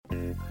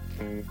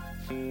Good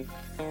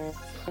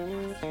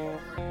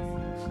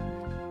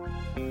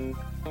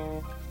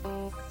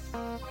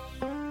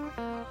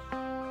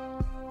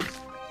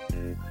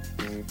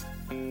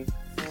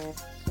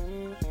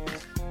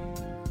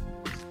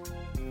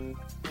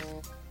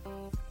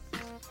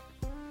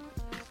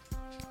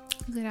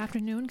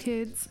afternoon,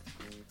 kids.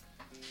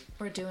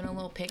 We're doing a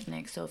little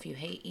picnic, so if you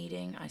hate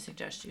eating, I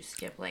suggest you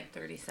skip like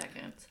 30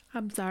 seconds.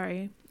 I'm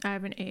sorry. I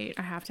haven't ate.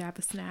 I have to have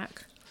a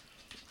snack.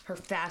 Her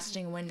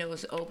fasting window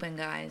is open,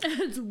 guys.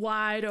 It's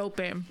wide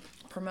open.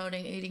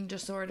 Promoting eating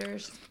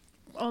disorders.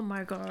 Oh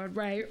my god,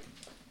 right?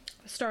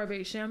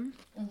 Starvation.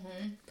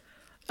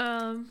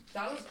 Mm-hmm.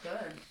 That was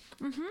good.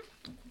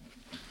 Mm-hmm.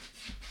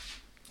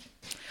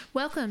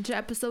 Welcome to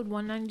episode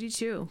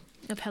 192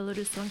 of Hello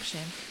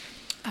Dysfunction.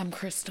 I'm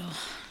Crystal.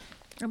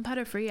 I'm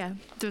Patafria.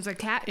 There's a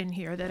cat in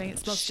here that ain't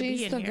supposed to be in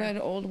here. She's the good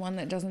old one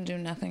that doesn't do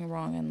nothing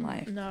wrong in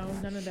life. No,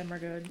 none of them are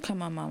good.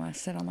 Come on, Mama.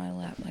 Sit on my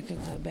lap like a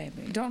good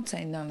baby. Don't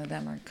say none of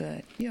them are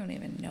good. You don't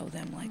even know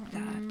them like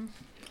that.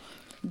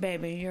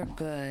 Baby, you're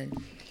good.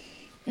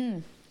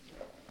 You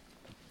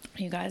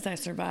guys, I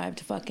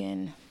survived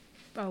fucking...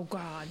 Oh,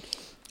 God.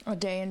 A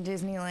day in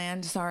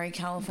Disneyland. Sorry,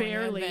 California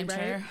Barely,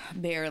 Adventure.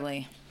 right?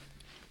 Barely.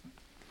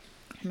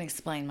 Let me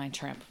explain my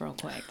trip real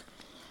quick.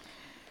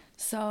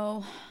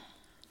 So...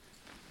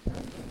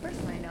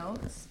 Where's my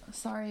notes?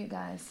 Sorry, you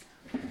guys.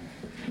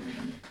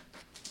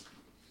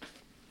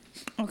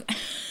 Okay.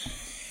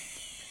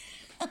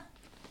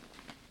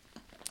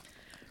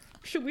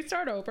 Should we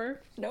start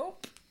over?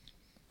 Nope.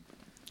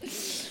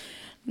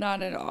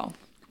 Not at all.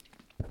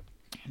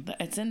 But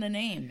it's in the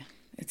name.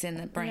 It's in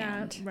the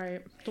brand. Yeah,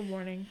 right. The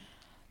warning.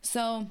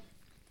 So,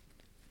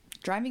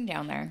 driving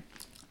down there,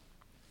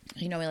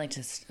 you know, we like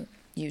to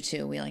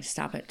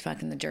stop at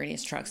fucking the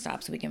dirtiest truck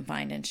stops we can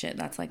find and shit.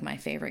 That's like my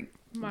favorite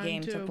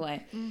game to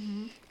play.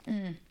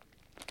 Mm-hmm.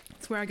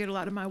 That's where I get a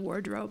lot of my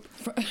wardrobe.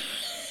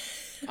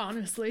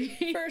 Honestly.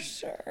 For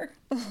sure.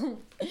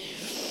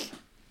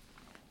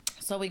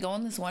 So we go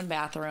in this one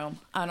bathroom.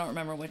 I don't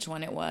remember which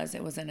one it was.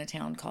 It was in a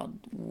town called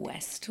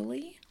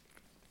Westerly.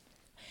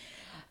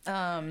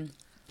 That's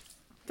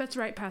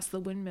right past the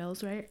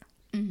windmills, right?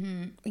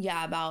 Mm-hmm.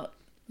 Yeah, about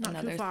Not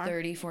another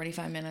 30,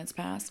 45 minutes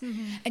past.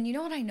 Mm-hmm. And you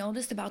know what I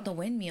noticed about the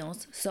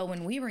windmills? So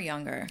when we were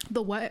younger...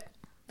 The what?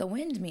 The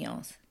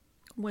windmills.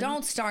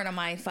 Don't start on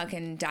my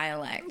fucking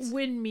dialect.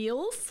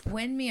 Windmills?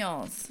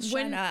 Windmills.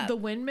 Shut up. The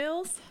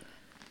windmills?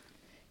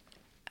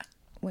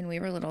 When we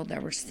were little,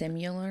 there were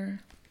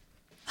similar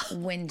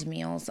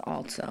windmills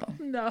also.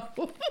 No.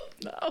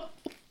 No.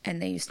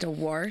 And they used to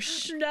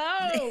wash.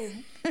 No.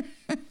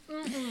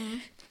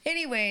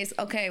 Anyways,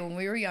 okay, when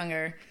we were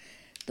younger,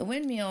 the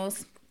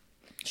windmills,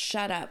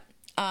 shut up.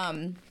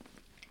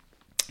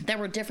 There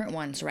were different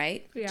ones,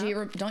 right?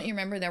 Yeah. Don't you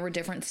remember there were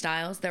different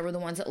styles? There were the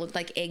ones that looked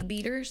like egg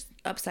beaters,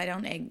 upside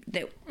down egg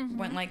that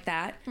went like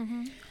that.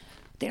 Mm-hmm.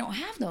 They don't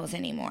have those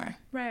anymore.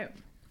 Right.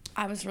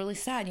 I was really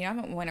sad. You know, I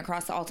haven't went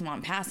across the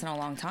Altamont Pass in a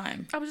long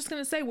time. I was just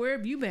going to say, where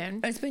have you been?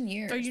 It's been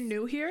years. Are you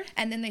new here?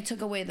 And then they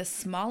took away the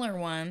smaller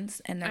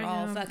ones, and they're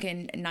all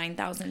fucking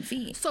 9,000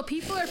 feet. So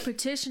people are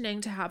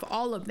petitioning to have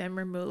all of them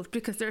removed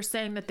because they're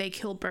saying that they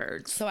kill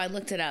birds. So I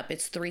looked it up.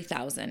 It's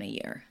 3,000 a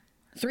year.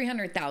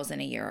 300,000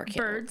 a year are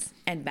killed. Birds.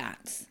 And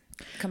bats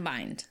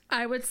combined.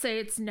 I would say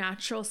it's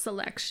natural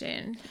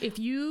selection. If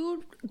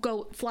you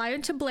go fly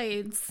into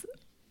blades,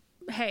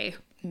 hey.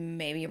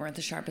 Maybe you weren't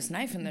the sharpest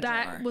knife in the drawer.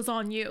 drawer. That was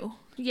on you.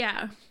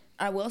 Yeah.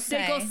 I will say.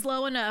 They go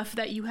slow enough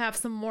that you have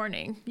some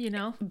warning, you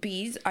know?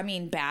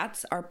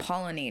 Bats are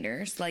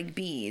pollinators like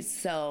bees.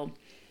 So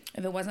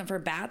if it wasn't for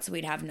bats,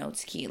 we'd have no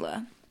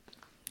tequila.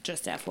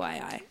 Just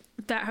FYI.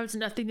 That has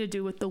nothing to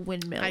do with the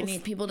windmills. I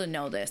need people to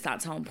know this.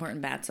 That's how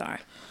important bats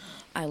are.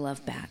 I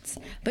love bats.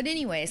 But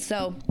anyway,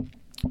 so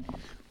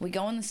we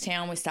go in this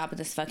town. We stop at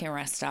this fucking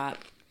rest stop.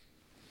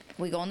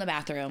 We go in the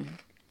bathroom.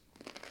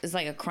 It's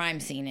like a crime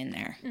scene in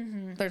there.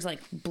 Mm-hmm. There's like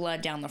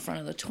blood down the front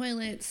of the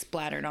toilet,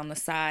 splattered on the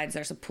sides.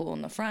 There's a pool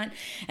in the front.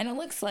 And it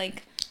looks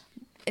like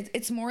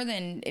it's more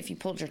than if you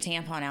pulled your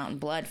tampon out and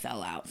blood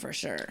fell out, for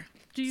sure.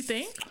 Do you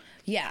think?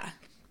 Yeah.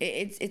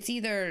 It's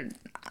either...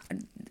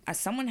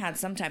 someone had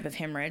some type of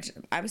hemorrhage.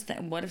 I was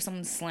thinking, what if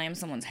someone slammed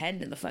someone's head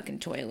into the fucking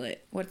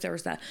toilet? What if there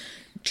was that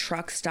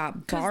truck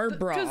stop bar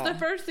brawl? Because the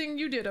first thing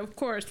you did, of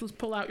course, was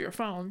pull out your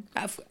phone.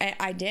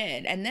 I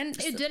did. And then...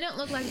 It didn't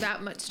look like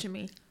that much to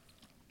me.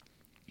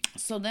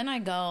 So then I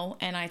go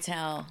and I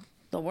tell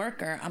the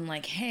worker, I'm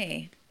like,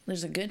 hey,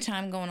 there's a good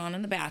time going on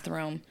in the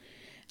bathroom.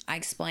 I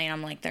explain,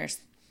 I'm like, there's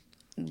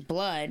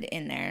blood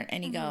in there.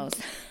 And he goes...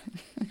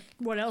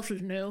 What else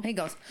is new? He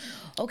goes,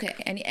 okay.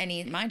 And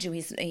he, mind you,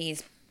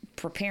 he's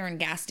preparing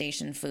gas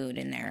station food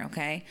in there,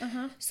 okay?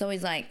 Uh-huh. So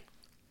he's like,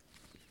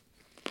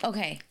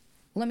 okay,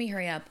 let me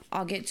hurry up.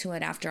 I'll get to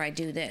it after I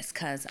do this,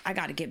 because I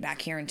got to get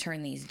back here and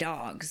turn these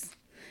dogs.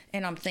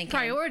 And I'm thinking...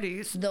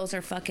 Priorities. Those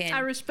are fucking... I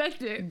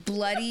respect it.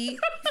 Bloody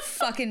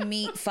fucking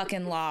meat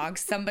fucking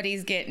logs.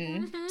 Somebody's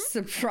getting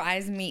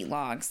surprise meat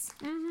logs.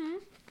 Mm-hmm.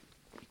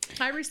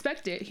 I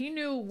respect it. He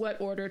knew what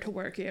order to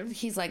work in.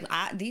 He's like,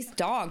 these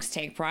dogs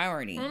take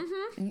priority.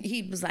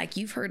 He was like,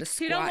 you've heard of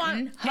He don't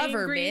squatting. want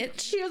Hover, angry,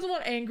 bitch. He doesn't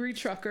want angry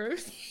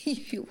truckers.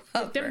 You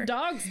hover. Them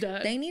dogs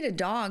does. They need a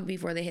dog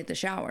before they hit the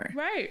shower.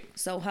 Right.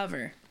 So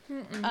hover.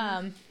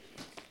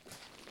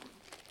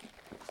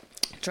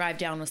 Drive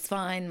down was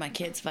fine. My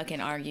kids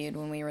fucking argued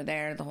when we were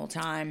there the whole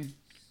time.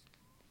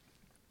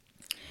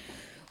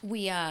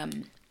 We, let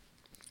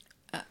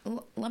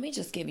me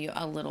just give you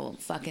a little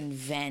fucking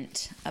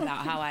vent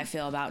about how I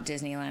feel about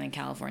Disneyland and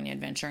California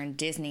Adventure and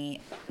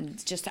Disney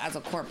just as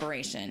a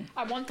corporation.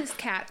 I want this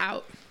cat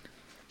out.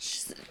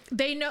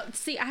 They know.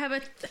 See, I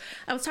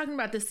was talking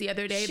about this the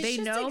other day. She They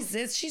just know.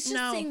 exists. She's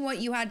just seeing what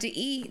you had to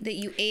eat, that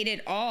you ate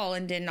it all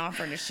and didn't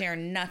offer to share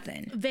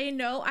nothing. They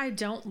know I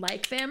don't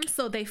like them,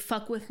 so they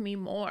fuck with me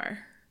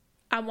more.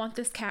 I want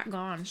this cat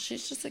gone.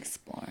 She's just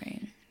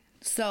exploring.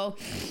 So,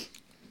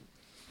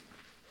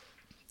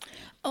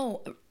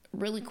 oh,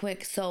 really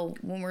quick. So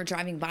when we're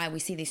driving by, we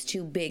see these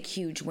two big,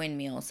 huge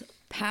windmills.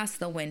 Past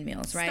the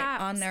windmills, right?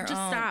 Stop. On their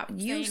Just own. stop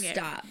You saying it.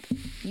 stop.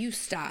 You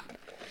stop.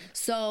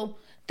 So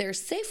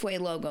there's Safeway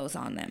logos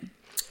on them.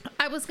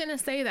 I was gonna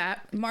say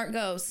that. Mark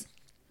goes,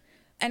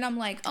 and I'm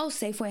like, oh,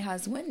 Safeway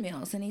has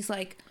windmills. And he's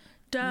like,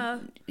 Duh.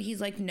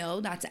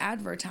 no, that's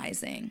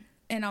advertising.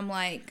 And I'm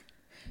like,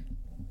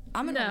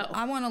 I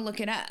want to look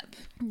it up.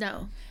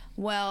 No.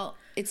 Well,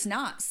 it's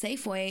not.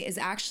 Safeway is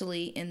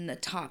actually in the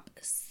top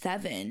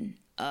 7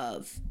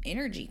 of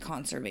energy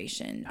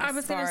conservation. I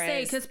was gonna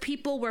say, because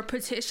people were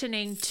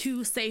petitioning to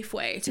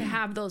Safeway to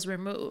have those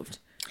removed.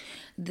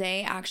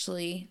 They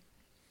actually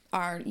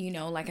are,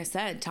 like I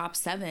said, top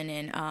 7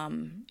 in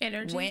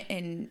Energy?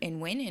 in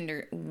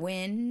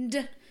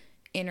wind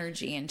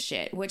energy and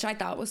shit, which I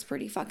thought was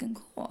pretty fucking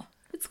cool.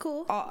 It's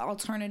cool.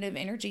 Alternative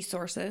energy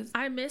sources.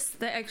 I miss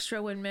the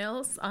extra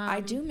windmills.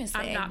 I do miss the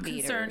I'm egg not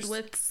concerned beaters.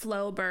 with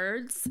slow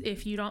birds.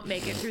 If you don't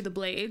make it through the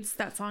blades,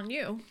 that's on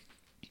you.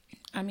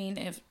 I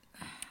mean,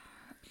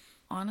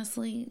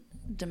 honestly,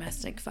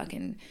 domestic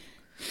fucking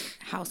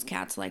house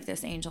cats like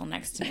this angel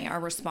next to me are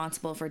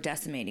responsible for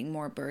decimating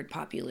more bird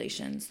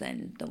populations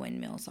than the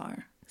windmills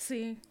are.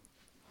 See?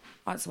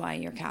 That's why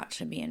your cat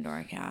should be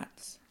indoor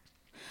cats.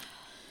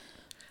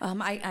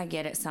 I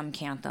get it. Some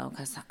can't, though,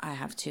 because I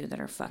have 2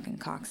 that are fucking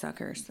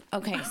cocksuckers.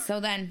 Okay,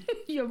 so then...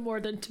 You have more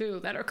than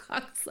 2 that are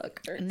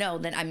cocksuckers. No,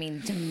 then,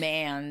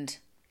 demand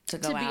to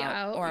go To be out,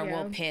 out, or yeah.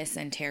 we'll piss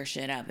and tear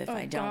shit up if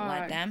I don't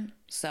let God. them.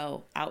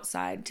 So,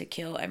 outside to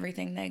kill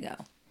everything they go.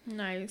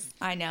 Nice.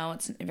 I know,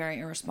 it's very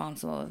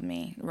irresponsible of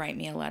me. Write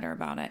me a letter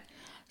about it.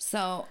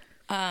 So,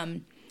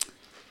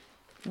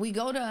 we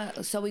go to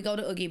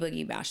Oogie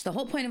Boogie Bash. The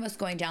whole point of us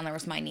going down there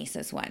was my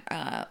niece's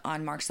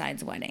on Mark's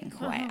side's wedding,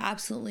 who I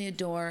absolutely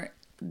adore.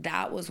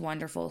 That was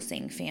wonderful,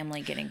 seeing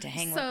family, getting to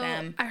hang with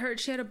them. I heard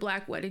she had a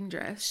black wedding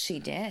dress. She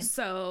did.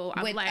 So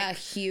I'm with like, a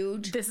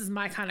huge, this is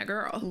my kind of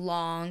girl.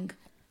 long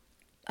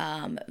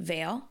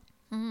veil,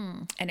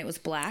 and it was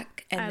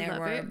black, and I there love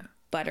were it.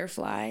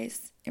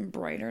 butterflies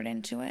embroidered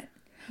into it.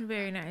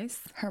 Very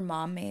nice. Her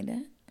mom made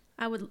it.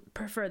 I would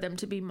prefer them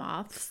to be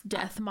moths,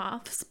 death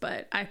moths,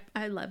 but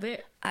I love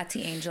it.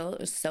 Auntie Angel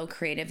is so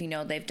creative.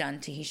 They've done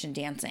Tahitian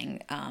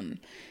dancing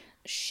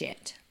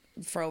shit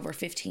for over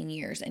 15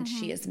 years, and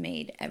she has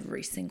made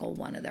every single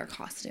one of their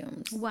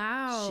costumes.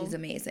 Wow. She's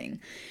amazing.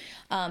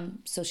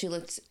 So she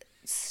looked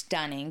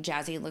stunning.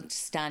 Jazzy looked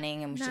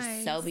stunning and was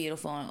just so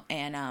beautiful.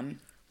 And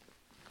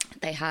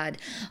they had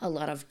a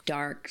lot of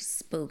dark,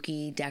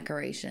 spooky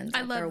decorations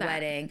at their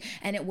wedding,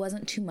 and it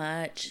wasn't too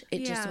much.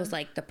 It just was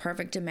like the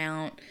perfect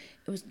amount.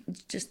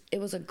 It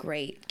was a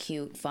great,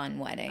 cute, fun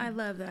wedding. I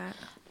love that.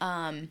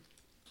 And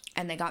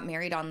they got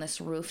married on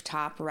this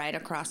rooftop right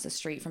across the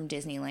street from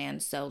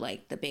Disneyland. So,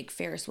 like, the big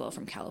Ferris wheel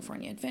from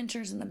California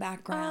Adventures in the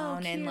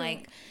background. And,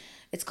 like,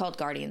 it's called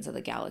Guardians of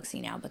the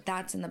Galaxy now, but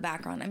that's in the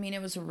background. I mean,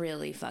 it was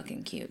really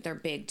fucking cute. They're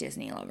big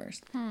Disney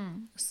lovers.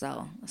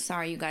 So,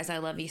 sorry, you guys. I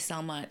love you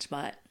so much,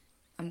 but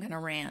I'm going to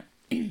rant.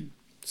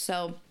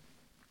 So,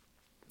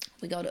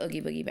 we go to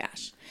Oogie Boogie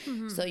Bash.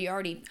 So, you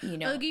already,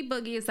 Oogie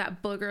Boogie is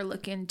that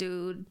booger-looking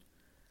dude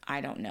I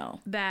don't know.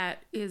 that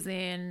is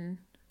in...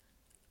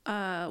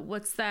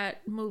 what's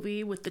that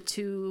movie with the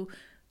 2?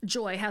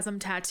 Joy has them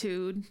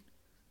tattooed.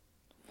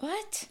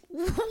 What?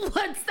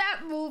 What's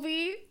that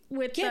movie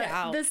with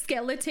the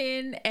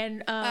skeleton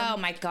and oh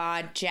my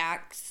god,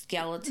 Jack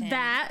Skeleton.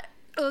 that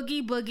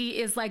Oogie Boogie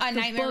is like A the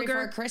Nightmare booger.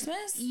 Before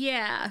Christmas?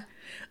 Yeah,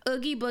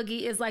 Oogie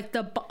Boogie is like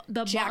the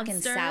Jack monster.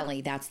 and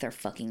Sally, that's their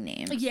fucking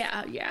name.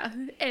 Yeah,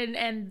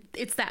 and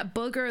it's that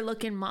booger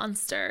looking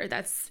monster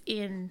that's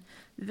in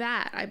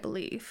that, I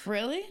believe.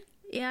 Really?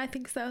 Yeah, I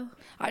think so.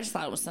 I just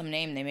thought it was some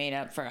name they made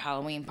up for a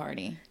Halloween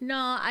party. No,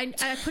 I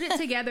put it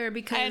together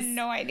because I had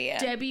no idea.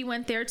 Debbie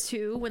went there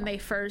too when they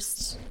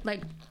first,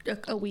 like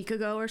a week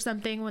ago or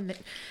something,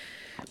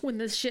 when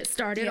the shit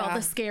started, all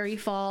the scary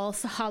fall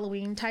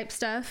Halloween type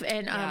stuff,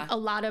 and a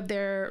lot of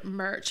their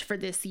merch for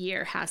this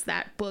year has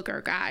that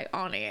booger guy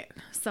on it.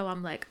 So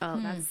I'm like,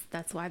 oh,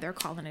 that's why they're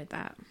calling it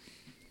that.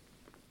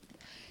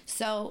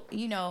 So,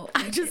 you know,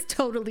 I just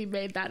totally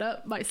made that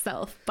up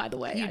myself, by the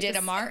way. You did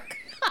a mark?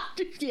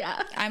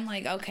 Yeah. I'm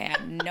like, okay, I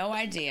have no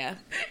idea.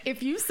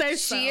 If you say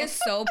so. She is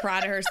so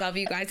proud of herself.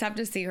 You guys have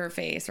to see her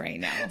face right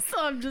now. So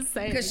I'm just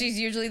saying. Because she's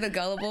usually the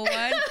gullible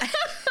one.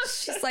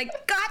 She's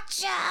like,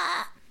 gotcha.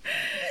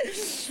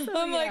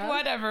 I'm like,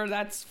 whatever.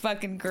 That's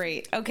fucking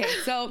great. Okay,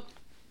 so,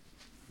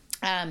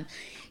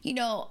 you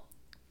know,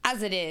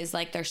 as it is,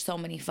 like, there's so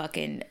many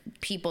fucking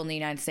people in the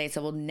United States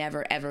that will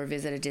never, ever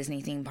visit a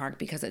Disney theme park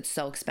because it's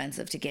so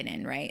expensive to get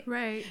in, right?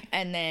 Right.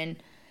 And then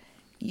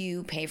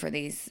you pay for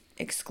these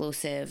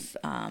exclusive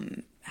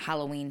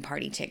Halloween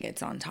party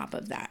tickets on top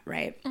of that,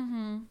 right?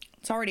 Mm-hmm.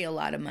 It's already a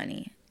lot of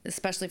money,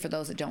 especially for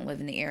those that don't live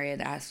in the area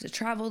that has to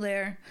travel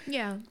there.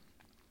 Yeah.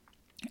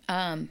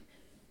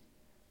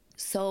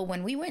 So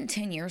when we went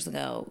 10 years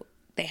ago,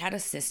 they had a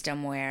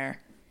system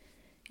where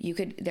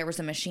there was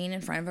a machine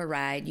in front of a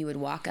ride. You would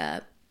walk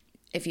up.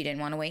 If you didn't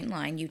want to wait in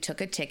line, you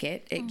took a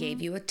ticket. It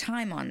gave you a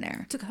time on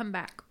there. To come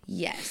back.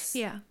 Yes.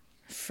 Yeah.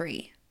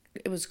 Free.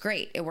 It was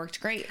great. It worked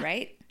great,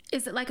 right?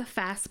 Is it like a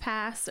fast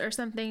pass or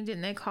something?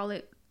 Didn't they call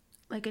it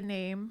like a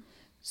name?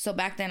 So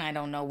back then, I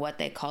don't know what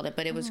they called it,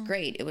 but it was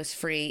great. It was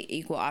free,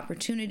 equal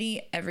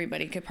opportunity.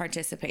 Everybody could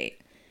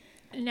participate.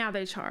 Now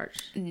they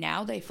charge.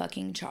 Now they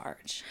fucking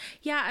charge.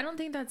 Yeah, I don't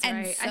think that's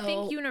right. I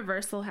think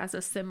Universal has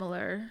a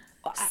similar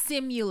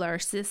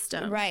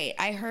system. Right.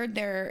 I heard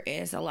there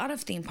is a lot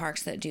of theme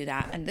parks that do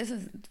that, and this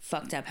is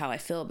fucked up how I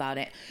feel about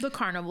it. The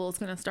Carnival is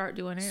going to start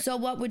doing it. So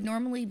what would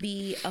normally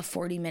be a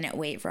 40-minute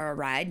wait for a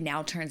ride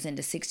now turns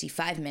into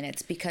 65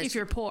 minutes because... If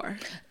you're poor.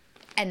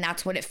 And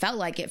that's what it felt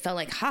like. It felt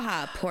like,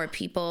 haha, poor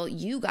people,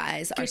 you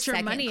guys are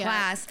second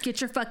class.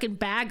 Get your fucking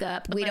bag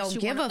up. We don't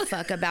give a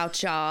fuck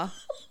about y'all.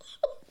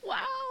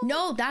 Wow.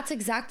 No, that's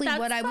exactly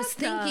what I was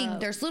thinking.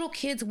 There's little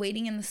kids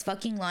waiting in this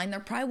fucking line. They're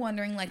probably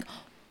wondering, like,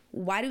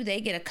 why do they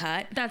get a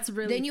cut? That's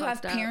really Then you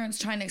have parents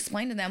trying to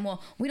explain to them,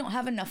 well, we don't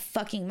have enough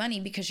fucking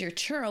money because your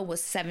churro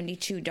was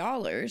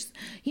 $72.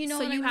 You know,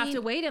 so you have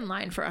to wait in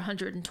line for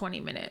 120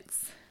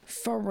 minutes.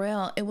 For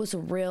real, it was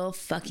real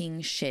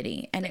fucking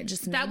shitty, and it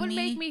just that would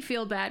make me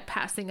feel bad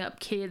passing up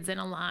kids in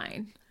a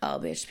line. Oh,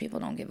 bitch, people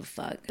don't give a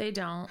fuck. They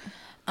don't.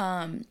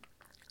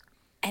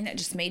 And it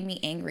just made me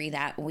angry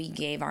that we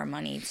gave our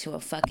money to a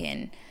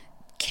fucking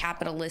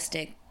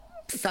capitalistic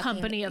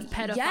company of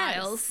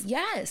pedophiles.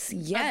 Yes.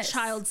 Of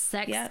child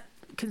sex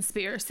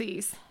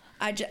conspiracies.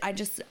 I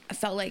just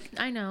felt like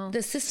I know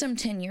the system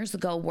 10 years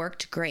ago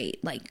worked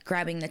great. Like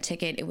grabbing the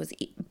ticket, it was,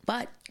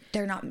 but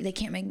they're not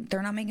making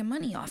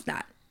money off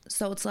that.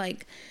 So it's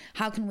like,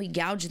 how can we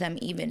gouge them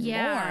even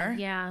more?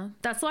 Yeah.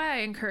 That's why I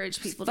encourage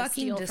people to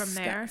steal from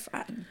there.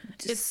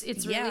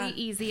 It's really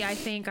easy, I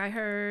think I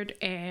heard.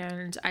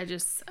 And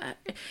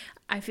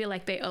I feel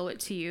like they owe it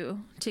to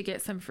you to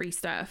get some free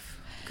stuff.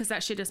 Because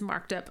that shit is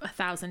marked up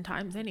 1,000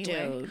 times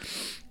anyway. Dude.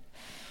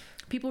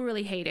 People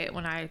really hate it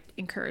when I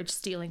encourage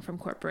stealing from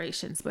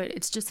corporations. But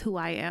it's just who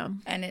I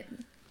am. And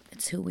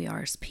it's who we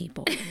are as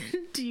people.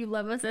 Do you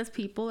love us as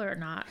people or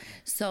not?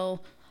 So,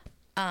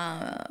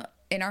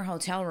 in our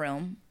hotel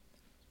room,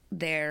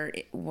 there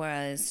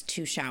was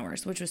 2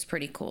 showers, which was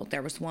pretty cool.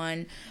 There was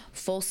one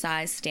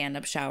full-size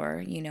stand-up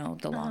shower, you know,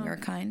 the longer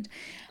kind.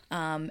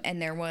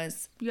 And there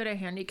was... You had a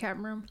handicap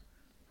room?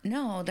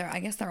 No, I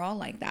guess they're all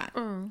like that.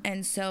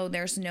 And so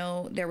there was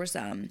no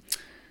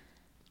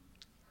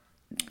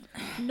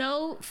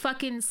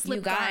fucking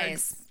slip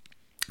guards.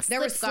 There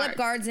were slip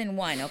guards in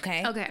one,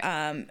 okay?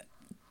 Okay.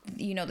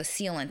 You know, the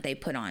sealant they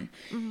put on.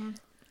 Mm-hmm.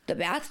 The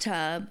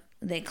bathtub,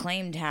 they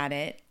claimed had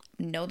it.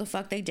 No, the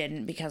fuck they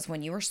didn't, because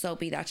when you were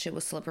soapy, that shit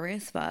was slippery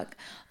as fuck.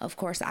 Of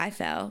course, I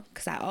fell,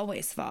 because I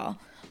always fall.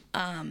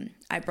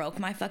 I broke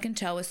my fucking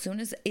toe. As soon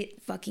as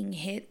it fucking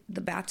hit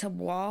the bathtub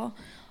wall,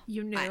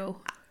 you knew.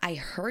 I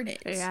heard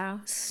it. Yeah.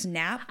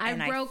 Snap, I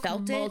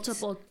felt it.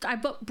 I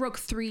broke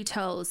 3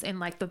 toes in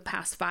like the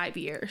past 5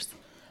 years.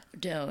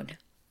 Dude.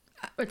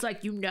 It's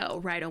like,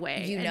 right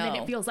away. And then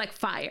it feels like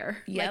fire.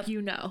 Yep.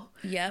 Like,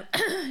 Yep.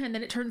 And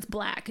then it turns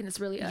black and it's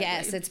really ugly.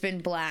 Yes, it's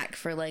been black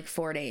for like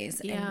 4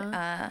 days.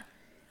 Yeah. And,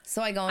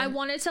 so I go I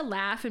wanted to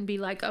laugh and be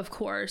like, of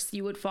course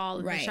you would fall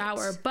in the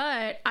shower.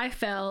 But I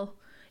fell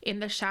in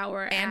the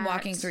shower and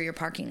walking through your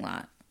parking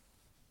lot.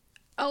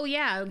 Oh,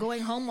 yeah.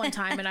 Going home one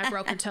time and I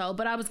broke a toe.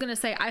 But I was going to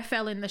say I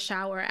fell in the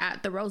shower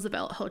at the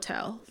Roosevelt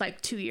Hotel like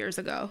 2 years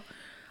ago.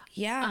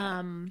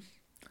 Yeah.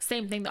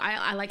 Same thing.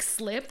 I like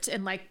slipped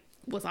and like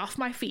was off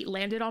my feet,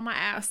 landed on my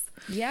ass.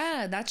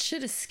 Yeah, that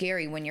shit is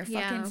scary when you're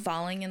fucking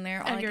falling in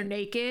there. And you're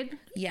naked.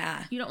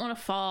 Yeah. You don't want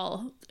to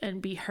fall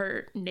and be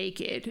hurt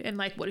naked. And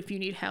like, what if you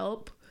need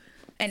help?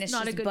 And it's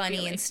just Bunny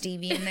feeling. And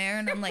Stevie in there.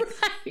 And I'm like,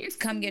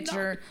 come get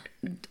your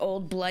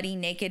old bloody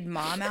naked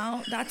mom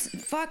out.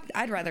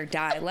 I'd rather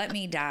die. Let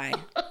me die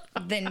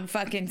than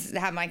fucking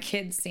have my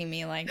kids see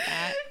me like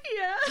that.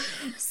 Yeah.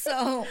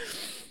 So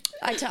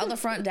I tell the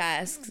front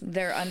desk,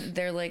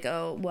 they're like,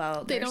 oh,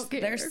 well,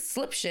 there's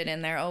slip shit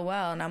in there. Oh,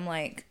 well. And I'm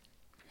like,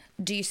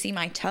 do you see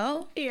my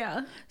toe?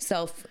 Yeah.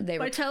 So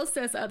my toe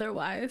says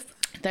otherwise.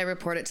 They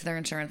report it to their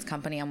insurance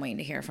company. I'm waiting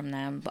to hear from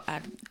them. But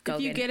I'd go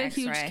if you get a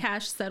X-ray. huge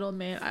cash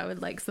settlement, I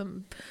would like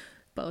some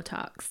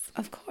Botox.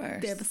 Of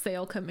course. They have a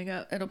sale coming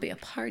up. It'll be a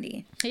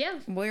party. Yeah.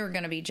 We're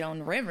going to be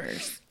Joan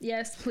Rivers.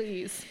 Yes,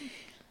 please.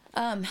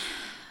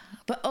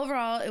 But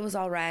overall, it was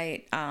all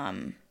right.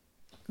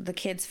 The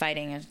kids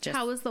fighting is just...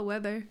 How was the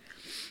weather?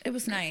 It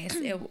was nice,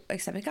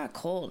 except it got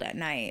cold at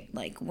night,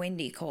 like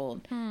windy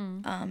cold.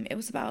 It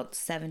was about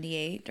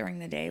 78 during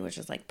the day, which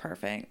is like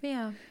perfect.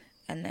 Yeah.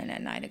 And then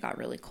at night it got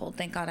really cold.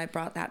 Thank God I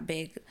brought that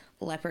big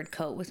leopard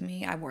coat with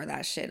me. I wore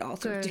that shit all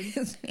through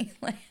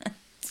Disneyland.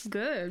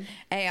 Good.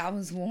 Hey, I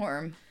was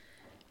warm.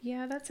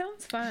 Yeah, that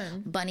sounds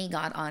fun. Bunny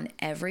got on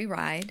every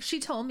ride. She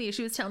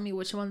was telling me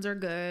which ones are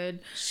good.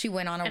 She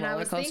went on a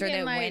roller coaster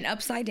that went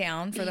upside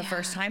down for the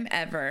first time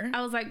ever.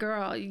 I was like,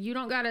 girl, you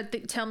don't got to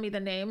tell me the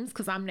names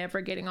because I'm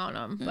never getting on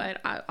them.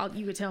 But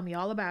you could tell me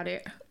all about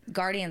it.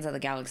 Guardians of the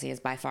Galaxy is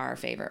by far our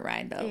favorite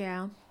ride, though.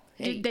 Yeah.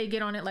 Did they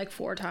get on it like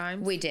 4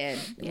 times? We did.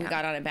 Yeah. We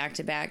got on it back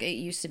to back. It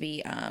used to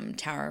be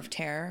Tower of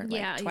Terror,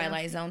 like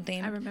Twilight Zone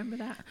theme. I remember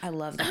that. I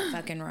love that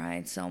fucking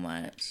ride so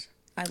much.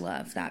 I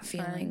love that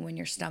feeling when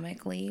your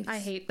stomach leaves. I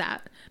hate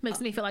that. Makes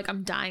me feel like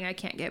I'm dying. I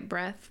can't get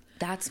breath.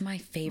 That's my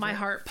favorite. My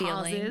heart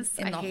pauses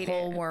in the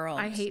whole world.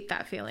 I hate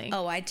that feeling.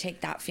 Oh, I'd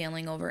take that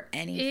feeling over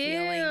any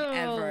feeling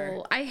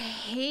ever. I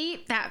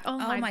hate that. Oh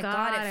my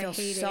God, it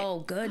feels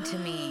so good to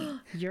me.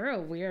 You're a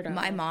weirdo.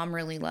 My mom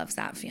really loves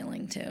that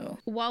feeling too.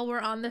 While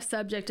we're on the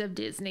subject of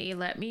Disney,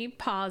 let me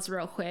pause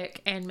real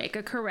quick and make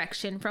a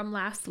correction from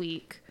last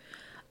week.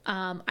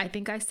 I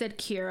think I said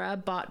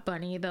Kira bought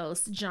Bunny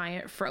those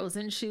giant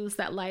Frozen shoes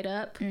that light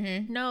up.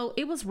 Mm-hmm. No,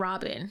 it was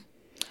Robin.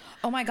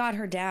 Oh my God,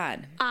 her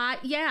dad.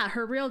 Yeah,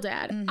 her real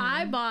dad. Mm-hmm.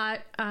 I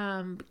bought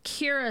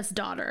Kira's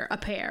daughter a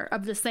pair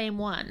of the same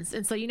ones.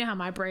 And so you know how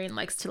my brain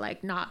likes to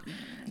like not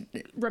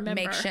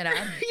remember. Make shit up.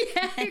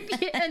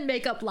 and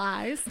make up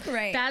lies.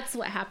 Right. That's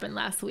what happened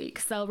last week.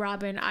 So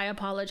Robin, I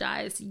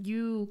apologize.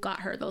 You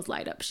got her those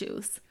light up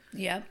shoes.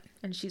 Yep.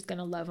 And she's going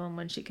to love them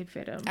when she could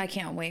fit them. I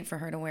can't wait for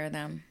her to wear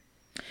them.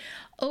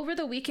 Over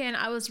the weekend,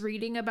 I was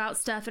reading about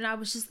stuff and I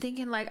was just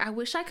thinking like, I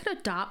wish I could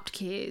adopt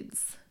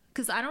kids.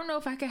 Because I don't know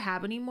if I could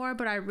have any more,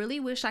 but I really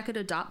wish I could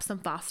adopt some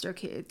foster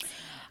kids.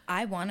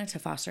 I wanted to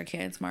foster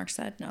kids. Mark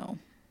said no.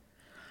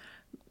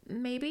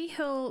 Maybe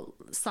he'll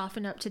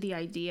soften up to the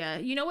idea.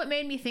 You know what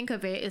made me think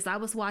of it is I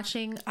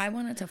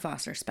wanted to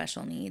foster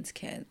special needs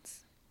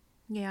kids.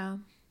 Yeah.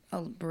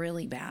 Oh,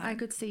 really bad. I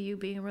could see you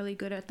being really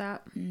good at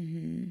that.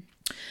 Mm-hmm.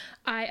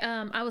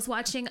 I was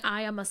watching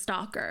I Am a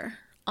Stalker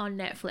on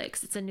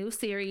Netflix. It's a new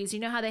series.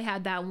 You know how they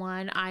had that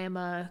one, I Am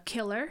a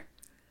Killer?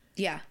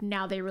 Yeah.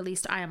 Now they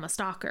released I Am a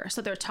Stalker.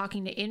 So they're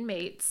talking to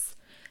inmates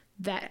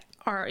that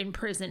are in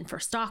prison for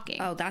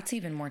stalking. Oh, that's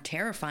even more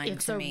terrifying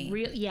to me.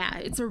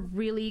 It's a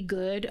really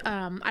good,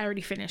 I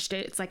already finished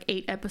it. It's like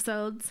 8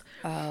 episodes.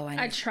 Oh,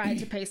 I tried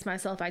to pace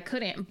myself. I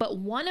couldn't. But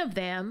one of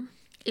them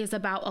is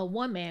about a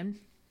woman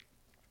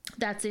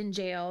that's in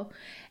jail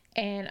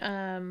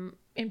and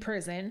in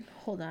prison.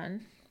 Hold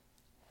on.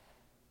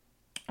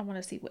 I want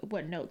to see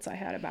what notes I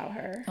had about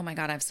her. Oh my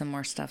God, I have some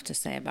more stuff to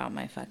say about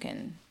my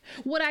fucking...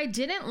 What I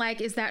didn't like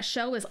is that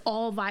show is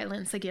all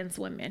violence against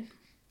women.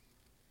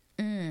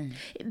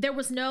 There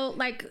was no,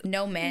 like...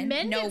 No men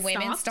no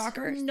women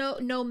stalkers?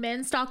 No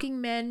men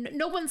stalking men.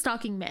 No one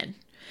stalking men.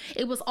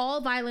 It was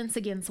all violence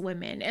against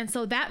women. And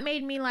so that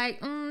made me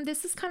like,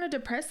 this is kind of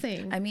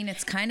depressing. I mean,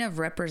 it's kind of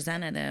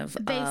representative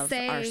of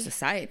our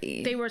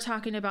society. They were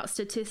talking about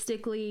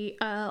statistically,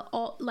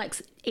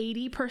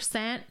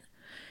 80%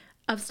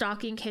 of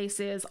stalking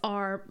cases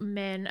are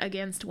men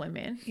against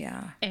women.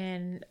 Yeah.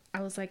 And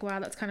I was like, wow,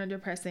 that's kind of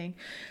depressing.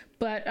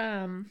 But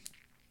I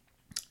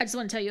just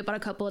want to tell you about a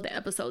couple of the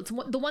episodes.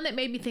 The one that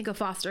made me think of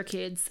foster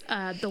kids,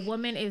 the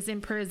woman is in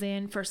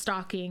prison for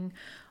stalking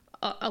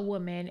a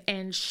woman,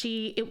 and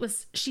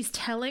she's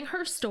telling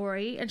her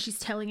story, and she's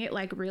telling it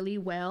like really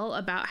well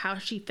about how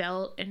she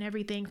felt and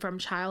everything from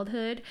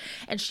childhood.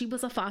 And she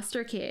was a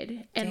foster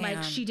kid, and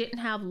like she didn't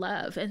have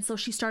love, and so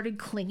she started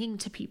clinging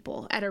to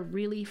people at a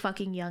really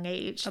fucking young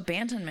age.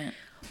 Abandonment.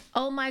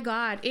 Oh my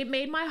God, it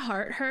made my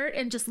heart hurt.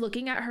 And just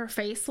looking at her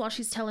face while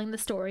she's telling the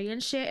story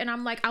and shit, and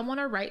I'm like, I want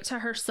to write to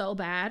her so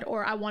bad,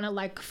 or I want to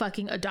like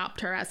fucking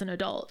adopt her as an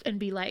adult and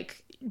be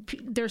like,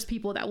 there's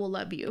people that will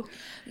love you.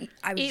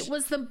 It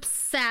was the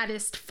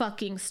saddest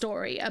fucking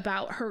story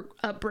about her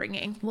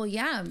upbringing. Well,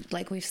 yeah,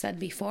 like we've said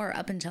before,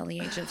 up until the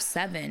age of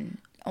 7,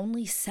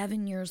 only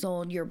 7 years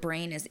old, your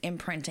brain is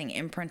imprinting.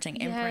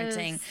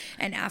 Yes.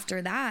 And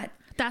after that,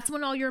 that's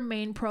when all your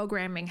main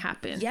programming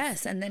happens.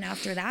 Yes. And then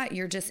after that,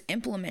 you're just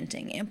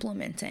implementing.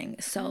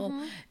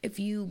 So if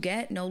you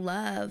get no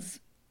love,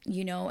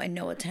 and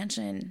no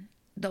attention,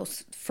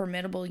 those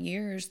formidable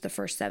years, the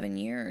first 7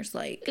 years,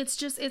 like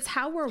it's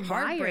how we're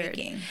wired.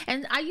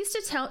 And I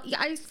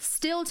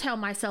still tell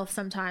myself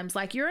sometimes,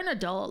 like, you're an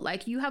adult,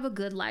 like you have a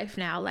good life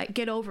now, like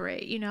get over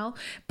it,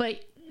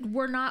 but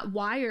we're not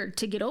wired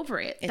to get over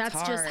it. That's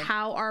hard. Just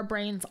how our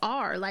brains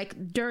are.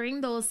 Like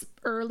during those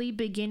early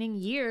beginning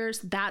years,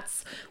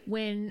 that's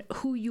when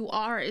who you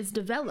are is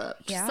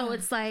developed. Yeah. So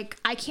it's like,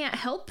 I can't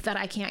help that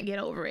I can't get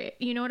over it.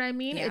 You know what I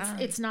mean? Yeah.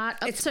 It's not up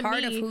to me. It's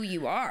part of who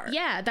you are.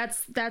 Yeah,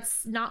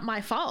 that's not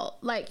my fault.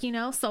 Like, you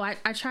know, so I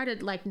try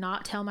to like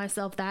not tell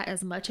myself that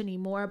as much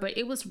anymore, but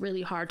it was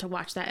really hard to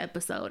watch that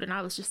episode. And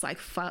I was just like,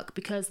 fuck,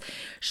 because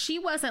she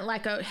wasn't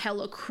like a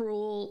hella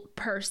cruel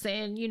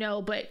person, you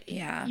know, but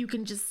yeah, you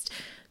can just,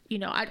 you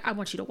know, I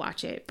want you to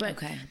watch it. But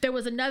okay. There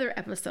was another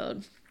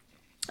episode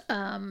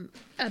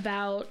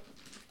about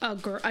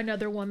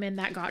another woman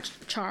that got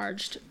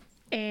charged,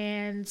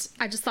 and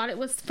I just thought it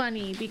was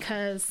funny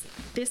because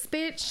this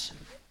bitch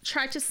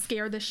tried to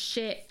scare the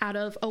shit out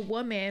of a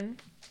woman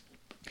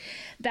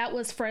that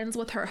was friends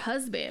with her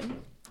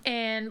husband,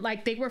 and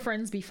like they were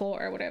friends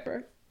before or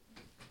whatever,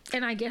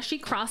 and I guess she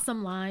crossed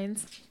some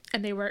lines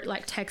and they were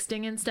like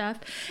texting and stuff,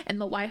 and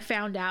the wife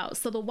found out.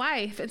 So the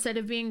wife, instead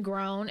of being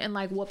grown and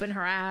like whooping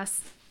her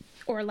ass,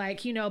 or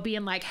like, you know,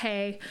 being like,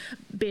 hey,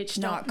 bitch,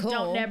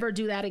 don't never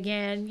do that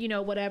again, you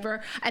know,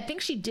 whatever. I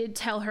think she did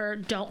tell her,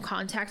 don't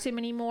contact him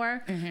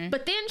anymore. Mm-hmm.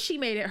 But then she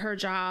made it her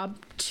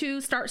job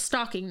to start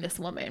stalking this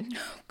woman.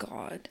 Oh,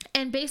 God.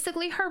 And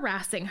basically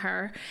harassing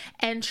her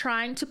and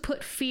trying to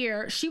put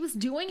fear. She was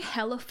doing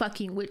hella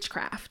fucking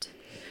witchcraft.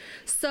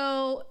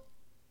 So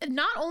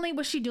not only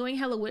was she doing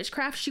hella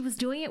witchcraft, she was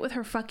doing it with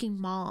her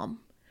fucking mom.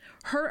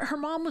 Her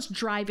mom was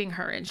driving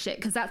her and shit,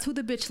 because that's who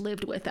the bitch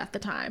lived with at the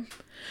time.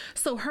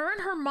 So her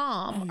and her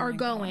mom are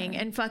going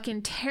and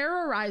fucking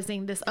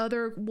terrorizing this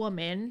other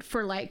woman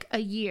for like a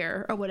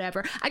year or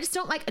whatever. I just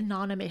don't like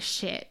anonymous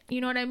shit. You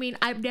know what I mean?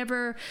 I've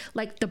never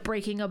like the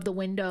breaking of the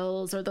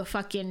windows or the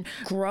fucking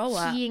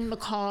keying the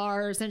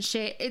cars and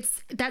shit.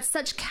 That's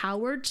such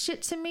coward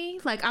shit to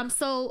me. Like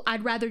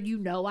I'd rather, you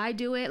know, I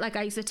do it. Like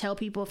I used to tell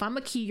people, if I'm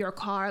gonna key your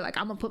car, like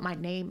I'm gonna put my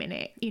name in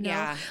it, you know?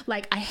 Yeah.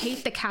 Like I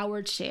hate the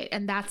coward shit,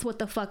 and that's what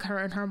the fuck her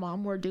and her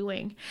mom were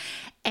doing.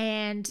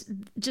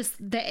 And just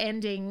the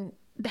ending,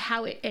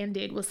 how it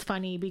ended was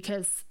funny,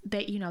 because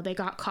they, you know, they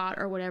got caught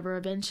or whatever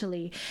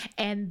eventually,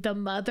 and the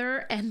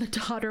mother and the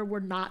daughter were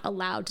not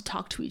allowed to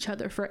talk to each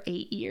other for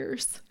 8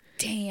 years.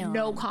 Damn.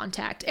 No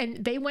contact.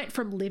 And they went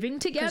from living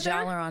together. 'Cause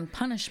y'all are on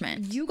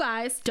punishment. You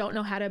guys don't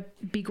know how to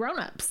be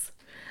grown-ups.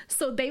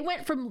 So they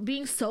went from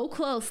being so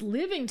close,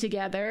 living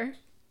together,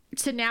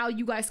 to now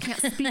you guys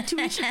can't speak to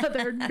each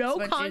other. No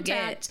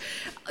contact.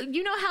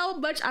 You know how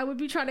much I would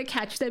be trying to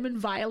catch them and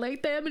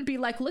violate them and be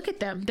like, look at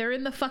them, they're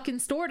in the fucking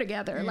store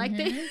together. Mm-hmm. Like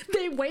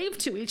they wave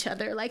to each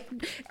other, like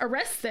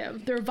arrest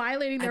them, they're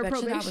violating their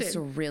probation. That was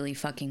really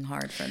fucking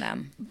hard for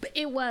them.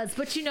 It was,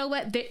 but you know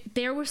what,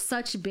 there were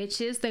such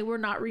bitches. They were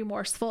not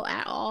remorseful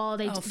at all.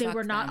 They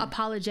were not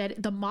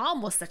apologetic. The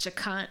mom was such a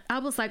cunt. I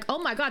was like, oh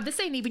my God, this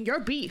ain't even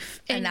your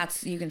beef. And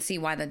that's, you can see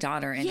why the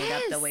daughter ended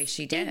up the way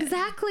she did.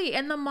 Exactly.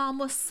 And the mom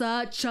was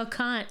such a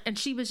cunt, and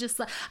she was just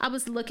like, I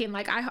was looking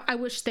like, I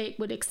wish they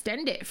would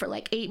extend it for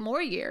like 8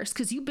 more years,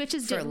 because you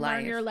bitches didn't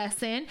learn your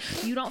lesson.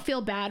 You don't feel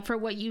bad for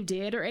what you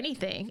did or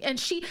anything. And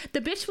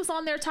the bitch was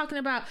on there talking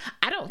about,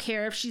 I don't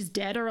care if she's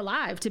dead or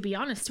alive, to be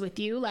honest with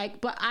you,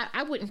 like, but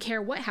I wouldn't care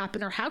what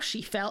happened or how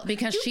she felt,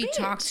 because she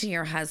talked to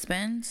your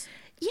husband.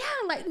 Yeah,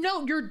 like,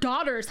 no, your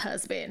daughter's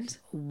husband.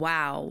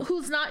 Wow.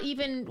 Who's not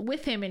even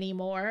with him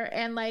anymore.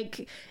 And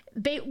like,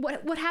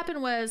 what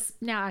happened was,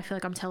 now I feel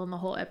like I'm telling the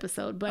whole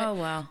episode, but oh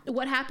wow,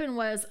 what happened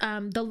was,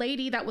 the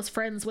lady that was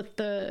friends with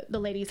the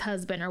lady's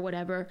husband or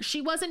whatever,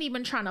 she wasn't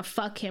even trying to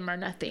fuck him or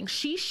nothing.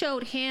 She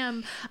showed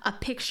him a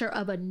picture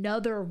of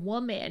another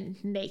woman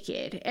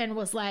naked and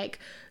was like,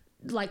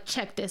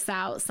 check this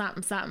out,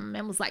 something,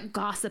 and was like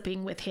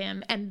gossiping with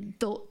him. And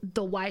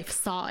the wife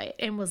saw it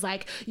and was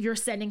like, you're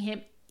sending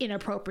him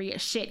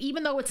inappropriate shit,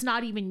 even though it's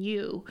not even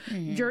you.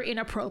 Mm-hmm. You're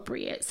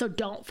inappropriate, so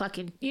don't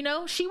fucking, you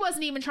know. She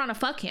wasn't even trying to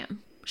fuck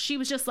him. She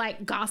was just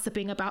like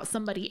gossiping about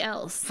somebody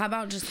else. How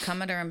about just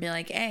come at her and be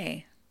like,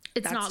 hey,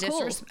 it's not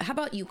cool. How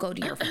about you go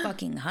to your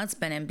fucking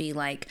husband and be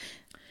like,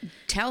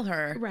 tell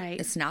her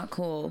it's not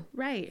cool,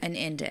 and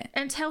end it,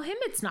 and tell him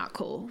it's not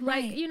cool,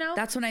 right? You know,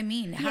 that's what I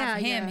mean. Have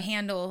him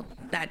handle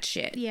that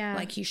shit,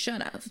 like he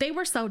should have. They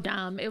were so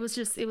dumb. It was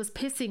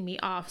pissing me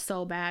off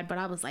so bad, but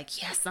I was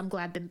like, yes, I'm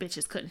glad them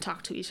bitches couldn't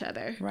talk to each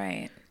other,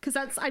 right? Because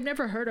I've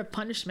never heard of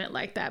punishment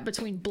like that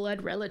between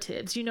blood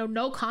relatives. You know,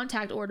 no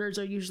contact orders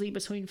are usually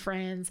between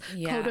friends,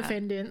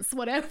 co-defendants,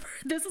 whatever.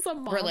 This is a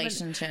mom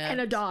relationship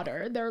and a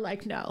daughter. They're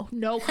like, no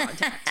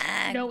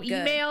contact, no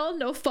email,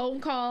 no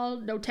phone call,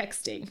 no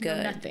texting,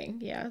 no nothing.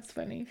 Yeah, it's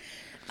funny.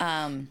 So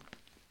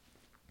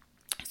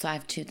I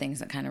have 2 things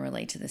that kind of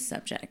relate to this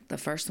subject. The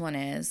first one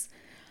is,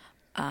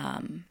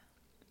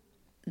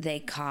 they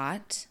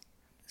caught,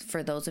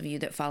 for those of you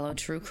that follow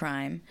true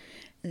crime,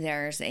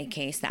 there's a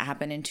case that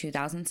happened in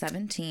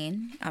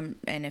 2017.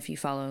 And if you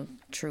follow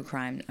true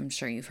crime, I'm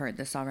sure you've heard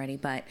this already,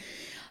 but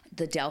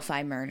the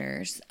Delphi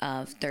murders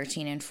of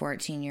 13 and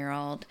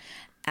 14-year-old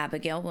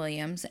Abigail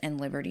Williams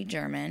and Liberty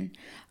German.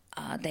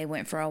 They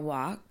went for a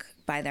walk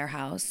by their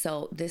house.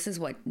 So this is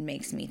what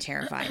makes me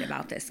terrified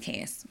about this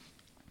case.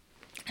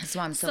 That's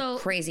why I'm so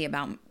crazy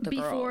about the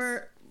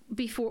girls.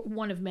 Before,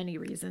 one of many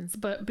reasons,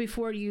 but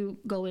before you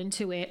go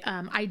into it,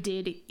 I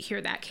did hear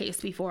that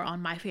case before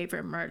on My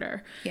Favorite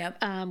Murder.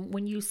 Yep.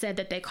 When you said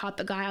that they caught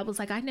the guy, I was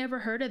like, I never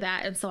heard of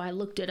that. And so I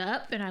looked it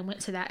up and I went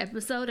to that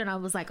episode and I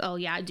was like, oh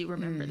yeah, I do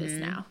remember this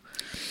now.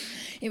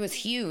 It was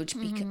huge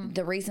because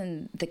the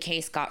reason the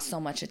case got so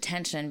much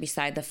attention,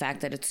 beside the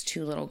fact that it's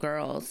 2 little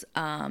girls,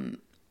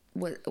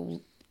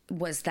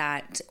 was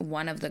that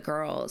one of the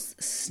girls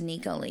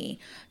sneakily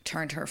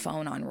turned her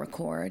phone on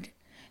record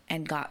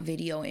and got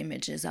video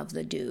images of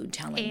the dude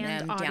telling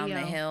them down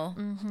the hill,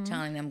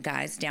 telling them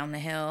guys down the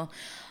hill.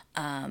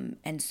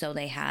 And so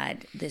they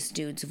had this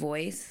dude's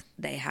voice.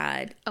 They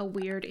had a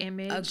weird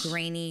image, a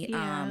grainy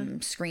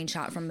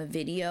screenshot from a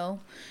video,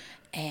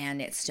 and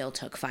it still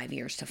took 5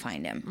 years to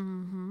find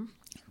him.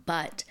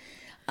 But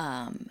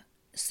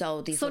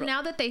so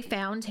now that they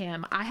found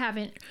him, I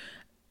haven't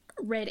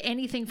read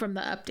anything from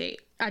the update.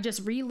 I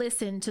just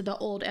re-listened to the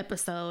old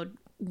episode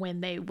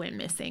when they went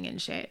missing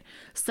and shit.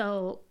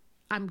 So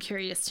I'm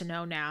curious to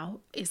know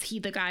now, is he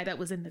the guy that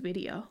was in the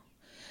video?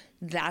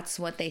 That's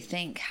what they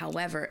think.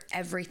 However,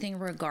 everything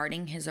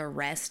regarding his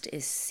arrest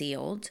is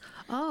sealed.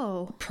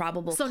 Oh.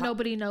 So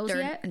nobody knows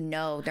yet?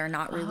 No, they're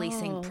not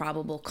releasing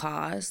probable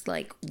cause,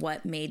 like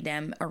what made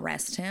them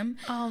arrest him.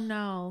 Oh,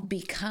 no.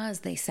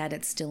 Because they said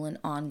it's still an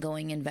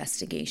ongoing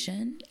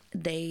investigation.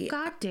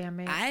 God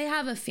damn it. I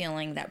have a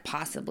feeling that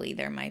possibly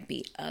there might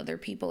be other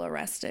people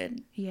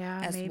arrested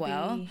as maybe.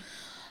 Well.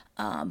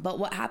 But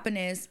what happened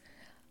is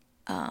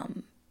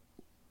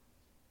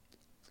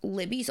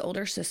Libby's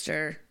older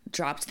sister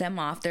dropped them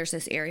off. There's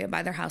this area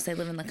by their house. They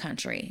live in the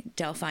country,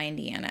 Delphi,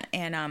 Indiana.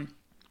 And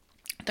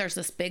there's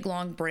this big,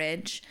 long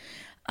bridge.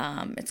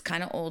 It's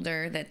kind of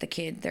older that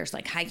there's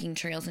like hiking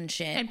trails and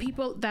shit. And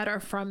people that are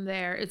from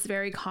there, it's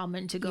very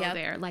common to go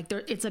there. Like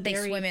it's they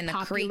very swim in the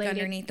creek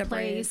underneath the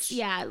place. Bridge.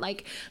 Yeah,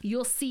 like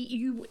you'll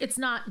see it's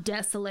not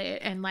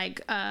desolate, and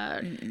like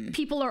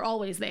people are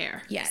always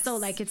there. Yes. So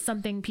like it's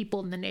something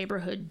people in the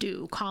neighborhood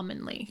do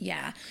commonly.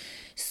 Yeah.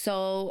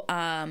 So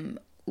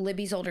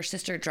Libby's older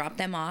sister dropped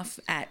them off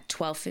at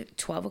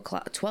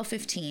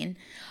 12:15.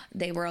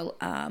 They were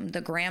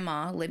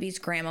Libby's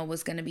grandma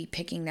was going to be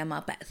picking them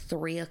up at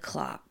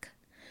 3:00.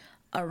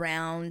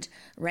 Around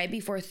right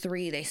before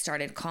 3, they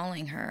started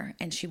calling her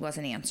and she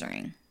wasn't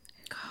answering.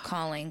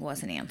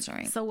 Wasn't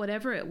answering. So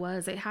whatever it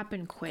was, it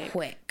happened quick.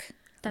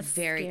 That's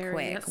very scary.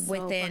 Quick. That's so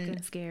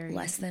within scary.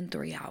 Less than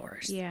 3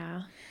 hours.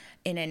 Yeah.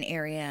 In an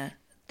area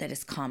that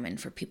is common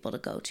for people to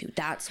go to.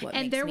 That's what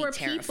and makes me there were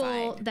terrified.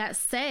 People that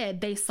said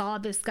they saw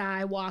this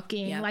guy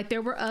walking. Yep. Like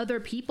there were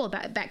other people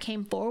that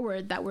came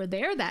forward that were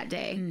there that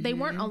day. They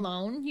weren't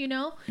alone,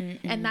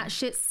 and that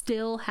shit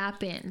still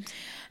happened.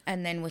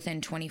 And then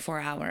within 24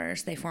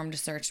 hours, they formed a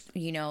search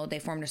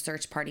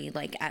party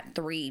like at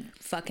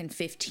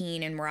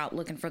 3:15 and we're out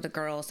looking for the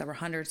girls. There were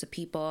hundreds of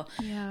people.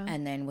 Yeah.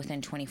 And then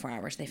within 24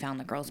 hours, they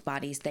found the girls'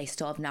 bodies. They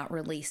still have not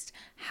released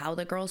how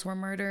the girls were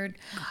murdered,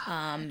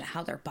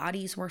 how their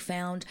bodies were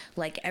found.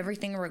 Like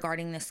everything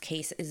regarding this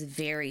case is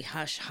very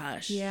hush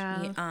hush.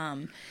 Yeah.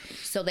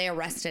 So they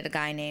arrested a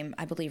guy named,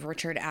 I believe,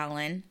 Richard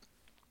Allen.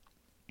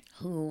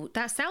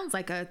 That sounds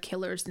like a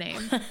killer's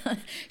name.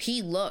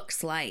 He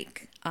looks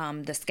like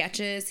the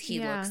sketches.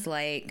 He looks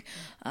like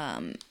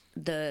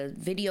the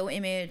video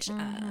image.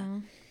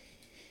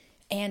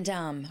 And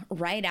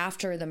right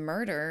after the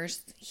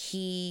murders,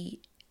 he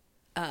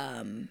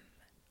oh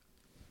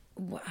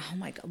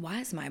my God,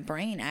 why is my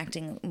brain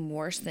acting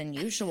worse than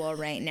usual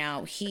right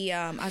now? He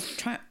I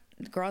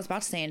was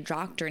about to say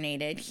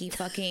indoctrinated. He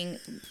fucking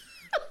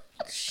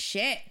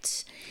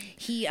shit.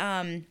 He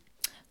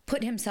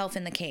put himself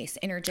in the case,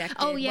 interjected.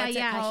 Oh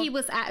yeah. He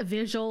was at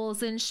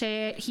visuals and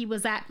shit. He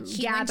was at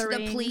gatherings. Went to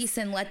the police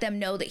and let them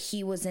know that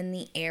he was in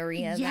the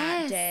area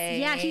that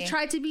day. Yeah, he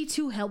tried to be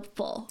too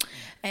helpful.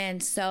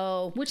 And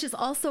so, which is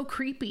also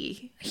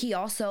creepy. He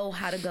also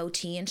had a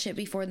goatee and shit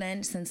before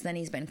then. Since then,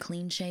 he's been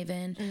clean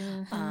shaven.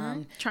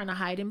 Trying to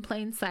hide in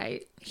plain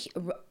sight.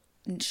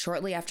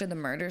 Shortly after the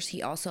murders,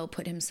 he also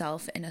put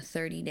himself in a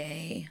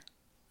 30-day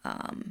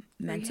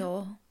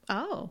mental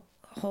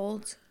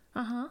hold.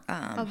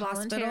 A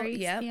voluntary.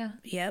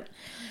 Yep.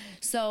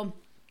 So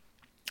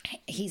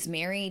he's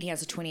married. He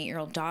has a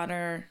 28-year-old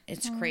daughter.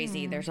 It's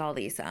crazy. There's all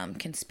these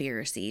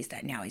conspiracies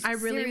that now he's. I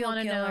really want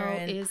to know: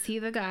 is he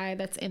the guy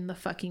that's in the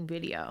fucking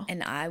video?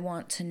 And I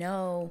want to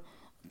know,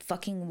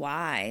 fucking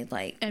why,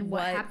 and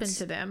what happened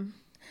to them?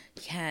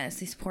 Yes,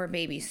 these poor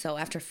babies. So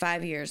after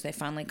 5 years, they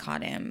finally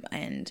caught him,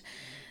 and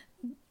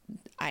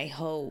I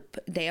hope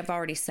they have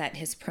already set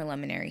his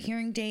preliminary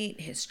hearing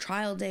date. His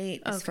trial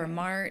date is for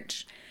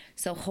March.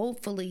 So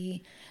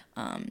hopefully,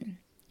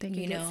 they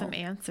can get some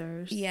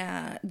answers.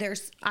 Yeah,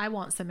 I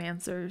want some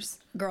answers.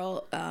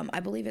 Girl, I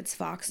believe it's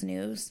Fox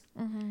News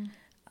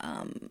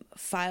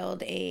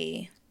filed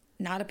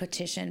not a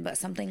petition, but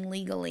something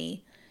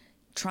legally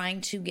trying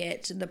to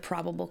get the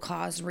probable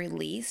cause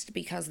released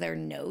because they're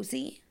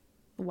nosy.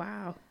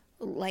 Wow.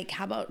 like,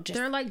 how about just...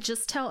 They're like,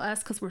 just tell us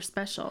because we're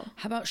special.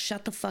 How about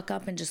shut the fuck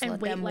up and just let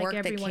them work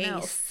the case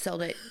else. So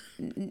that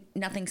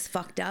nothing's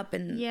fucked up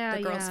and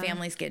the girls'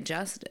 families get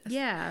justice.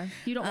 Yeah.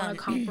 You don't want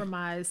to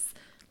compromise,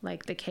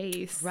 like, the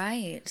case.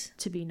 Right.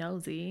 To be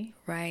nosy.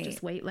 Right.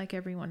 Just wait like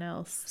everyone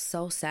else.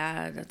 So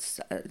sad. It's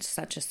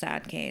such a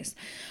sad case.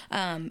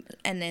 And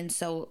then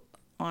so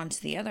on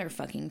to the other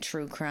fucking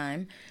true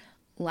crime.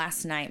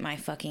 Last night, my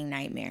fucking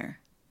nightmare.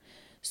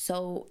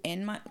 So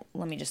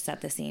let me just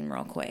set the scene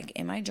real quick.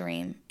 In my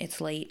dream, it's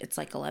late. It's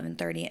like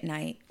 11:30 at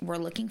night. We're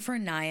looking for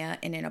Naya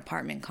in an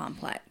apartment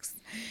complex.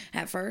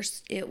 At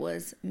first, it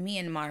was me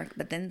and Mark,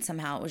 but then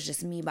somehow it was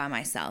just me by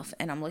myself.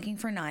 And I'm looking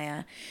for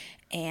Naya,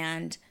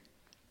 and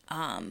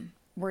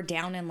we're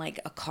down in like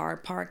a car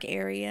park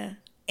area,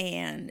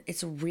 and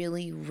it's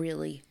really,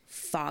 really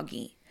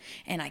foggy.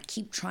 And I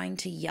keep trying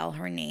to yell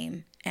her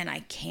name, and I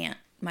can't.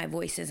 My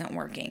voice isn't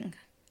working.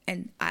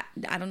 And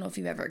I don't know if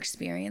you've ever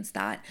experienced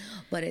that,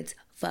 but it's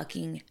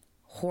fucking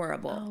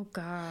horrible. Oh,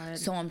 God.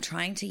 So I'm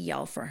trying to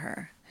yell for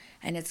her,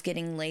 and it's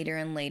getting later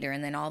and later.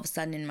 And then all of a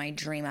sudden in my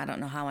dream, I don't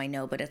know how I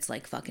know, but it's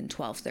like fucking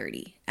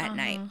 12:30 at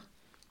night.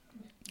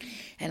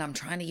 And I'm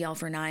trying to yell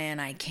for Naya, and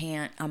I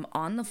can't. I'm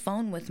on the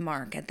phone with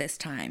Mark at this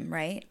time,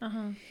 right?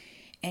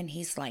 And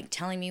he's like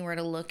telling me where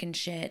to look and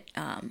shit.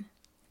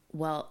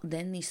 Well,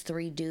 then these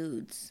 3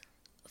 dudes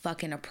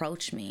fucking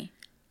approach me.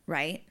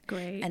 Right?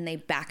 Great. And they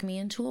back me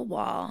into a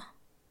wall.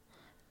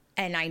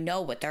 And I know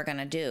what they're going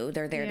to do.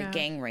 They're there to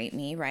gang rape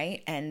me,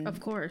 right? And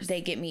of course.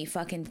 They get me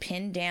fucking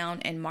pinned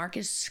down, and Mark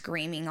is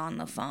screaming on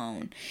the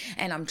phone.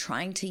 And I'm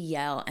trying to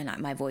yell, and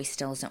my voice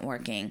still isn't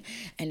working.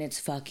 And it's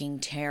fucking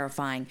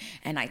terrifying.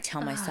 And I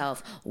tell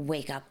myself,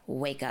 wake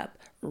up,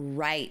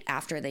 right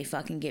after they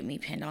fucking get me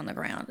pinned on the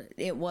ground.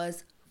 It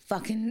was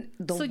fucking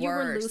the worst. So you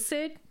were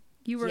lucid?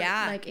 You were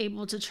like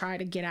able to try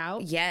to get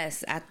out?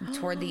 Yes.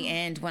 Toward the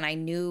end, when I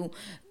knew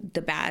the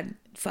bad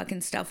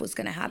fucking stuff was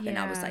going to happen,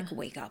 I was like,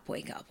 wake up.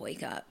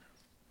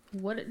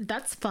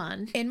 That's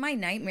fun. In my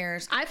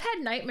nightmares. I've had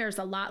nightmares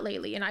a lot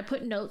lately, and I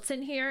put notes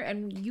in here,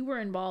 and you were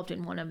involved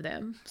in one of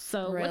them.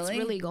 So what's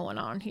really going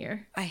on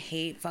here? I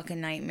hate fucking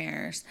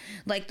nightmares.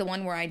 Like the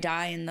one where I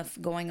die in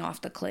going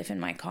off the cliff in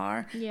my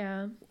car.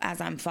 Yeah.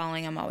 As I'm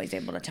falling, I'm always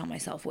able to tell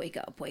myself, wake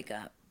up.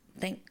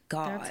 Thank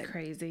God. That's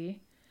crazy.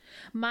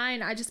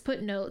 Mine, I just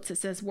put notes. It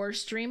says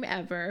worst dream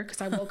ever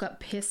because I woke up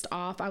pissed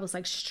off. I was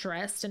like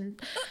stressed,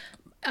 and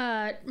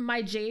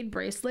my jade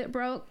bracelet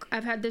broke.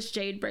 I've had this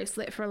jade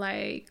bracelet for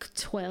like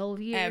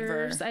 12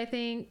 years, I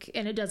think,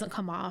 and it doesn't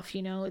come off.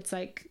 You know, it's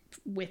like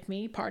with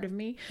me, part of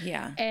me.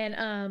 Yeah.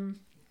 And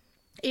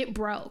it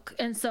broke,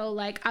 and so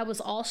like I was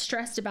all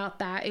stressed about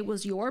that. It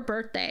was your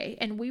birthday,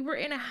 and we were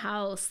in a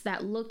house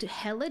that looked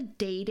hella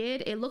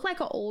dated. It looked like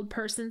an old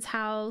person's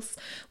house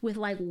with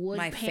like wood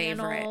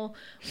panel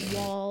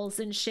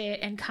walls and shit,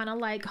 and kind of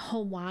like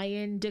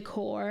Hawaiian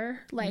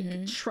decor, like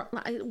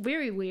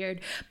very weird.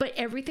 But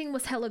everything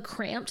was hella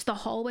cramped. The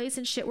hallways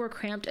and shit were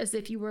cramped as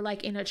if you were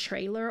like in a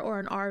trailer or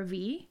an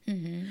RV.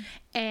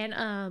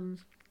 And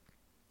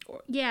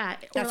yeah,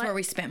 that's like, where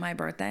we spent my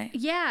birthday.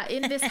 Yeah,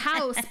 in this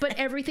house, but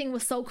everything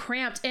was so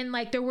cramped, and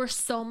like there were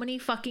so many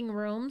fucking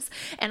rooms,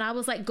 and I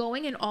was like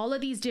going in all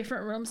of these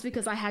different rooms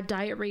because I had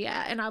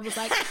diarrhea, and I was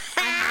like,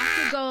 I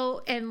have to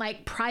go and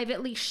like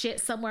privately shit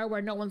somewhere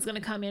where no one's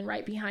gonna come in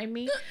right behind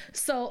me.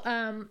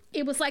 So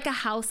it was like a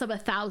house of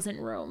 1,000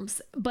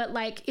 rooms, but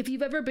like if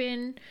you've ever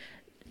been.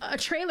 A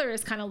trailer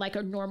is kind of like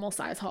a normal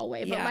size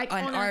hallway, but like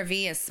an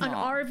RV is small.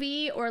 An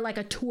RV or like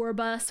a tour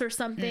bus or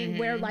something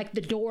where like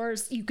the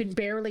doors, you can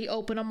barely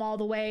open them all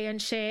the way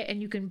and shit,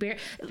 and you can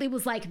it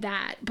was like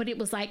that, but it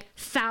was like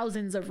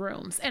thousands of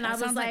rooms, and I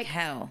was like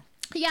hell.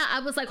 Yeah, I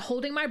was like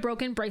holding my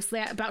broken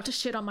bracelet, about to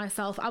shit on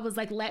myself. I was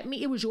like,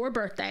 it was your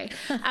birthday.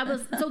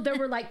 So there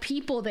were like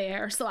people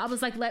there. So I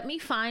was like, let me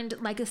find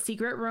like a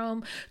secret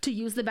room to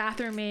use the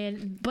bathroom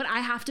in, but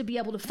I have to be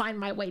able to find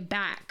my way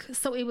back.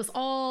 So it was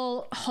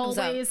all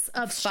hallways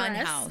of stress. Fun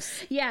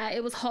house. Yeah,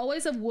 it was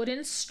hallways of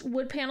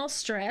wood panel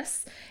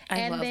stress.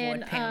 I love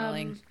wood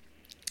paneling.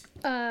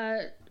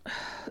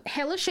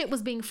 Hella shit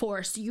was being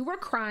forced. You were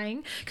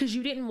crying because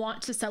you didn't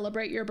want to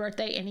celebrate your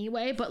birthday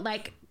anyway, but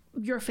like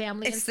your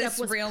family and stuff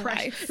was real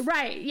life.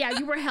 Right. Yeah,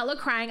 you were hella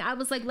crying. I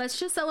was like, let's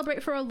just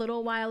celebrate for a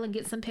little while and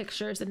get some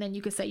pictures, and then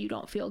you could say you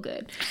don't feel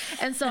good.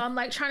 And so I'm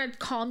like trying to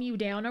calm you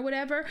down or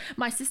whatever.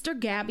 My sister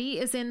Gabby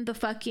is in the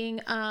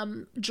fucking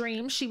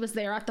dream. She was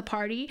there at the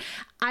party.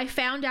 I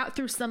found out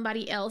through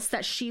somebody else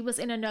that she was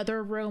in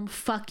another room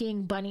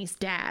fucking Bunny's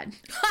dad.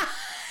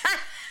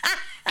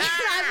 And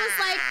I was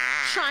like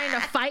trying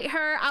to fight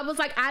her. I was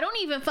like, I don't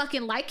even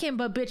fucking like him,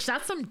 but bitch,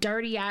 that's some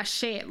dirty ass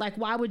shit. Like,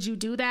 why would you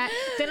do that?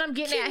 Then I'm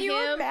getting at him.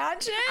 Can you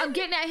imagine? I'm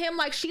getting at him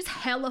like, she's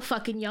hella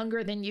fucking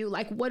younger than you.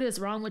 Like, what is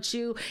wrong with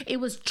you? It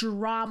was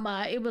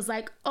drama. It was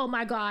like, oh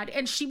my God.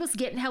 And she was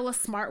getting hella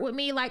smart with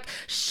me. Like,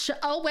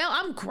 oh, well,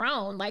 I'm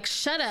grown. Like,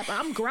 shut up.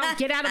 I'm grown.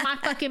 Get out of my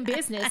fucking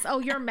business. Oh,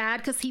 you're mad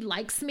because he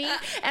likes me?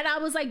 And I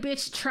was like,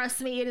 bitch,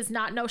 trust me, it is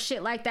not no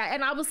shit like that.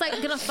 And I was like,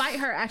 gonna fight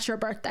her at your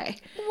birthday.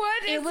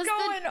 What is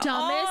going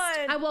on?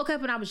 I woke up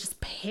up and I was just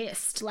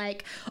pissed.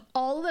 Like,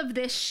 all of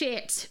this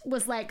shit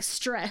was like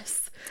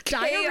stress.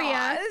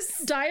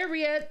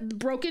 Diarrhea,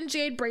 broken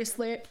jade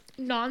bracelet,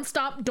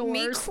 nonstop doors.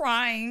 Me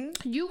crying.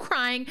 You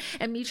crying,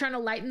 and me trying to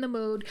lighten the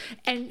mood,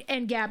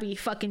 and Gabby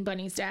fucking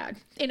Bunny's dad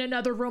in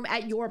another room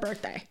at your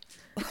birthday.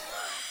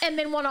 And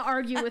then want to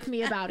argue with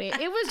me about it.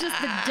 It was just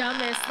the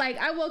dumbest. Like,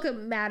 I woke up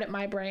mad at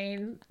my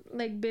brain.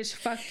 Like, bitch,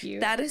 fuck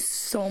you. That is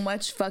so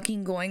much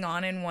fucking going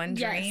on in one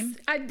dream.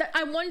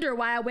 I wonder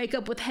why I wake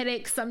up with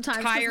headaches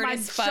sometimes. Tired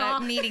as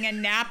fuck, needing a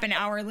nap an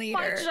hour later.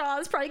 My jaw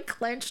is probably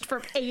clenched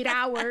for 8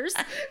 hours.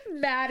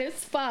 Mad as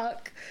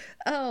fuck.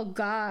 Oh,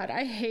 God.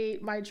 I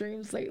hate my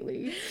dreams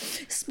lately.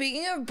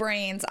 Speaking of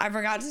brains, I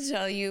forgot to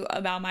tell you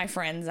about my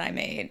friends I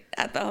made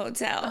at the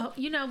hotel. Oh,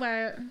 you know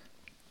what?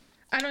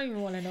 I don't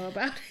even want to know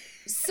about it.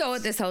 So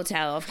at this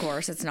hotel, of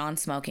course, it's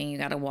non-smoking. You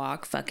got to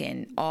walk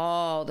fucking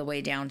all the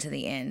way down to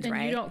the end, and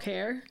right? You don't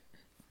care.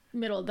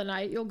 Middle of the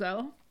night, you'll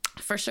go.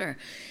 For sure.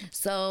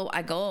 So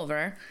I go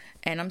over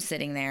and I'm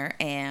sitting there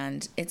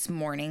and it's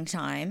morning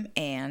time.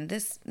 And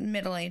this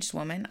middle-aged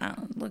woman I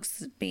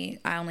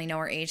only know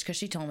her age because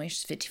she told me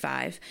she's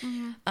 55.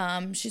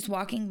 Mm-hmm. She's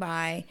walking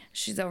by.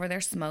 She's over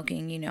there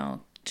smoking, you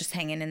know, just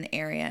hanging in the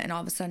area, and all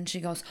of a sudden she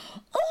goes,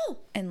 "Oh!"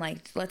 and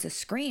like lets a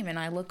scream, and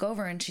I look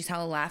over and she's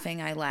hella laughing.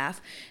 I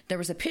laugh. There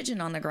was a pigeon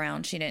on the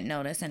ground she didn't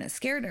notice, and it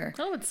scared her.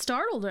 Oh, it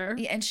startled her.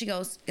 Yeah, and she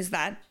goes, "Is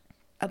that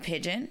a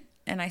pigeon?"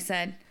 And I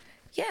said,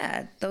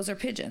 "Yeah, those are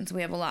pigeons.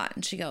 We have a lot."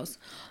 And she goes,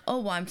 "Oh,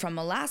 well, I'm from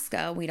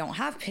Alaska. We don't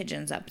have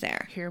pigeons up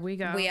there. Here we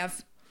go. We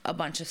have a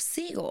bunch of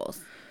seagulls."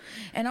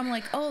 And I'm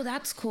like, "Oh,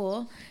 that's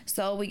cool."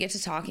 So we get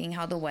to talking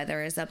how the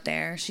weather is up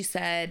there. She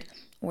said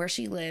where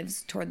she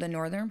lives toward the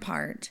northern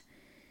part,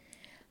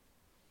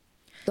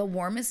 the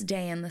warmest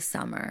day in the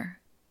summer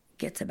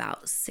gets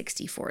about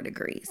 64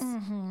 degrees.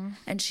 Mm-hmm.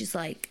 And she's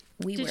like,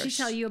 Did she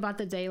tell you about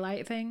the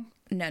daylight thing?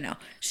 No.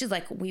 She's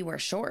like, we wear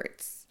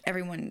shorts.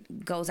 Everyone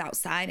goes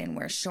outside and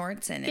wears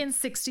shorts. And in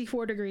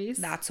 64 degrees?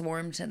 That's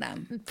warm to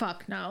them.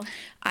 Fuck no.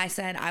 I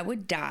said I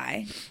would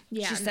die.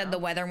 Yeah, she said the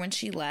weather when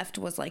she left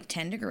was like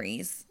 10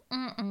 degrees.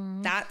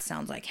 Mm-mm. That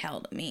sounds like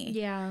hell to me.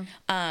 Yeah.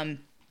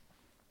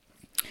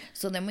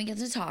 So then we get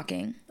to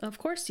talking. Of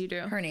course you do.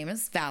 Her name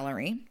is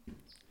Valerie.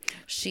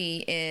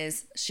 She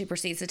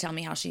proceeds to tell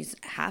me how she's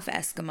half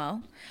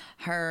Eskimo.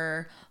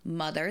 Her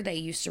mother, they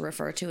used to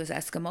refer to as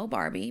Eskimo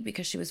Barbie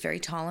because she was very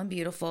tall and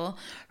beautiful.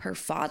 Her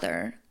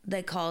father,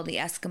 they call the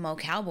Eskimo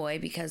Cowboy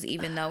because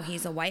even though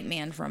he's a white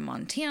man from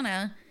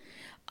Montana,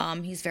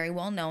 he's very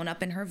well known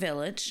up in her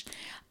village.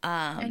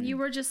 And you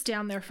were just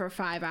down there for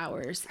 5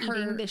 hours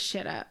eating this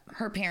shit up.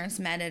 Her parents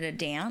met at a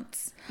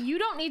dance. You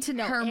don't need to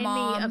know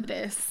any of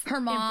this Her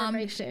mom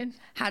information.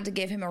 had to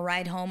give him a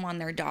ride home on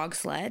their dog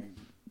sled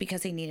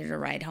because he needed a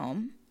ride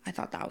home. I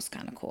thought that was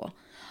kind of cool.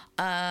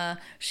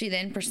 She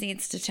then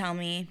proceeds to tell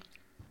me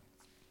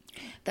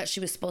that she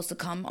was supposed to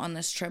come on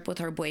this trip with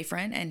her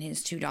boyfriend and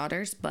his 2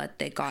 daughters, but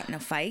they got in a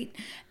fight.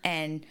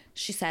 And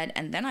she said,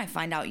 and then I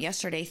find out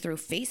yesterday through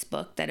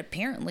Facebook that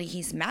apparently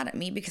he's mad at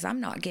me because I'm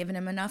not giving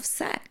him enough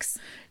sex.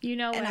 You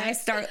know what? And I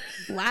start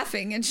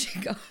laughing and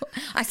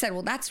I said,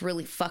 well, that's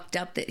really fucked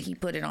up that he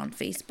put it on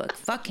Facebook.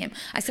 Fuck him.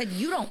 I said,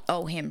 you don't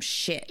owe him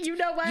shit. You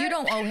know what? You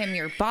don't owe him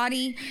your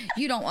body.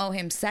 You don't owe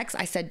him sex.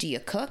 I said, do you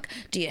cook?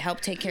 Do you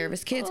help take care of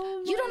his kids?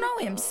 You don't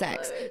owe him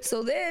sex.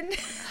 So then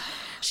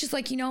she's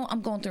like, you know,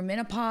 I'm going through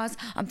menopause.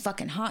 I'm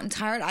fucking hot and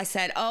tired. I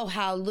said, oh,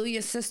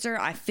 hallelujah, sister.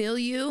 I feel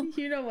you.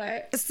 You know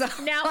what? So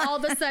now all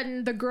of a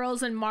sudden the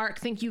girls and Mark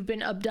think you've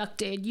been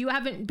abducted. You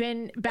haven't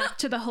been back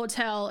to the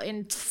hotel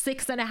in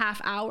 6.5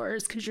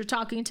 hours because you're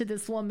talking to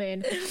this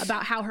woman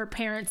about how her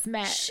parents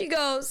met. She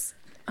goes,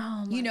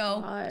 oh my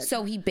God.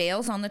 So he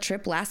bails on the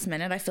trip last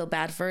minute. I feel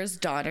bad for his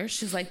daughter.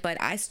 She's like,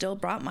 but I still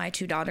brought my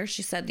 2 daughters.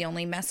 She said the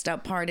only messed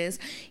up part is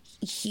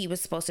he was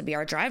supposed to be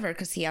our driver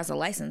because he has a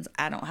license.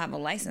 I don't have a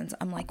license.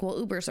 I'm like,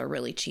 well, Ubers are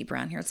really cheap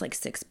around here. It's like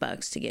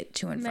 $6 to get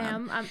to and from.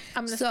 Ma'am, I'm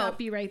going to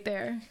stop you right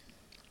there.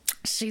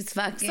 She's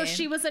fucking. So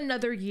she was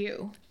another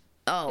you.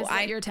 Oh,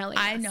 you're telling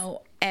us. I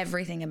know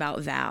everything about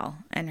Val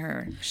and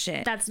her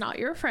shit. That's not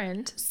your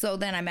friend. So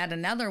then I met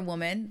another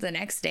woman the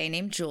next day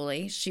named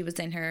Julie. She was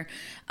in her,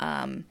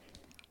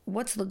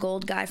 what's the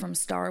gold guy from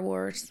Star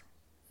Wars?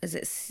 Is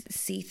it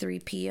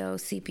C-3PO,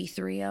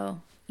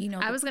 CP3O? You know,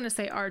 I was going to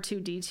say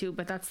R2-D2,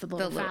 but that's the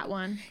little fat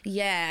one.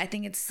 Yeah, I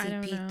think it's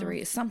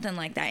CP3, something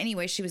like that.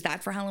 Anyway, she was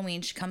that for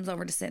Halloween. She comes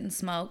over to sit and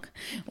smoke.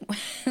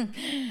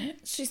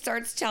 She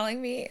starts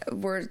telling me,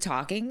 we're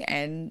talking,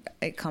 and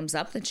it comes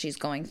up that she's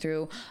going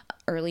through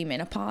early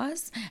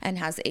menopause and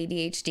has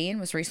ADHD and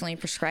was recently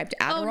prescribed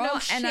Adderall. Oh, no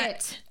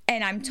shit.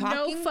 And I'm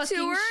talking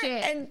to her,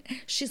 shit. and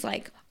she's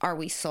like, are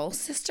we soul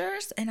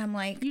sisters? And I'm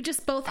like, you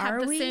just both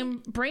have the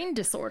same brain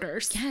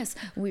disorders. Yes.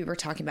 We were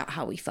talking about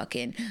how we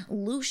fucking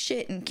lose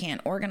shit and can't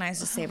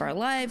organize to save our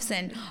lives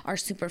and are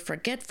super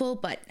forgetful,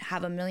 but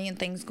have a million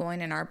things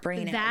going in our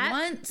brain at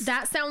once.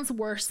 That sounds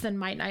worse than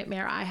my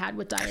nightmare I had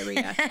with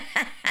diarrhea.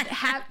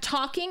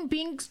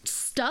 Being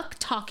stuck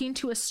talking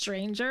to a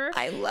stranger.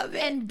 I love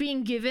it. And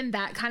being given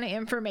that kind of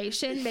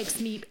information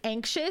makes me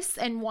anxious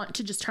and want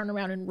to just turn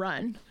around and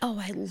run. Oh,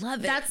 I love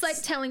it. That's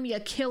like telling me a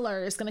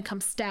killer is going to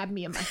come stab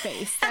me in my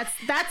face.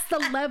 That's the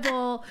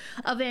level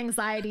of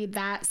anxiety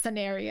that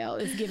scenario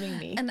is giving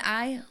me. And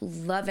I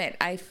love it.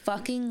 I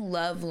fucking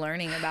love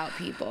learning about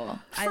people.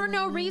 For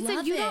no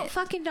reason. You don't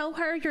fucking know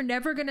her. You're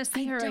never going to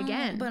see her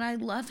again. But I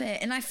love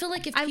it. And I feel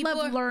like if people I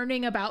love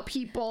learning about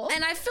people.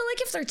 And I feel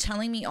like if they're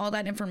telling me all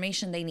that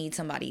information, they need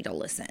somebody to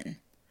listen.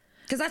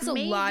 Because that's a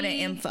lot of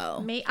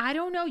info. I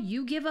don't know.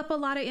 You give up a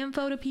lot of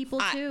info to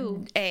people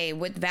too.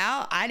 With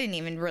Val, I didn't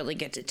even really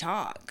get to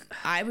talk.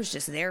 I was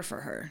just there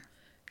for her.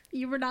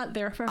 You were not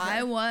there for her.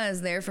 I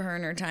was there for her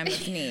in her time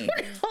of need.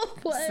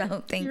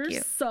 So thank you.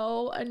 You're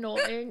so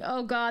annoying.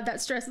 Oh God,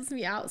 that stresses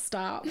me out.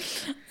 Stop.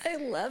 I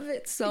love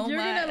it so much. You're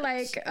gonna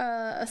like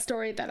a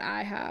story that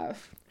I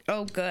have.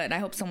 Oh, good. I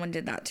hope someone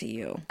did that to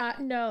you.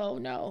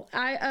 No.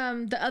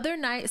 I the other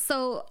night.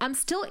 So I'm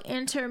still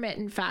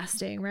intermittent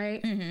fasting,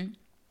 right? Mm-hmm.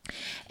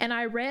 And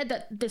I read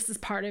that this is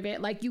part of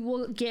it. Like you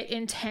will get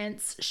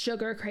intense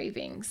sugar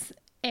cravings.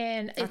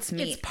 And it's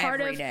part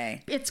every of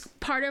day. It's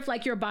part of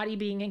like your body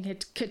being in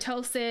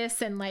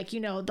ketosis and like, you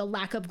know, the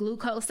lack of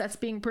glucose that's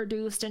being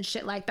produced and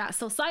shit like that.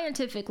 So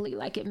scientifically,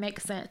 like it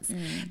makes sense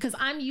because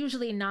I'm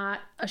usually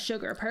not a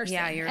sugar person.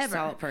 Yeah, you're a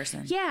salt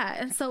person. Yeah.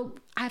 And so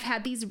I've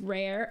had these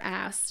rare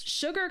ass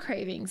sugar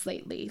cravings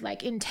lately,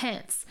 like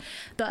intense.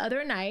 The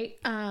other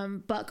night,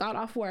 Buck got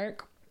off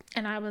work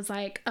and I was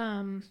like,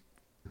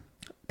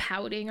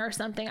 pouting or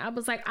something. I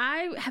was like,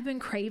 I have been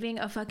craving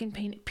a fucking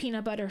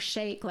peanut butter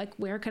shake. Like,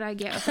 where could I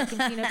get a fucking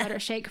peanut butter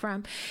shake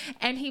from?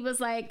 And he was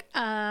like,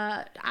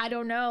 I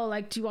don't know.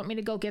 Like, do you want me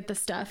to go get the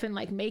stuff and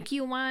like make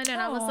you one? And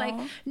I was like,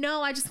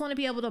 no, I just want to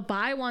be able to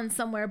buy one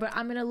somewhere, but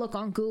I'm going to look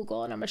on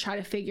Google and I'm going to try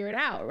to figure it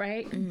out.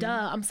 Right. Mm-hmm.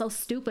 Duh. I'm so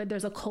stupid.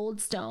 There's a Cold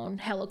Stone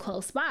hella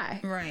close by.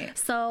 Right.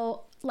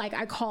 So like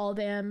I call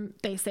them,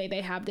 they say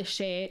they have this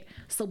shit.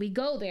 So we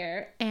go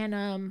there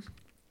and,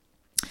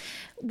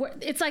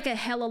 it's like a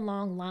hella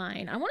long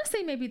line. I want to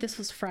say maybe this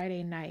was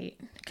Friday night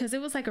because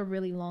it was like a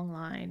really long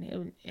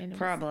line.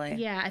 Probably.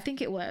 Yeah, I think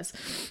it was.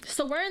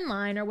 So we're in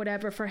line or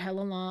whatever for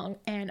hella long.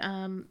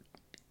 And,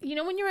 you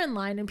know, when you're in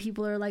line and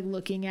people are like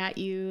looking at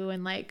you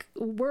and like,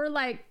 we're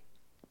like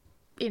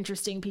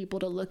interesting people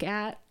to look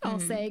at,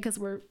 I'll say, because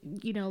we're,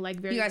 you know, like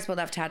very... You guys both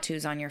have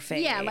tattoos on your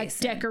face. Yeah, like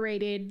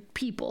decorated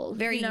people.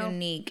 Very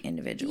unique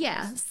individuals.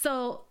 Yeah,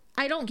 so...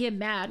 I don't get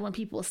mad when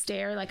people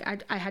stare. Like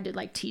I had to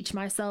like teach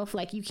myself,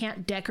 like you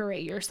can't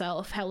decorate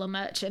yourself hella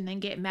much and then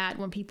get mad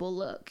when people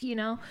look, you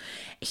know.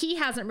 He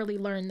hasn't really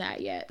learned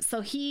that yet. So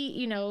he,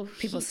 you know,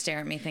 people stare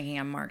at me thinking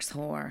I'm Mark's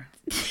whore.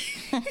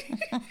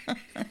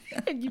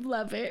 And you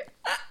love it.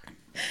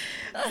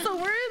 So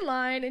we're in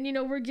line and, you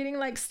know, we're getting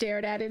like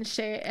stared at and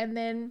shit. And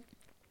then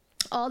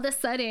all of a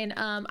sudden,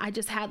 I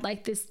just had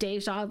like this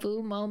deja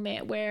vu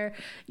moment where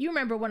you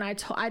remember when I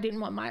didn't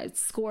want my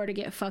score to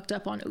get fucked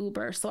up on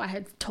Uber. So I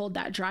had told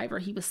that driver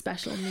he was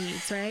special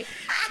needs, right?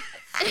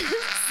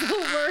 So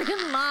we're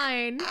in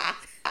line.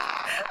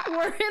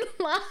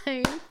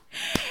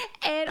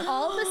 And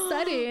all of a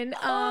sudden,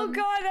 oh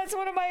God, that's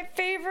one of my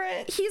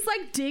favorites. He's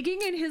like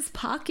digging in his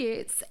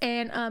pockets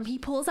and he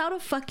pulls out a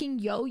fucking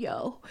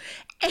yo-yo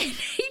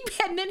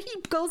and then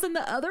he goes in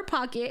the other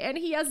pocket and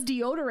he has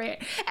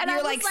deodorant. And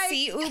you're like,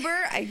 see,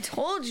 Uber, I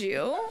told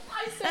you.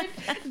 I said,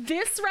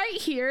 this right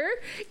here,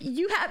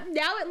 you have,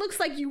 now it looks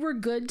like you were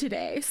good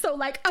today. So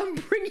like, I'm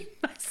bringing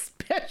my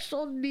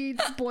special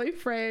needs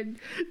boyfriend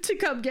to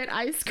come get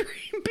ice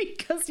cream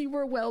because you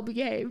were well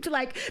behaved.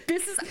 Like,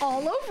 this is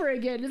all over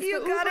again. It's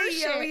you got a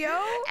yo-yo?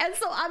 And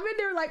so I'm in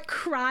there like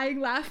crying,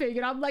 laughing,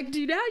 and I'm like,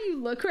 do you know how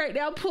you look right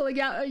now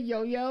pulling out a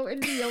yo-yo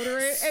and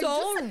deodorant?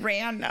 So and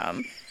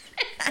random.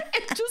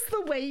 And just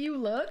the way you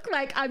look,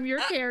 like I'm your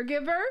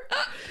caregiver.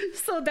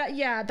 So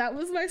that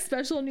was my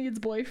special needs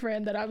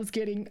boyfriend that I was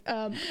getting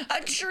a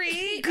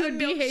treat, good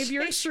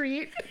behavior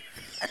treat.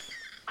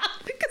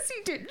 Because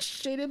he didn't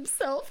shit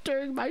himself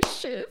during my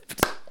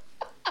shift.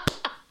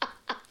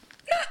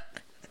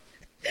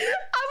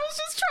 I was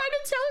just trying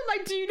to tell him,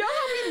 like, do you know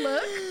how we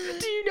look?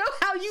 Do you know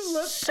how you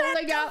look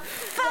pulling out?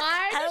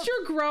 Why does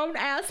your grown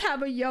ass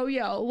have a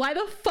yo-yo? Why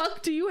the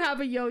fuck do you have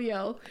a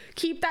yo-yo?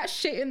 Keep that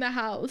shit in the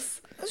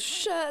house.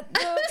 Shut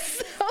the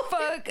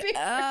fuck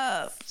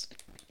up.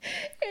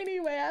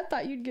 Anyway, I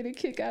thought you'd get a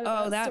kick out of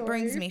that. Oh, that story.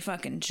 brings me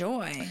fucking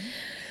joy.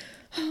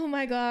 Oh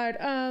my God.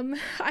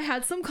 I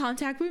had some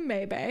contact with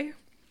Maybay.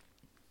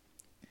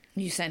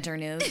 You sent her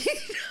news?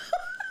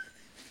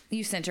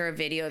 You sent her a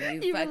video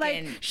of you fucking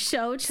like,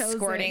 show Chosen.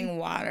 Squirting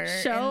water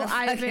show in the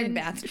Ivan,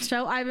 bathroom.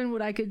 Show Ivan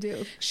what I could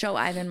do. Show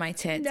Ivan my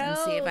tits and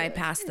see if I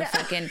pass the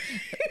fucking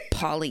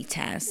poly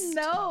test.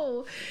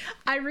 No,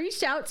 I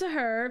reached out to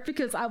her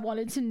because I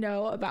wanted to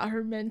know about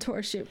her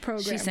mentorship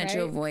program. She sent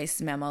you a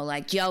voice memo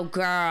like, yo,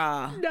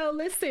 girl. No,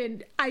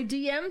 listen, I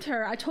DM'd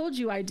her. I told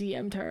you I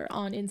DM'd her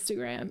on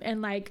Instagram.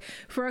 And like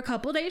for a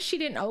couple days, she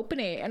didn't open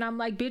it. And I'm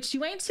like, bitch,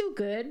 you ain't too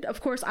good.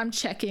 Of course, I'm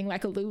checking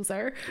like a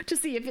loser to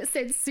see if it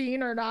said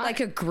seen or not. Like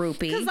a groupie.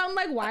 Because I'm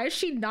like, why is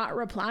she not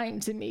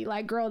replying to me?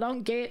 Like, girl,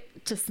 don't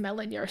get to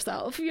smelling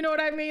yourself. You know what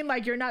I mean?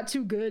 Like, you're not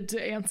too good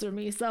to answer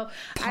me. So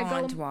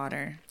Pond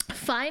water.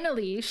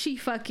 Finally, she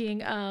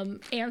fucking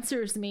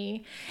answers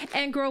me.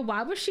 And girl,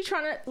 why was she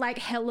trying to like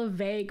hella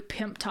vague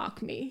pimp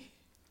talk me?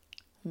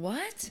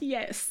 What?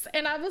 Yes.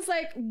 And I was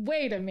like,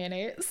 wait a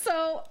minute.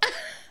 So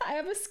I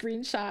have a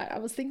screenshot. I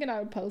was thinking I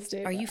would post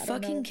it. Are you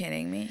fucking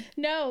kidding me?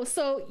 No.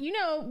 So, you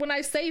know, when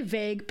I say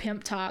vague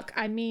pimp talk,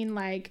 I mean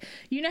like,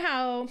 you know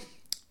how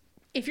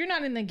if you're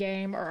not in the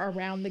game or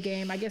around the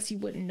game, I guess you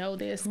wouldn't know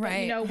this. But,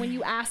 right. You know, when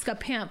you ask a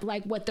pimp,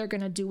 like, what they're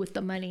going to do with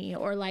the money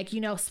or, like, you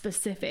know,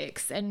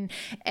 specifics and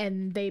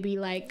they be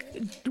like,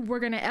 we're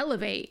going to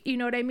elevate. You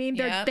know what I mean?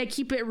 Yep. They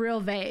keep it real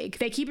vague.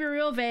 They keep it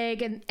real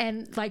vague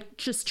and like,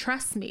 just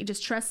trust me.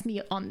 Just trust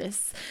me on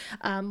this.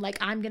 Like,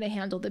 I'm going to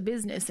handle the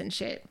business and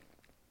shit.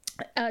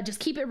 Just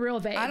keep it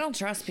real vague. I don't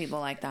trust people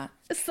like that.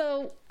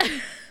 So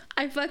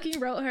I fucking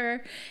wrote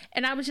her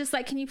and I was just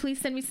like, can you please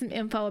send me some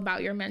info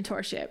about your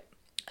mentorship?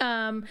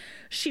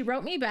 She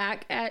wrote me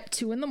back at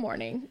 2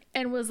 a.m.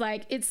 and was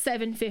like, it's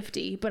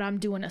 $7.50, but I'm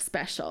doing a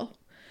special.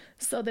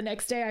 So the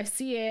next day I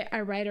see it,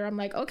 I write her, I'm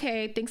like,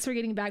 okay, thanks for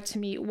getting back to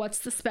me. What's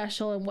the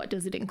special and what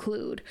does it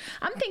include?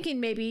 I'm thinking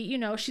maybe, you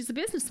know, she's a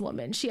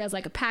businesswoman. She has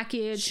like a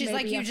package. She's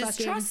like, you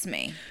just trust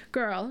me.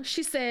 Girl,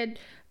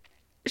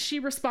 she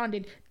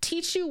responded,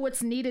 teach you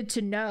what's needed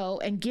to know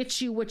and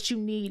get you what you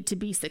need to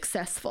be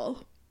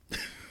successful.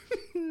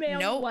 Ma'am,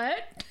 nope.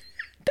 What?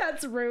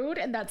 That's rude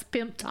and that's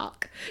pimp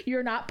talk.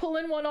 You're not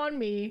pulling one on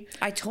me.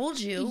 I told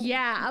you.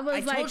 Yeah, I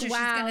was like, wow. She's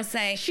gonna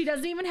say she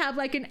doesn't even have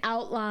like an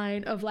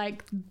outline of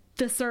like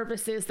the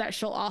services that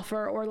she'll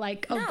offer or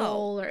like a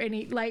goal or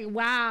any like,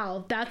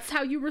 wow, that's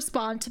how you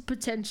respond to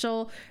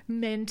potential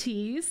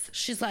mentees.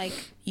 She's like,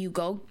 you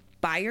go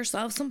buy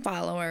yourself some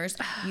followers,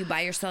 you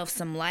buy yourself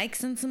some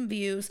likes and some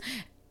views,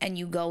 and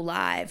you go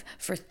live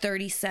for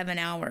 37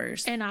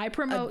 hours and I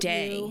promote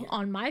you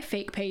on my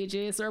fake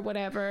pages or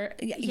whatever.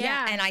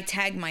 Yeah, and I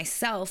tag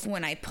myself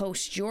when I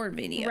post your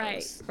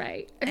videos.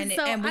 Right. And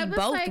we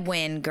both like,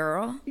 win,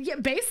 girl. Yeah,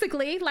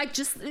 basically, like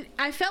just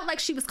I felt like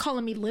she was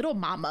calling me little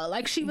mama.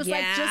 Like she was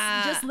like,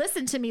 just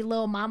listen to me,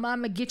 little mama. I'm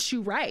gonna get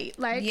you right.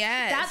 Like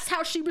that's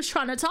how she was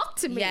trying to talk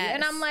to me.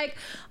 And I'm like,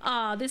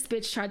 this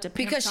bitch tried to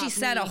pimp because she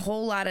said me. A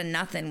whole lot of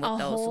nothing with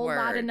those words. A whole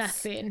lot of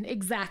nothing,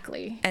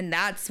 exactly. And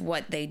that's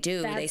what they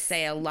do. They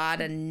say a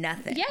lot of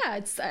nothing. Yeah,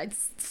 it's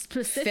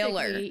specifically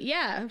filler.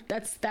 Yeah,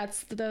 that's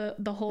the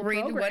whole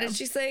program. What did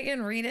she say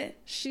again? Read it.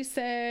 She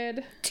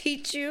said,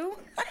 teach you.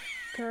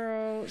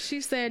 Girl,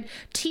 she said,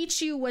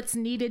 teach you what's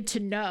needed to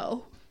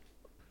know.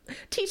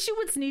 Teach you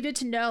what's needed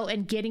to know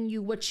and getting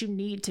you what you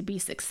need to be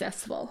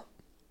successful.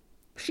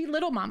 She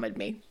little mamaed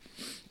me.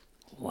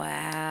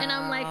 Wow. And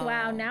I'm like,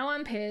 wow, now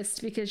I'm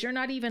pissed because you're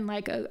not even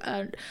like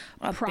a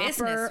proper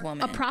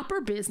businesswoman. A proper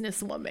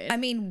businesswoman. I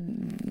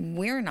mean,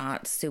 we're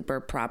not super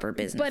proper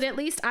business. But at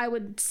least I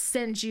would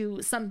send you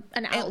an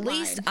outline. At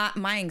least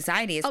my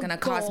anxiety is going to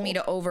cause me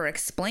to over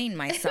explain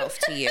myself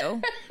to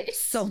you. Right.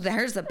 So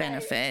there's a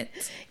benefit.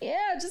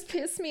 Yeah, it just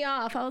pissed me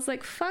off. I was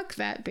like, fuck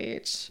that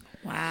bitch.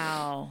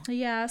 Wow.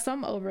 Yeah, so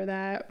I'm over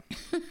that.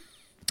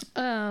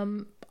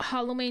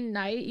 Halloween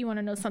night, you want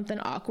to know something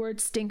awkward?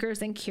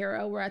 Stinkers and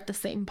Kira were at the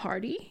same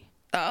party.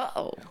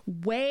 Oh.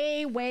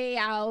 Way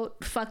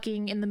out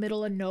fucking in the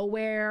middle of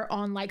nowhere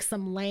on like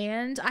some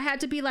land. I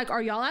had to be like,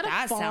 are y'all at a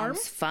farm? That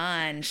sounds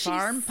fun.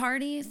 Farm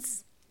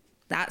parties?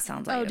 That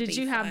sounds like did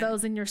you have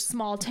those in your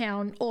small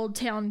town, old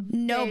town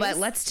No, days? but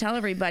let's tell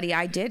everybody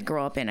I did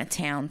grow up in a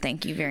town.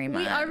 Thank you very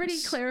much. We already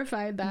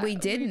clarified that. We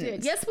didn't. We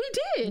did. Yes, we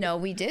did. No,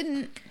 we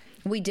didn't.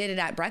 We did it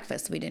at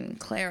breakfast. We didn't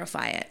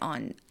clarify it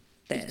on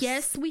this.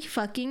 Yes, we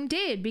fucking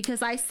did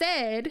because I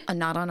said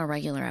not on a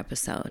regular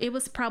episode. It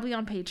was probably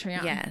on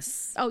Patreon.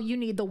 Yes. Oh, you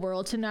need the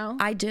world to know?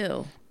 I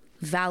do.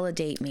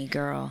 Validate me,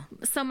 girl.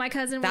 So my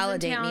cousin was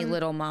Validate in town. me,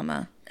 little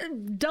mama.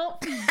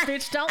 Don't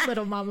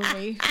little mama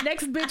me.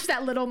 Next bitch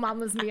that little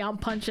mama's me, I'm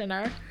punching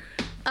her.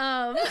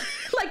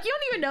 Like you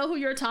don't even know who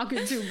you're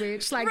talking to,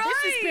 bitch. Like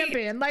this is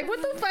pimping. Like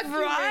what the fuck?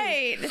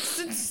 Right. It's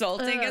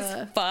insulting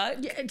as fuck.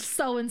 Yeah, it's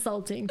so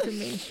insulting to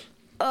me.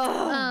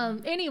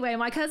 Anyway,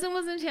 my cousin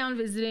was in town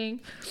visiting,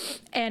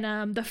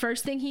 and the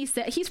first thing he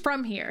said, he's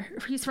from here,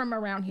 he's from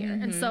around here,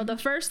 and so the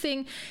first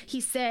thing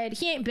he said,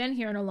 he ain't been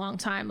here in a long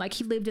time. Like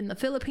he lived in the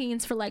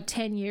Philippines for like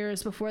 10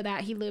 years. Before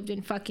that, he lived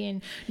in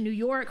fucking New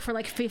York for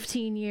like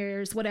 15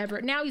 years,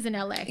 whatever. Now he's in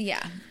LA.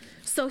 Yeah.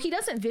 So he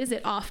doesn't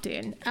visit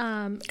often.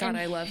 God,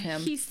 I love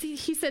him. He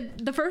said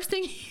the first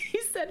thing he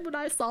said when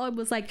I saw him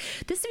was like,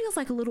 this feels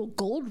like a little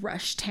gold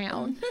rush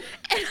town.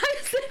 And I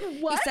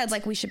said, what? He said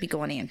like we should be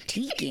going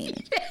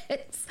antiquing.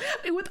 Yes,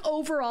 with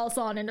overalls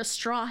on and a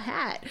straw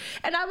hat.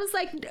 And I was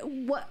like,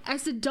 what? I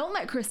said, don't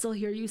let Crystal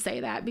hear you say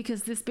that,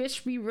 because this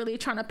bitch be really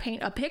trying to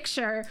paint a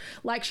picture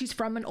like she's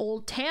from an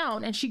old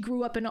town and she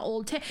grew up in an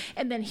old town.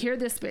 And then here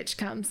this bitch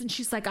comes and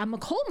she's like, I'm a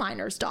coal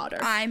miner's daughter.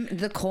 I'm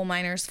the coal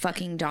miner's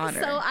fucking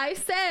daughter. So I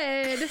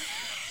said,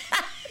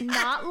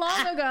 not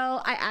long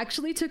ago, I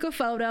actually took a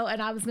photo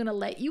and I was going to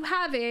let you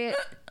have it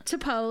to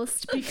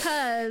post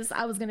because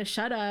I was going to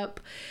shut up.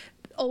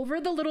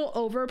 Over the little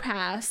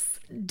overpass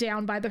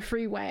down by the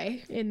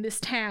freeway in this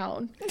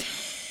town,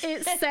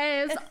 it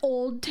says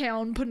Old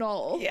Town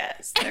Pinole.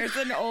 Yes, there's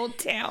an Old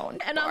Town.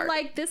 And I'm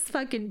like, this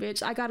fucking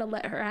bitch, I gotta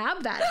let her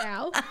have that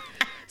now.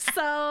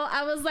 So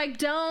I was like,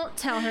 don't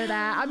tell her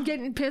that. I'm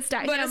getting pissed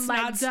at him. But it's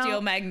like, not Steel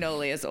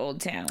Magnolia's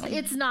Old Town.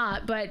 It's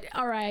not, but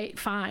all right,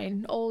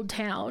 fine. Old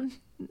Town.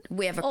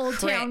 We have a Old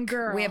crick. Town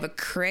girl. We have a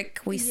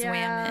crick we swam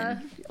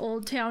in.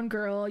 Old Town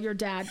girl. Your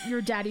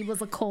daddy was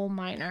a coal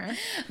miner.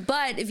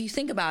 But if you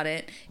think about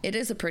it, it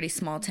is a pretty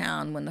small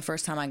town. When the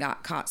first time I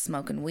got caught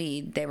smoking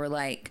weed, they were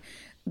like,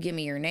 give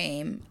me your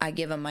name. I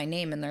give them my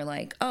name and they're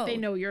like, oh, they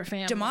know your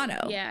family.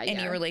 D'Amato. Yeah.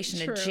 Any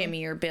relation True. to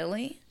Jimmy or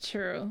Billy?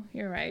 True.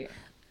 You're right.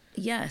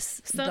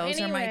 Yes, so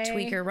those anyway, are my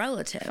tweaker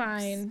relatives.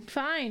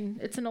 Fine.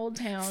 It's an old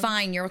town.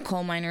 Fine, you're a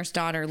coal miner's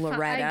daughter,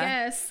 Loretta. I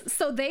guess.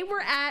 So they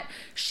were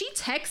she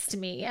texted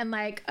me and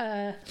like,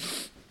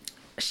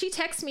 she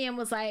texted me and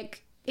was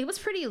like, it was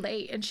pretty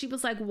late. And she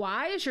was like,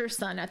 why is your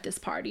son at this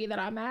party that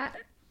I'm at?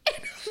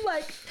 And I'm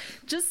like,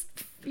 just,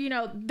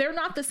 they're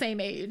not the same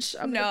age.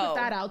 I'm gonna put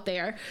that out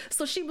there.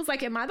 So she was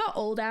like, am I the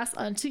old ass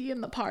auntie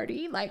in the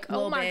party? Like,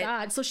 oh my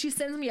God. So she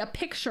sends me a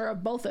picture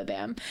of both of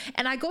them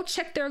and I go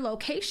check their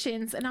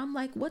locations and I'm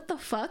like, what the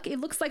fuck? It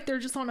looks like they're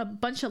just on a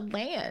bunch of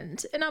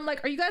land. And I'm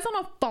like, are you guys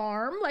on a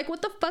farm? Like,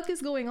 what the fuck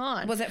is going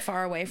on? Was it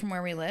far away from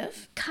where we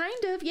live?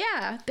 Kind of,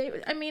 yeah.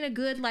 A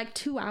good like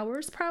 2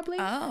 hours probably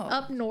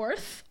up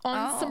north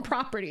on some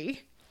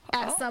property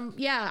at some,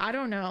 I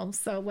don't know.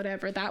 So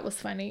whatever. That was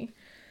funny.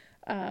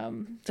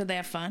 Did they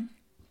have fun?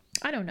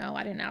 I don't know.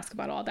 I didn't ask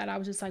about all that. I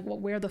was just like, well,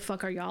 where the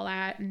fuck are y'all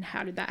at and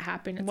how did that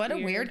happen? It's what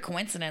weird. A weird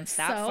coincidence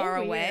that so far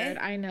weird. Away.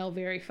 I know,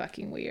 very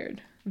fucking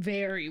weird.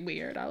 Very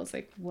weird. I was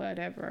like,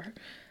 whatever.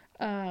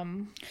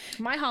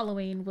 My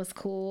Halloween was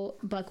cool.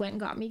 Buck went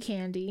and got me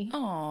candy.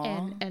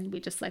 Aww. And we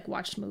just like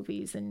watched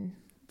movies and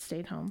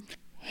stayed home.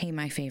 Hey,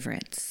 my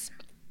favorites.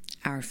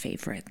 Our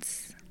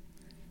favorites.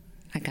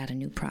 I got a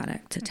new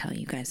product to tell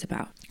you guys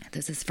about.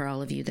 This is for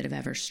all of you that have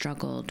ever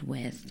struggled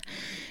with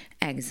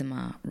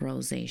eczema,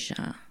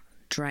 rosacea,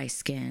 dry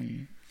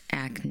skin,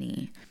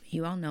 acne.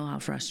 You all know how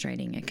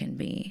frustrating it can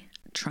be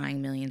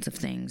trying millions of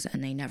things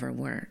and they never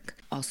work.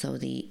 Also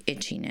the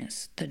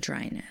itchiness, the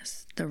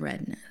dryness, the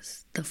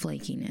redness, the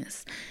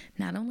flakiness.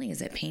 Not only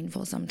is it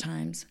painful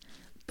sometimes,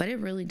 but it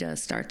really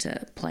does start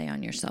to play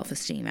on your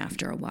self-esteem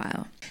after a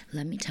while.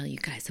 Let me tell you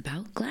guys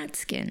about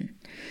GladSkin.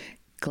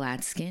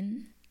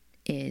 GladSkin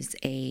is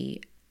a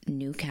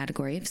new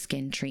category of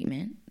skin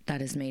treatment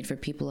that is made for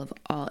people of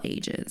all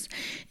ages,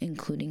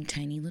 including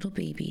tiny little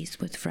babies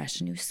with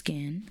fresh new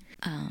skin.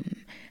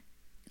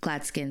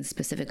 GladSkin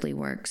specifically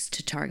works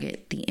to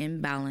target the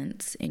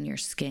imbalance in your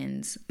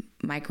skin's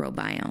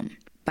microbiome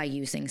by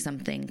using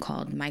something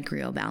called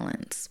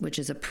MicroBalance, which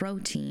is a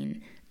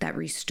protein that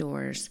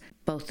restores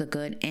both the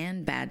good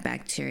and bad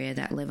bacteria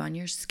that live on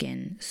your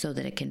skin so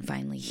that it can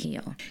finally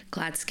heal.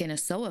 GladSkin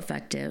is so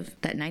effective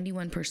that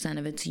 91%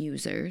 of its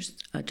users,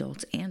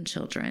 adults and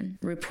children,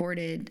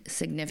 reported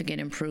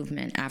significant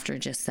improvement after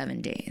just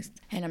 7 days.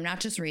 And I'm not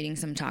just reading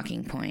some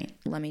talking point.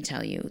 Let me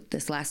tell you,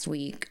 this last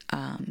week,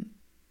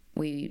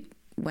 we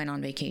went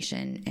on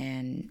vacation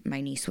and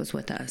my niece was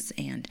with us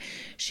and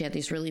she had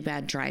these really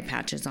bad dry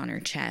patches on her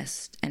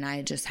chest and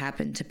I just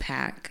happened to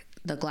pack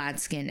the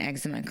GladSkin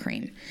eczema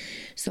cream.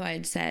 So I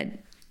had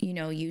said,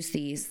 use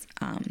these.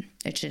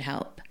 It should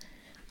help.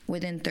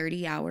 Within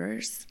 30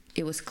 hours,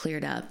 it was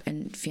cleared up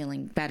and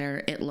feeling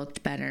better. It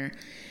looked better.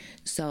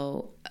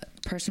 So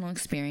personal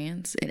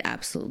experience, it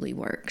absolutely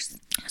works.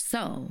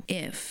 So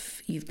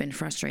if you've been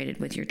frustrated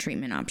with your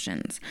treatment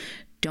options,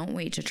 don't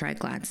wait to try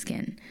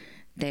GladSkin.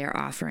 They are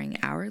offering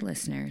our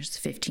listeners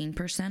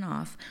 15%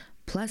 off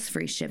plus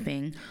free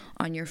shipping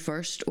on your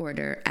first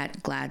order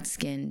at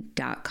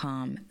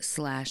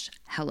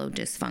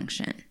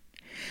gladskin.com/hellodysfunction.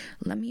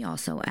 Let me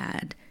also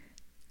add,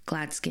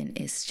 GladSkin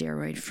is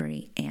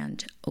steroid-free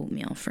and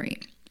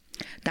oatmeal-free.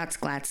 That's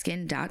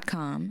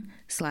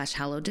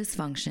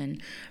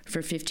gladskin.com/hellodysfunction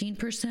for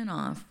 15%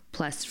 off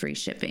plus free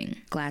shipping.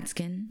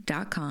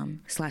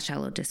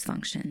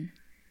 gladskin.com/hellodysfunction.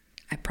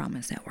 I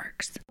promise it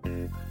works.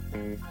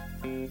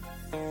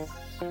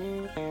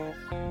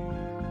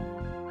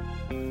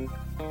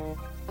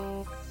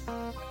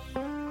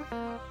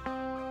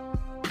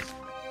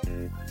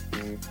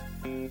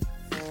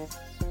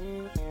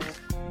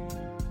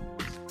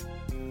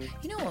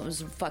 You know what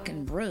was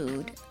fucking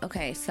rude?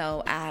 Okay,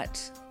 so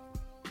at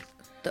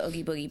the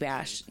Oogie Boogie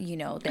Bash, you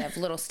know, they have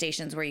little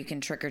stations where you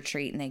can trick or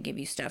treat and they give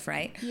you stuff,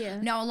 right?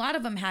 Yeah. Now, a lot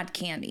of them had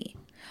candy,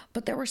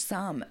 but there were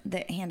some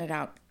that handed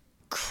out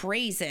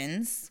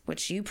craisins,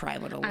 which you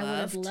probably would have loved. I would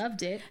have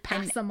loved it.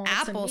 Pass and them all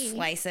apple to me.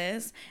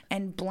 slices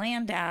and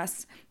bland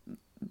ass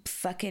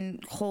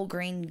fucking whole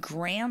grain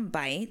graham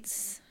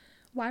bites.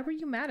 Why were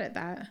you mad at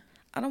that?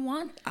 I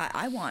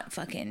want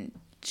fucking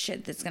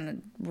shit that's gonna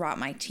rot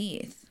my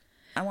teeth.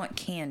 I want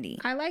candy.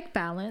 I like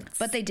balance.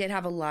 But they did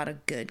have a lot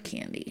of good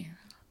candy.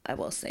 I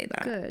will say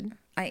that. Good.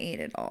 I ate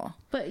it all.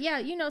 But yeah,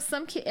 you know,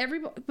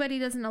 everybody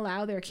doesn't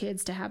allow their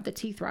kids to have the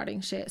teeth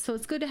rotting shit. So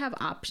it's good to have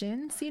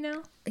options, you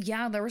know?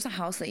 Yeah, there was a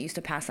house that used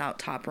to pass out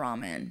top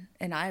ramen,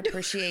 and I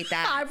appreciate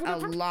that a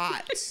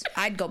lot.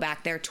 I'd go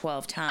back there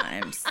 12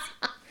 times.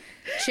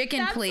 Chicken,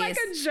 That's please. That's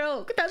like a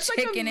joke. That's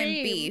Chicken like a meme.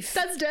 and beef.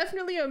 That's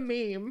definitely a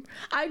meme.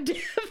 I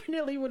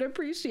definitely would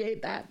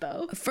appreciate that,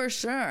 though. For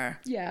sure.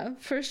 Yeah,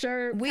 for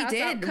sure. We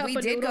did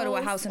go to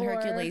a house in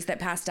Hercules that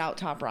passed out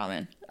top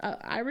ramen.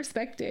 I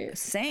respect it.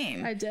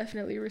 Same. I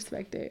definitely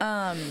respect it.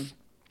 On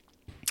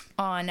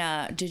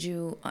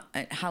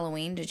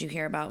Halloween, did you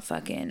hear about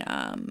fucking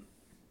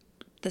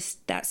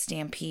that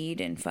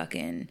stampede in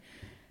fucking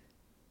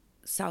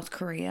South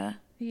Korea?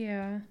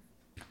 Yeah.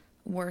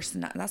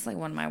 That's like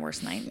one of my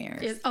worst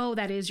nightmares.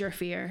 That is your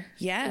fear.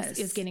 Yes.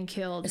 Is getting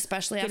killed.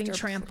 Especially getting after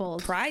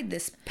trampled. Pride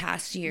this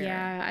past year.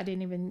 Yeah, I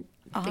didn't even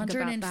think about that.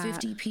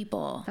 150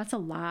 people. That's a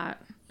lot.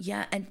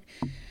 Yeah, and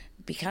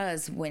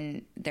because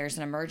when there's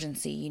an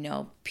emergency, you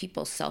know,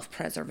 people's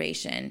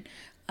self-preservation,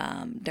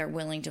 they're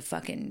willing to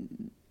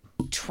fucking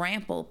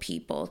trample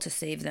people to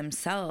save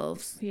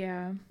themselves.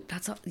 Yeah.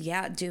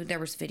 Dude, there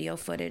was video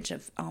footage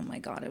of, oh my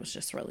God, it was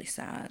just really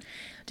sad.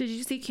 Did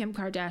you see Kim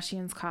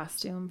Kardashian's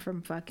costume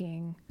from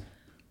fucking...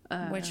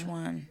 Which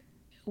one?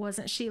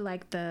 Wasn't she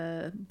like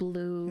the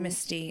blue...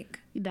 Mystique.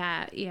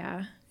 That,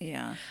 yeah.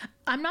 Yeah.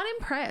 I'm not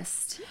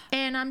impressed.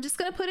 And I'm just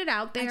going to put it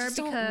out there because...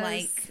 I don't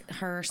like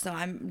her, so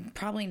I'm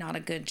probably not a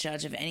good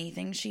judge of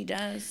anything she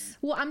does.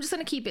 Well, I'm just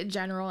going to keep it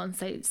general and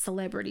say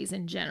celebrities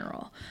in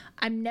general.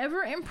 I'm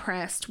never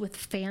impressed with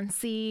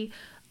fancy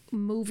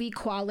movie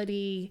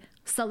quality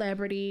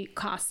celebrity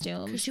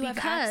costumes because you have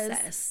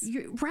access.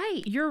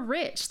 You're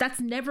rich. That's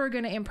never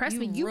going to impress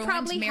me. You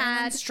probably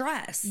had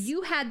stress.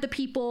 You had the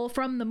people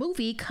from the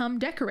movie come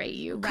decorate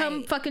you. Right.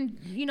 Come fucking,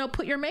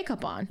 put your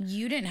makeup on.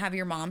 You didn't have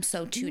your mom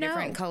sew two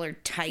different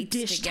colored tights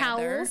dish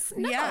together. Towels.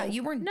 No, yeah,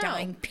 you weren't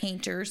dyeing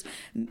painters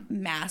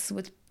masks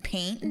with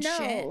paint and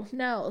shit.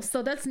 No.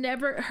 So that's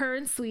never, her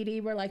and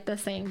Sweetie were like the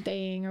same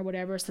thing or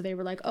whatever. So they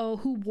were like, oh,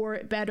 who wore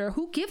it better?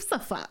 Who gives a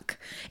fuck?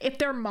 If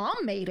their mom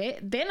made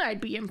it, then I'd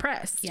be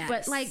impressed. Yes.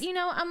 But like,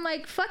 I'm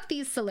like, fuck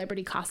these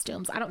celebrity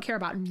costumes. I don't care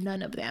about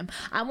none of them.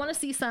 I want to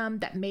see some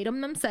that made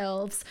them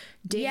themselves,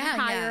 didn't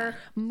hire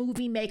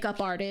movie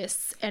makeup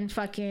artists and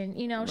fucking,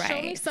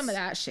 show me some of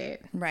that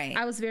shit. Right.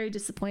 I was very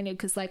disappointed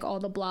because like all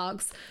the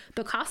blogs,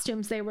 the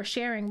costumes they were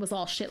sharing was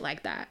all shit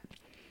like that.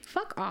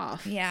 Fuck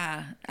off.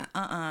 Yeah.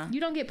 You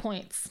don't get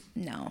points.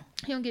 No.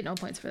 You don't get no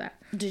points for that.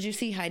 Did you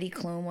see Heidi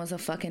Klum was a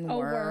fucking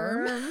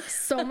worm?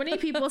 So many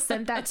people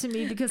sent that to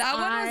me because that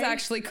one was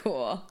actually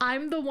cool.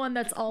 I'm the one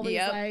that's always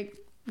like,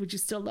 would you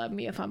still love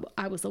me if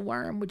I was a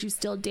worm? Would you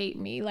still date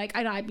me? Like,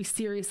 I'd be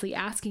seriously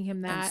asking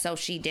him that. And so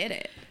she did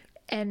it.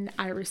 And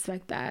I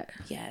respect that.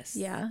 Yes.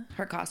 Yeah.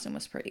 Her costume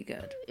was pretty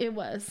good. It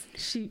was.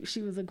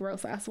 She was a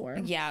gross ass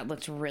worm. Yeah, it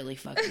looked really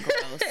fucking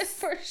gross.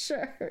 For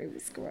sure. It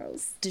was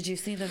gross. Did you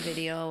see the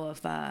video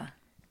of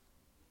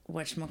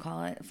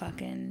whatchamacallit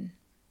fucking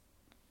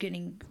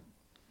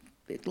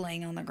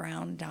laying on the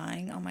ground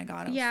dying? Oh my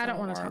God. It was I don't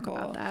want to talk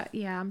about that.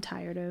 Yeah, I'm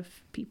tired of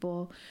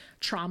people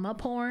trauma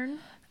porn.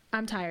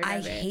 I'm tired of it.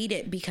 I hate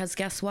it because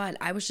guess what?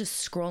 I was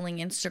just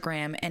scrolling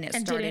Instagram and it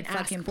started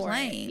fucking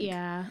playing.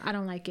 Yeah, I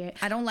don't like it.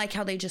 I don't like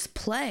how they just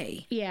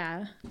play.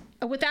 Yeah.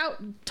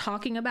 Without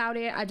talking about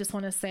it, I just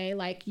want to say,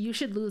 like, you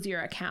should lose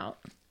your account.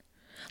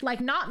 Like,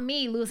 not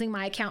me losing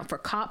my account for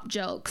cop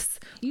jokes.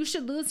 You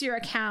should lose your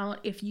account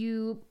if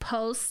you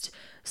post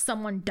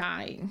someone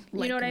dying.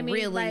 You know what I mean?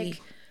 Really,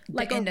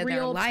 like a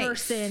real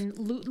person,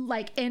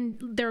 like in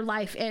their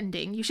life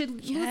ending. You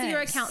should lose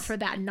your account for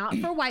that. Not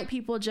for white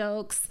people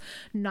jokes,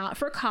 not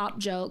for cop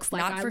jokes.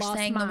 Like, not for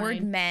saying the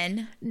word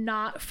men,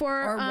 not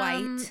for or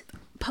white.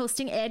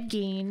 Posting Ed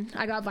Gein.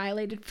 I got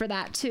violated for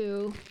that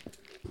too.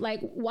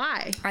 Like,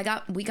 why?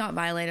 We got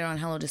violated on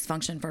Hello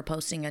Dysfunction for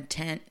posting a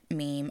tent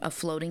meme, a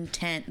floating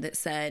tent that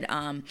said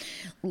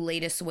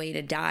latest way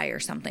to die or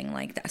something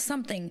like that.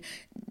 Something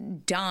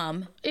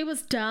dumb. It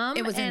was dumb.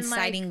 It was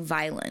inciting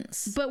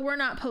violence. But we're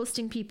not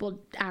posting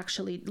people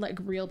actually, like,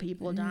 real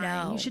people dying.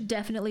 No. You should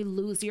definitely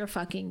lose your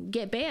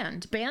get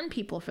banned. Ban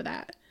people for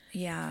that.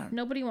 Yeah.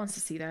 Nobody wants to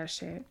see that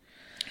shit.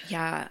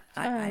 Yeah.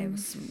 I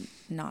was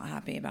not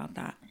happy about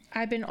that.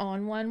 I've been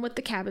on one with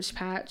the Cabbage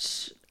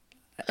Patch.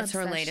 It's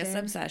her latest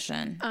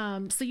obsession.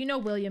 So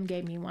William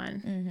gave me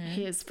one.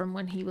 His from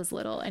when he was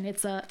little, and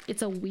it's a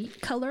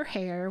wheat color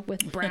hair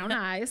with brown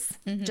eyes,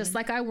 just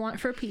like I want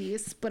for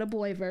Peace, but a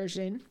boy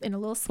version in a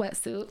little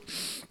sweatsuit.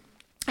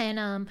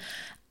 And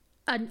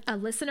a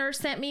listener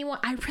sent me one.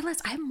 I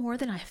realized I have more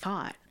than I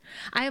thought.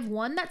 I have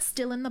one that's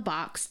still in the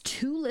box.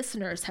 2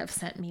 listeners have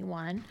sent me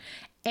one.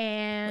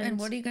 And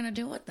what are you going to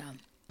do with them?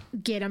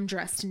 Get them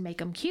dressed and make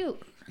them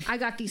cute. I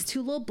got these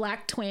 2 little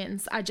black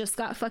twins. I just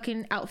got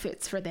fucking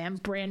outfits for them.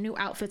 Brand new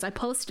outfits. I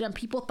posted them.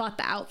 People thought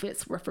the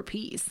outfits were for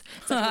peas.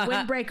 It's like a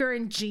windbreaker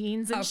and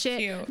jeans and How shit.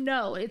 cute.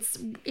 No, it's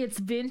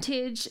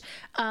vintage,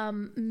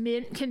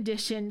 mint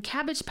condition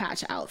Cabbage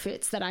Patch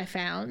outfits that I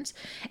found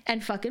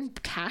and fucking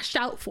cashed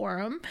out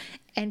for them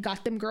and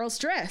got them girls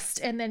dressed.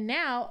 And then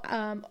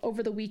now,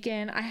 over the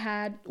weekend, I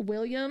had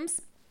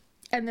Williams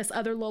and this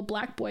other little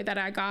black boy that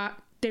I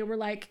got. They were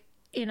like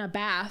in a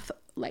bath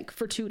like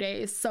for 2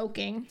 days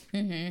soaking.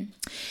 And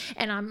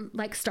I'm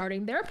like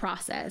starting their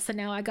process, and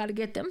now I got to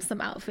get them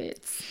some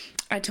outfits.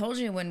 I told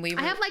you when we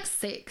were... I have like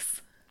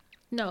 6.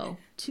 No,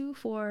 2,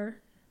 4.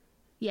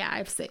 Yeah, I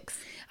have 6.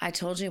 I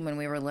told you when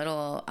we were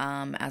little,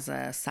 as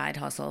a side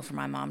hustle for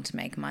my mom to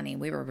make money,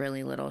 we were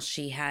really little.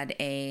 She had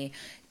a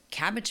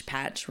Cabbage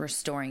Patch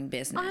restoring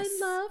business.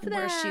 I love that.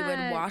 Where she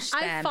would wash them.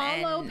 I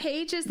follow and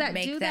pages that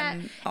make do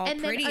them that all and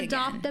then pretty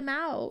adopt again. them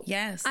out.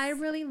 Yes. I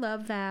really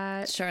love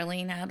that.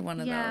 Charlene had one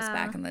of those Yeah.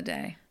 back in the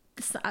day.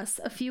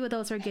 A few of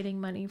those are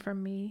getting money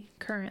from me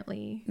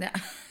currently. Yeah.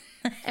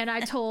 And I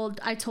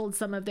told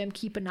some of them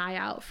keep an eye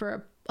out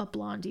for a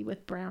blondie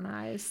with brown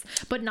eyes,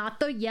 but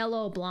not the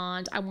yellow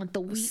blonde. I want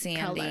the wheat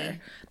Sandy. color,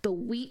 the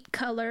wheat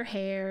color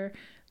hair,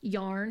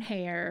 yarn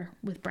hair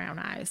with brown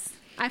eyes.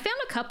 I found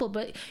a couple,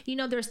 but you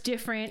know, there's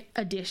different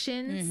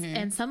editions,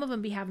 and some of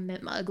them be having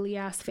them ugly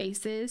ass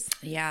faces.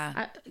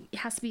 Yeah. It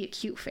has to be a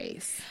cute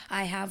face.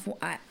 I have,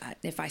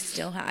 if I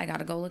still have, I got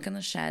to go look in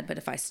the shed, but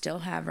if I still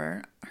have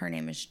her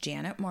name is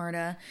Janet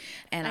Marta,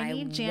 and I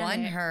need won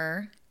Janet.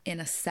 her in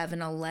a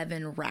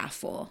 7-Eleven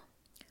raffle.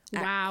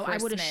 at Wow, I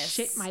would have Christmas.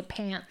 shit my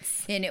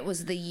pants. And it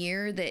was the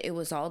year that it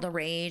was all the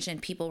rage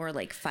and people were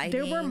like fighting.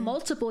 There were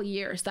multiple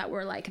years that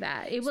were like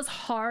that. It was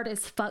hard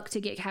as fuck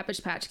to get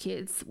Cabbage Patch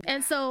Kids.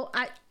 And so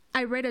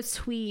I read a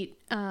tweet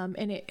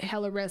and it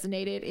hella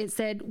resonated. It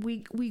said, we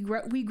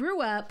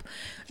grew up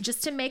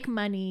just to make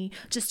money,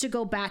 just to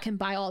go back and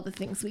buy all the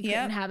things we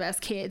couldn't have as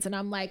kids. And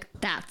I'm like,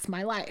 that's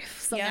my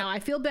life. So now I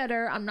feel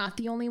better. I'm not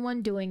the only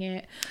one doing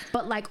it.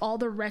 But like all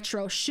the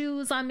retro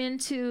shoes I'm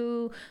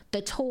into,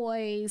 the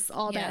toys,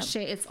 all that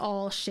shit, it's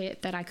all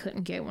shit that I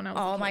couldn't get when I was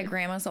a all kid. my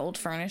grandma's old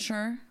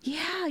furniture.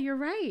 Yeah, you're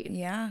right.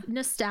 Yeah.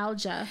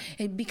 Nostalgia.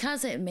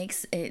 Because it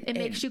makes It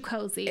makes you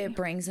cozy. It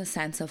brings a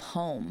sense of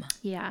home.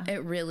 Yeah.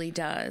 It really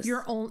does.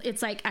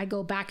 It's like I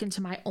go back into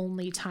my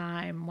only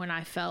time when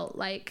I felt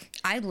like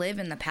I live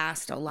in the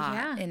past a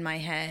lot in my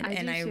head, I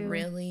and do I too.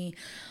 really,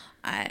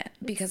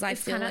 because I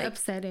it's feel kind of like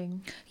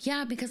upsetting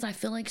because I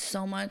feel like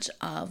so much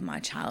of my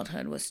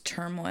childhood was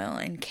turmoil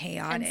and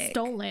chaotic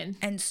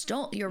and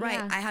stolen. You're right.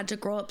 Yeah. I had to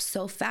grow up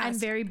so fast. I'm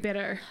very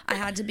bitter. I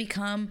had to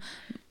become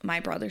my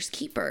brother's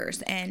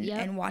keepers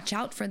and watch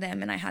out for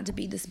them, and I had to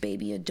be this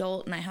baby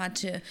adult, and I had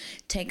to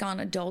take on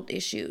adult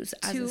issues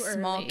as Too a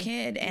small early.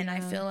 kid, and I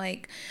feel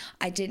like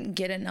I didn't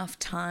get enough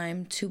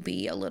time to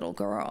be a little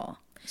girl.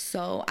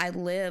 So I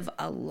live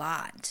a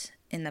lot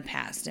in the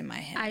past in my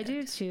head. I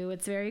do too.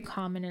 It's very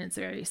common and it's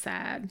very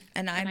sad.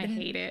 And I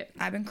hate it.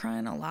 I've been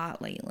crying a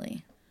lot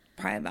lately.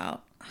 Probably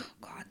about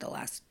the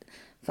last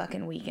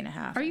fucking week and a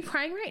half. Are you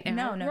crying right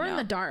now? No, We're in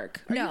the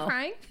dark. Are you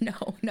crying?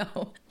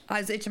 No. I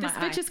was itching This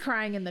my bitch eye. is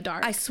crying in the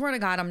dark. I swear to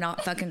God, I'm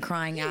not fucking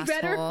crying, asshole.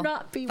 Better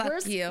not be.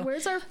 Fuck you.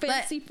 Where's our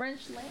fancy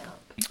French lamp?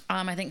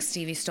 I think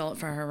Stevie stole it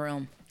for her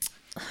room.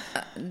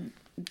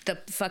 The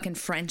fucking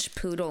French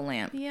poodle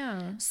lamp.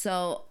 Yeah.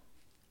 So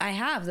I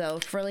have, though,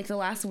 for like the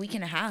last week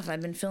and a half,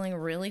 I've been feeling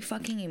really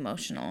fucking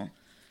emotional.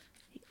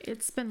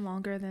 It's been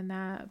longer than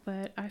that,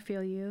 but I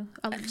feel you.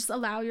 Just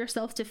allow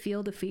yourself to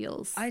feel the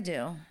feels. I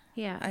do.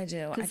 Yeah. I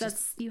do. I Because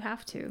just you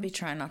have to. be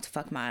trying not to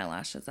fuck my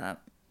eyelashes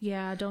up.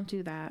 Yeah, don't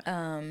do that.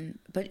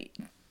 But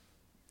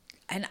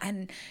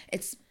and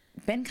it's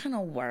been kind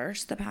of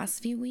worse the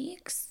past few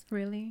weeks.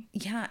 Really?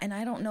 Yeah, and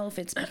I don't know if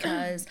it's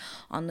because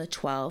on the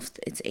 12th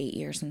it's 8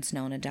 years since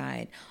Nona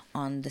died.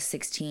 On the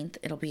 16th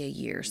it'll be a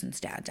year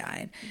since Dad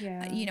died.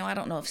 Yeah. I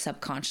don't know if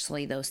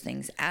subconsciously those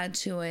things add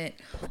to it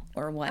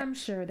or what. I'm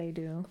sure they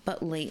do.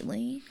 But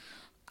lately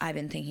I've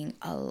been thinking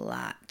a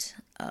lot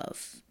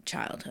of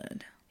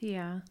childhood.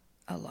 Yeah.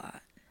 A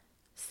lot.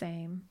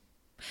 Same.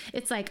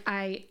 It's like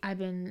I've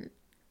been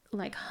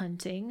like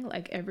hunting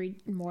like every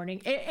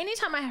morning.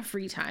 Anytime I have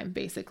free time,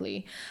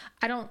 basically.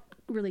 I don't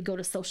really go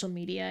to social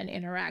media and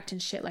interact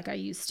and shit like I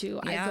used to.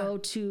 Yeah. I go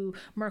to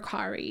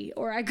Mercari,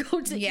 or I go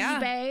to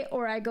eBay,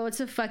 or I go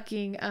to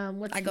fucking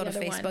I go to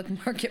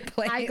Facebook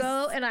Marketplace. I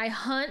go and I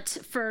hunt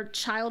for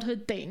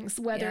childhood things,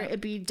 whether Yeah. it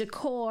be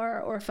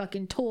decor or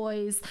fucking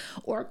toys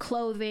or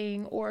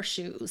clothing or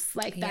shoes.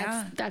 Like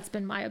that's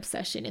been my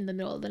obsession in the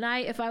middle of the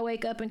night. If I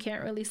wake up and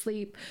can't really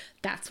sleep,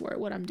 that's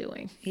what I'm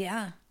doing.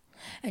 Yeah.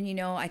 And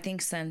I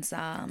think since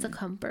It's a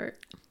comfort.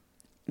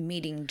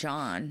 meeting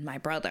John, my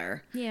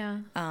brother, Yeah.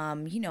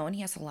 and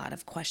he has a lot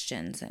of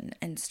questions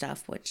and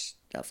stuff, which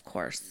of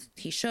course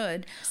he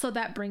should. So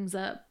that brings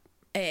up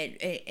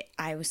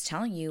I was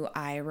telling you,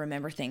 I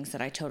remember things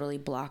that I totally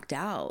blocked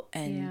out,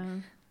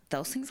 and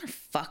those things are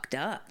fucked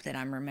up that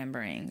I'm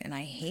remembering, and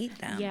I hate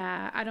them.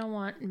 Yeah, I don't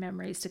want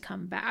memories to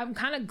come back. I'm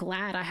kind of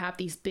glad I have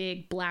these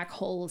big black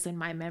holes in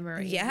my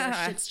memory. Yeah.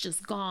 Where shit's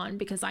just gone,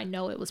 because I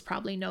know it was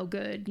probably no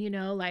good, you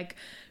know, like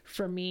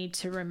for me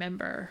to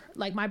remember.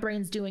 Like my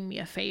brain's doing me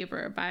a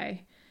favor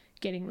by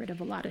getting rid of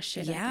a lot of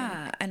shit.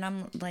 Yeah, and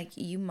I'm like,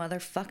 you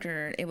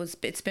motherfucker,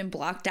 it's been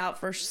blocked out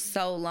for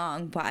so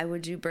long. Why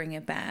would you bring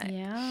it back?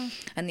 Yeah.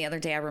 And the other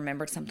day I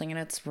remembered something, and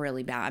it's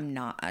really bad.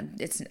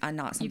 It's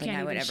not something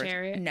I would ever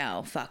share it?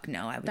 No, fuck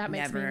no. I would that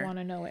makes never me want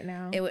to know it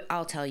now.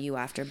 I'll tell you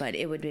after, but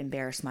it would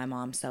embarrass my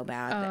mom so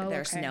bad that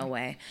there's no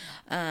way.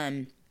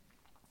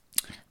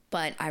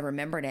 But I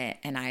remembered it,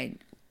 and I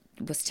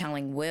was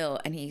telling Will,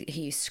 and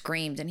he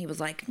screamed, and he was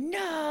like,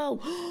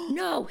 no,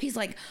 he's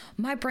like,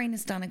 my brain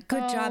has done a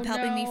good job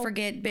helping me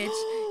forget,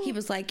 bitch. He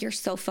was like, you're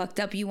so fucked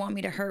up, you want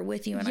me to hurt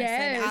with you? And I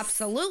said,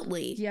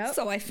 absolutely. Yep.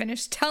 So I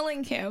finished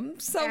telling him,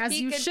 so as he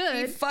you could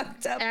should be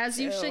fucked up as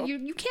too. you should.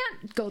 You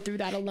can't go through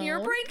that alone. Your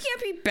brain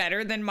can't be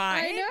better than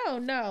mine. I know.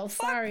 No,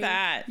 Fuck sorry,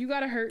 that. you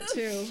gotta hurt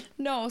too.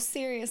 No,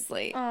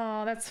 seriously.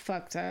 Oh, that's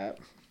fucked up.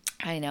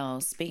 I know.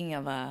 Speaking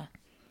of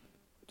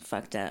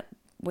fucked up,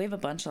 we have a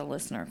bunch of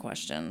listener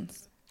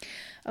questions.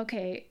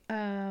 Okay,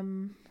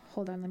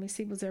 hold on. Let me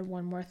see. Was there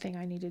one more thing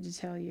I needed to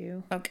tell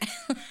you? Okay.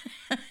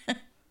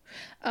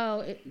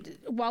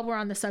 While we're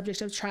on the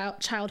subject of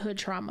childhood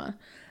trauma,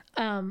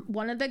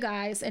 one of the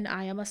guys, and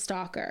I am a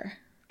stalker,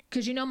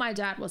 because you know my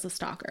dad was a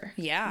stalker.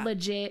 Yeah.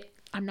 Legit.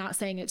 I'm not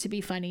saying it to be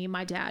funny.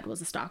 My dad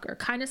was a stalker.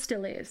 Kind of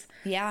still is.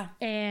 Yeah.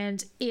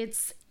 And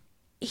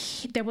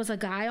there was a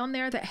guy on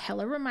there that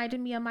hella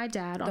reminded me of my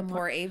dad. The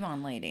poor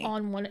Avon lady.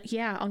 On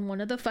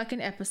one of the fucking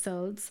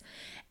episodes.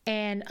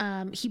 And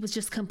he was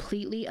just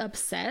completely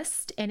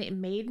obsessed, and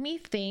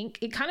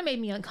it kind of made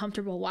me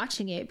uncomfortable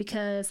watching it,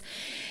 because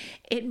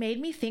it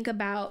made me think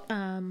about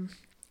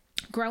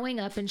growing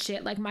up and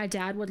shit. Like my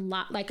dad would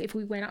like if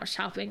we went out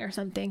shopping or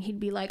something, he'd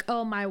be like,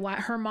 oh,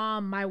 her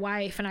mom, my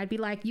wife, and I'd be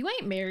like, you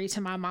ain't married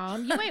to my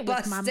mom, you ain't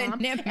with my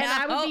mom, and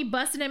I would be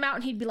busting him out,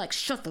 and he'd be like,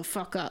 shut the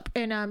fuck up.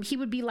 And he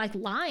would be like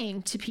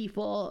lying to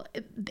people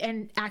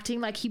and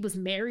acting like he was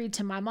married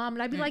to my mom,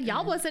 and I'd be like,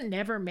 y'all wasn't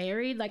never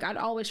married. Like I'd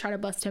always try to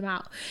bust him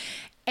out.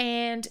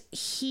 And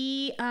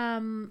he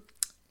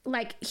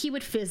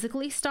would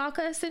physically stalk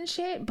us and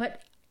shit,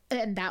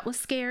 and that was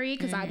scary,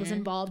 because I was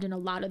involved in a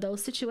lot of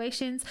those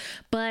situations.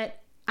 But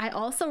I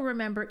also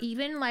remember,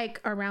 even like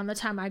around the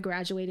time I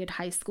graduated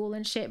high school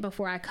and shit,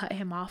 before I cut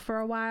him off for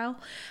a while,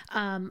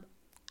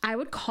 I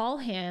would call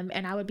him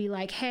and I would be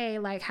like, hey,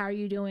 like, how are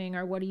you doing?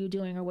 Or what are you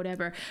doing? Or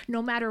whatever.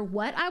 No matter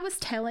what I was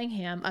telling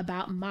him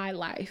about my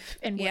life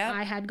and what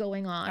I had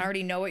going on. I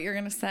already know what you're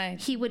going to say.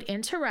 He would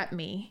interrupt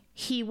me.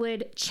 He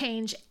would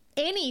change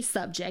any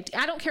subject.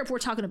 I don't care if we're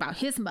talking about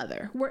his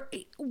mother.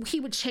 He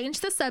would change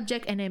the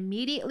subject and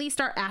immediately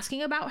start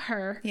asking about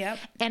her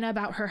and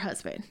about her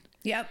husband.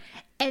 Yep.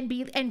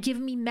 And give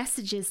me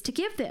messages to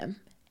give them.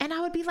 And I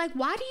would be like,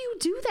 why do you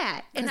do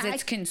that? Because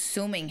it's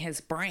consuming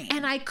his brain.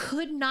 And I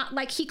could not,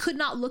 like, he could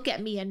not look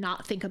at me and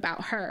not think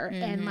about her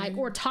and like,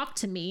 or talk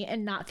to me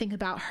and not think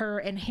about her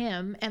and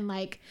him. And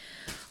like,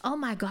 oh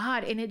my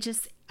God. And it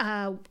just,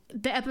 the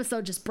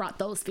episode just brought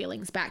those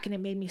feelings back, and it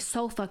made me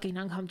so fucking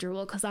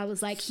uncomfortable, because I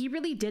was like, he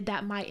really did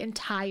that my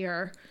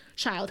entire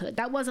childhood.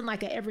 That wasn't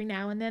like a every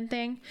now and then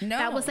thing. No.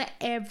 That was a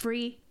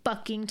every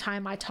fucking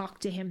time I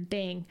talked to him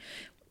thing.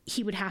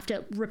 He would have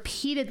to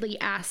repeatedly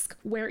ask,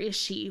 where is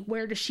she?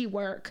 Where does she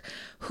work?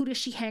 Who does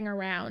she hang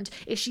around?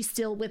 Is she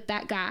still with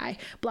that guy?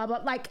 Blah, blah.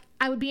 Like,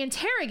 I would be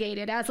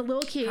interrogated as a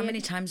little kid. How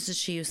many times did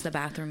she use the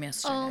bathroom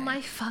yesterday? Oh,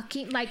 my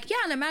fucking, like... Yeah,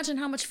 and imagine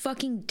how much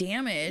fucking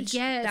damage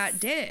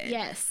that did.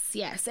 Yes.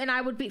 And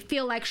I would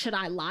feel like, should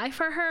I lie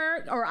for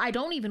her? Or I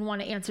don't even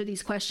want to answer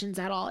these questions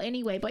at all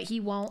anyway, but he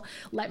won't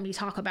let me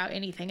talk about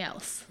anything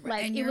else.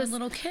 Like, and you're a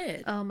little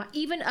kid.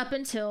 Even up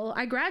until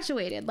I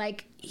graduated,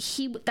 like,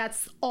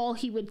 that's all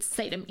he would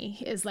say to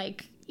me is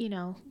like, you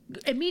know,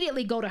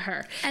 immediately go to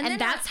her. And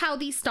that's how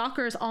these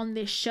stalkers on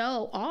this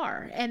show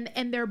are.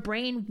 And their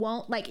brain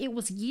won't, like, it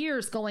was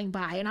years going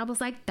by. And I was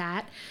like,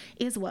 that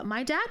is what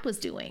my dad was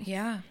doing.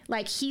 Yeah.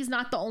 Like, he's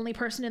not the only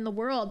person in the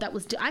world that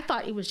was, I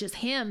thought it was just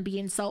him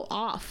being so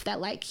off that,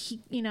 like,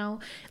 he, you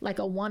know, like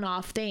a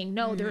one-off thing.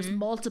 No, there's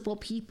multiple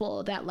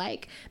people that,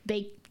 like,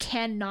 they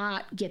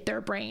cannot get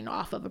their brain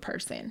off of a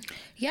person.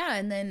 Yeah.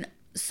 And then,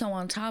 so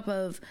on top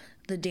of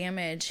the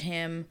damage,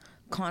 him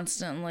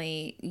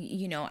constantly,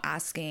 you know,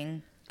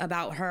 asking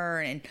about her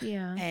and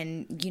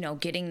you know,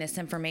 getting this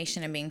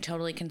information and being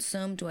totally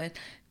consumed with,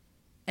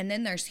 and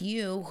then there's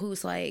you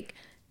who's like,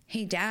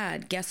 hey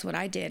dad, guess what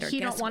I did? Or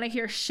he don't want to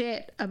hear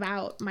shit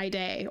about my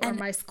day or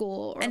my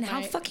school or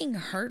how fucking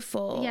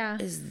hurtful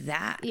is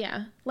that?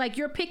 Yeah, like,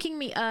 you're picking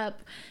me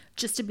up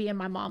just to be in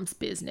my mom's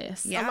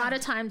business. A lot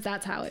of times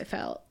that's how it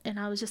felt, and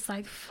I was just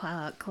like,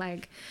 fuck.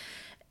 Like,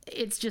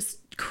 it's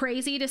just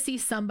crazy to see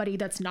somebody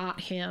that's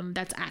not him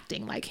that's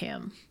acting like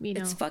him, you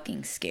know. It's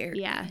fucking scary.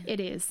 Yeah, it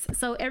is.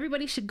 So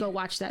everybody should go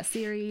watch that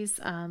series.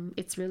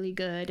 It's really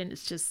good, and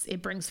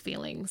it brings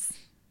feelings.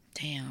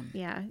 Damn.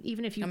 Yeah,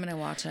 even if you I'm gonna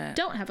watch it.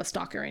 Don't have a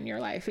stalker in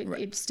your life,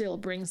 it still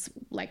brings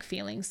like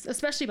feelings,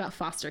 especially about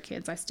foster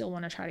kids. I still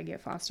want to try to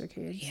get foster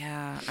kids.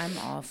 Yeah, I'm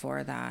all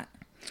for that.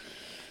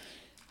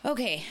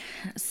 Okay,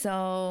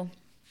 so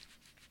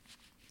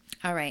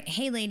all right.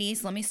 Hey,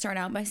 ladies, let me start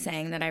out by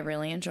saying that I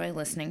really enjoy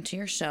listening to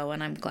your show,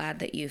 and I'm glad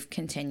that you've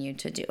continued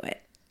to do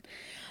it.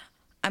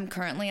 I'm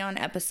currently on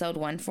episode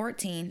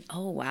 114.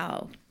 Oh,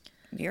 wow.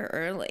 You're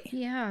early.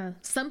 Yeah.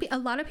 A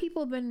lot of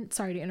people have been,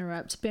 sorry to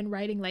interrupt, been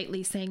writing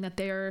lately saying that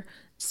they're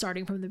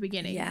starting from the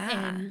beginning.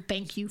 Yeah. And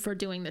thank you for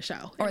doing the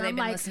show. Or and they've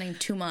been listening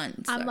 2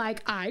 months. I'm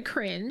like, I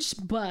cringe,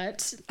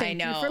 but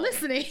thank you for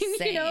listening.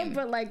 Same. You know,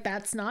 but like,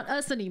 that's not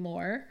us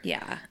anymore.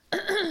 Yeah.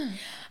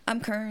 I'm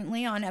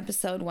currently on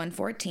episode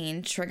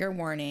 114, trigger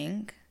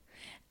warning,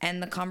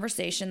 and the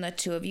conversation the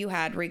two of you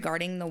had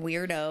regarding the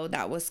weirdo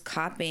that was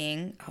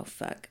copying,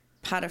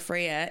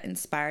 Patafrea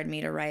inspired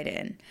me to write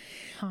in.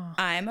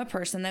 I'm a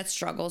person that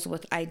struggles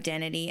with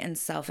identity and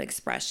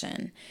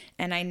self-expression,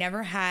 and I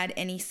never had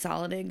any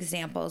solid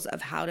examples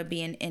of how to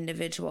be an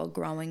individual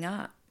growing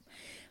up.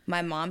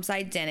 My mom's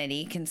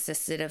identity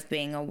consisted of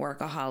being a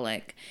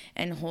workaholic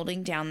and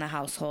holding down the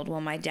household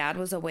while my dad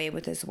was away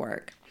with his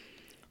work.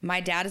 My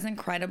dad is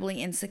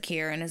incredibly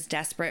insecure and is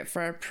desperate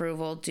for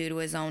approval due to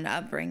his own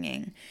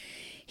upbringing.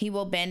 He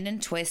will bend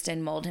and twist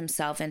and mold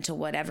himself into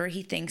whatever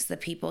he thinks the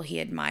people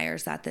he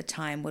admires at the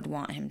time would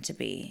want him to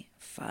be.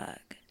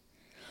 Fuck.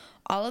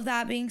 All of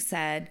that being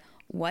said,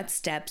 what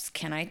steps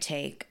can I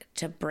take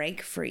to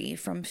break free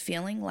from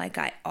feeling like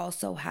I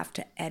also have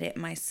to edit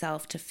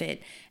myself to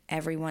fit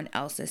everyone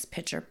else's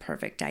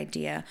picture-perfect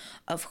idea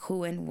of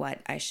who and what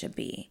I should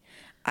be?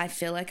 I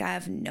feel like I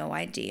have no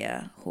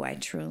idea who I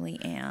truly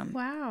am.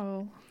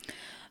 Wow.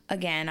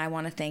 Again, I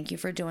want to thank you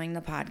for doing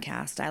the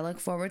podcast. I look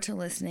forward to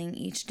listening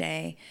each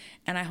day,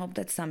 and I hope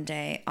that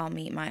someday I'll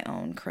meet my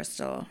own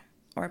Crystal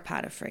or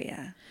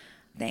Patafrea.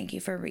 Thank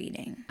you for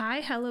reading.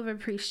 I hell of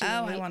appreciate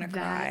I want to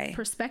cry.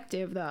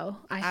 Perspective, though.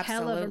 I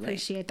Absolutely. hell of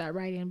appreciate that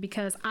writing,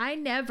 because I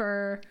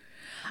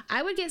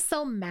would get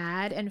so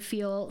mad and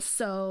feel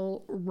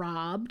so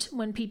robbed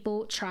when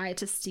people try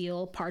to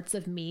steal parts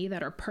of me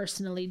that are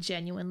personally,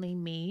 genuinely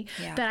me,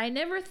 that I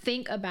never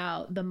think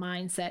about the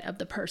mindset of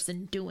the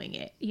person doing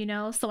it, you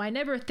know? So I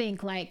never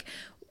think like,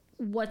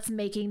 what's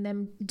making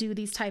them do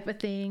these type of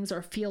things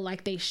or feel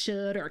like they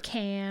should or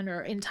can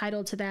or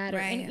entitled to that,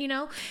 right. or, you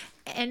know,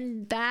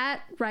 and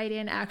that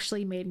write-in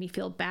actually made me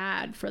feel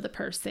bad for the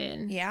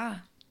person. Yeah.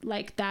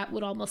 Like that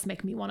would almost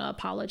make me want to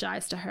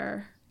apologize to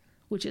her,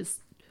 which is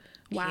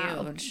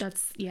wow. Huge.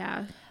 That's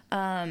yeah.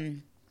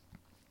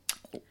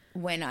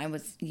 When I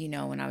was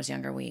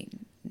younger, me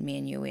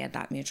and you, we had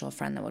that mutual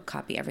friend that would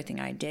copy everything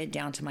I did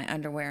down to my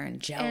underwear and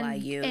gel I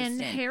used.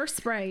 And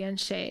hairspray and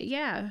shit.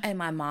 Yeah. And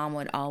my mom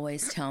would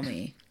always tell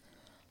me,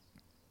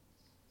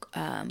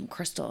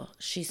 Crystal,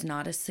 she's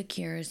not as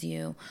secure as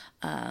you.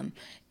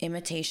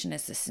 Imitation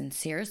is the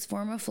sincerest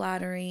form of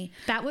flattery.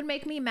 That would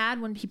make me mad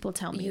when people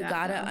tell me you that. You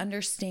gotta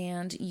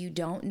understand, you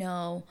don't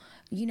know.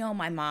 You know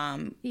my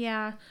mom.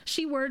 Yeah.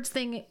 She words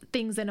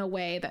things in a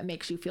way that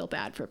makes you feel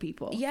bad for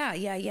people.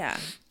 Yeah.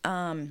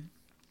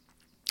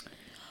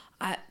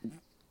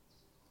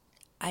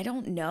 I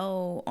don't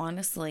know,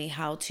 honestly,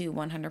 how to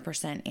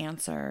 100%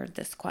 answer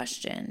this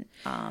question,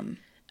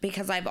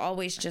 because I've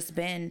always just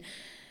been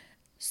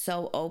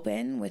so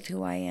open with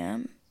who I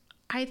am.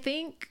 I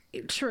think,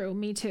 true,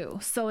 me too.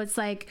 So it's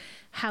like,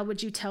 how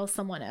would you tell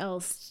someone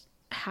else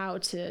how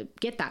to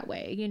get that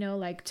way, you know,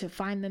 like to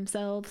find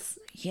themselves?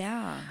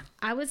 Yeah.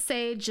 I would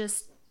say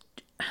just,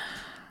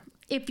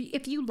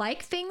 if you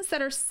like things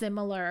that are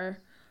similar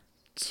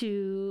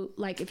to,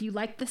 like, if you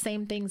like the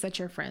same things that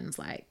your friends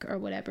like or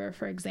whatever,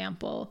 for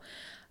example,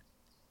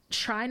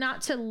 try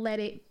not to let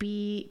it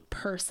be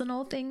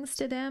personal things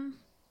to them.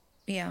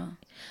 Yeah.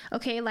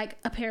 Okay, like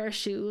a pair of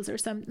shoes or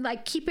something.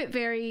 Like, keep it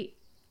very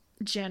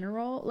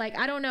general. Like,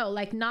 I don't know,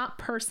 like not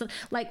personal.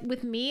 Like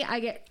with me,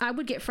 I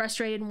would get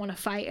frustrated and want to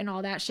fight and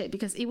all that shit,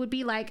 because it would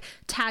be like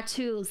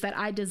tattoos that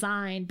I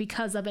designed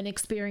because of an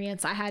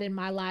experience I had in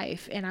my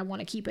life, and I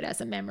want to keep it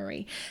as a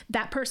memory.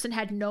 That person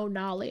had no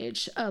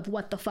knowledge of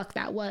what the fuck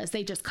that was.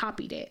 They just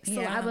copied it.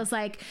 So I was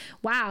like,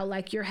 wow,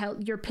 like you're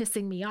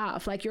pissing me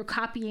off. Like, you're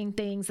copying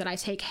things that I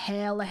take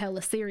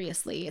hella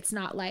seriously. It's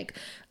not like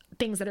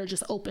things that are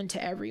just open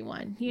to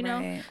everyone, you know?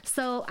 Right.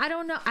 So I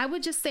don't know. I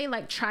would just say,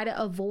 like, try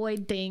to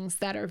avoid things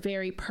that are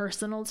very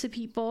personal to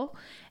people,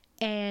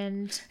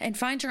 and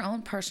find your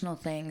own personal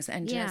things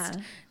and just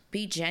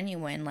be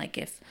genuine. Like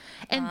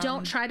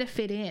don't try to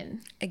fit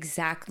in.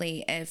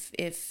 Exactly.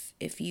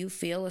 If you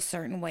feel a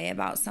certain way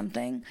about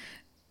something,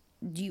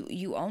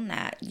 you own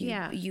that.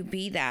 You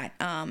be that.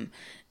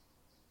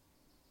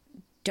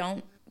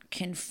 Don't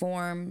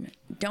conform.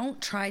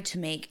 Don't try to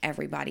make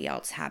everybody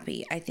else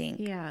happy. I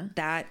think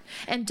that,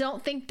 and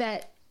don't think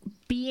that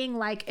being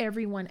like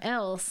everyone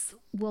else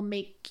will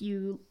make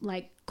you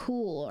like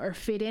cool or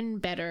fit in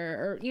better,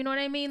 or you know what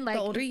I mean? Like,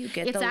 the older you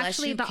get, it's the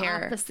actually less you the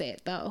care.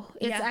 opposite though.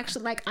 It's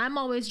actually like, I'm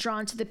always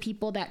drawn to the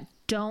people that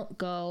don't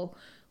go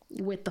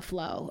with the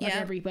flow of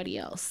everybody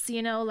else,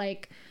 you know,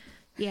 like,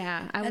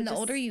 and the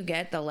older you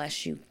get, the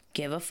less you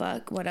give a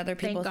fuck what other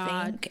people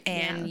think,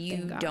 and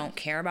you don't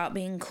care about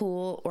being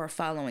cool or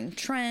following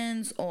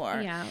trends or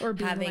being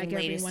having like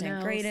latest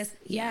and greatest.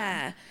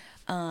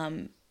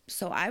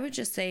 So I would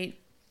just say,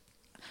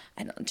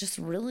 I don't, just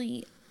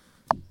really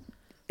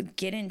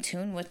get in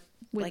tune with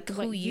like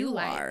who you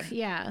are.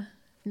 Yeah.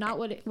 Not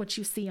what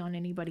you see on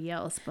anybody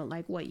else, but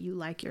like what you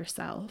like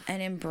yourself.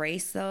 And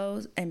embrace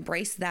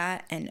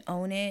that and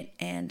own it,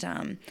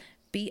 and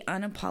be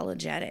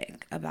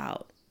unapologetic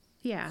about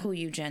who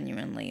you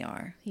genuinely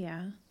are.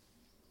 Yeah.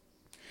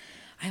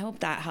 I hope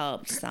that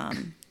helps.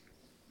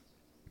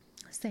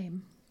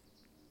 Same.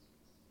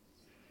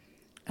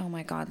 Oh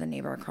my God, the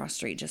neighbor across the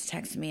street just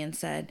texted me and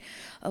said,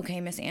 okay,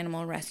 Miss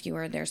Animal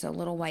Rescuer, there's a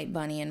little white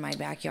bunny in my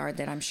backyard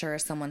that I'm sure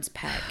is someone's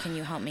pet. Can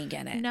you help me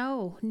get it?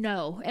 No.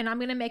 And I'm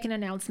going to make an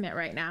announcement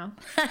right now.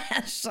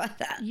 Shut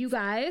up. You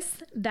guys,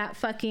 that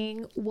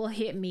fucking will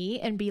hit me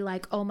and be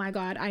like, oh my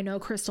God, I know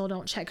Crystal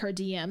don't check her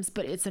DMs,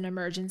 but it's an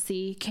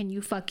emergency. Can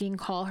you fucking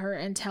call her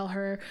and tell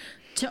her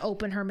to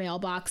open her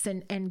mailbox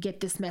and get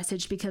this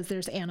message, because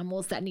there's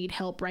animals that need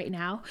help right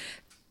now?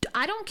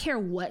 I don't care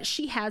what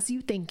she has you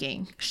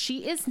thinking.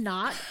 She is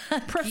not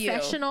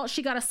professional.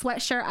 She got a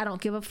sweatshirt. I don't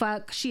give a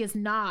fuck. She is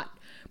not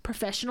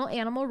professional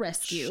animal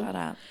rescue. Shut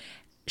up.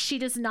 She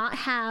does not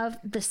have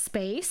the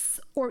space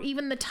or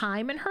even the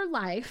time in her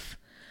life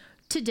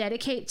to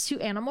dedicate to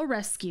animal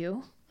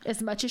rescue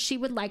as much as she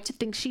would like to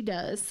think she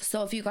does.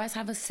 So if you guys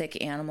have a sick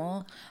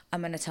animal,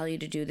 I'm going to tell you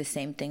to do the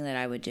same thing that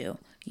I would do.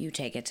 You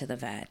take it to the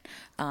vet.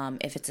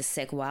 If it's a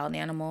sick wild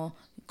animal,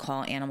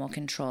 call animal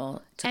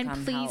control to come help.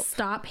 And please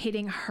stop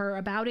hitting her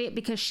about it,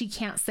 because she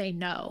can't say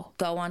no.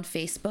 Go on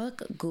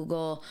Facebook,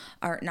 go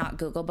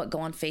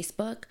on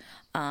Facebook,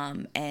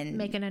 and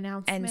make an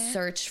announcement and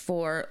search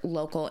for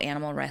local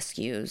animal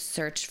rescues.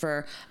 Search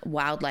for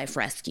wildlife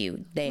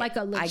rescue. Like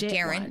a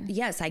legit one.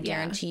 Yes, I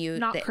guarantee you.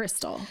 Not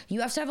Crystal.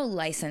 You have to have a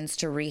license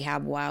to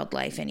rehab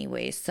wildlife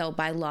anyways. So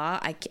by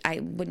law, I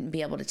wouldn't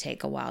be able to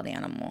take a wild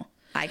animal.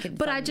 I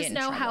just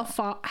know how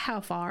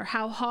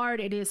hard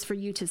it is for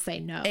you to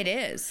say no. It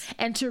is.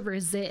 And to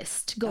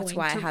resist going. That's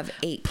why I have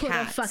 8 put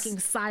cats. A fucking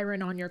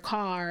siren on your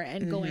car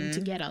and going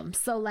to get them.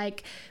 So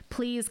like,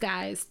 please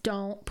guys,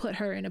 don't put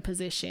her in a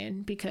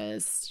position,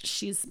 because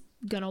she's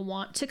gonna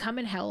want to come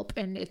and help,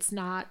 and it's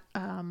not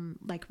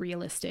like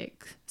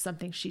realistic,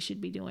 something she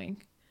should be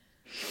doing.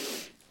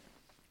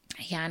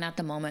 Yeah, and at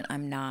the moment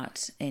I'm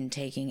not in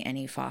taking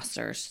any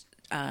fosters,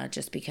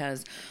 just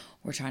because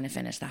we're trying to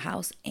finish the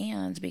house,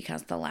 and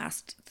because the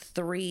last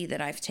 3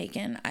 that I've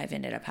taken, I've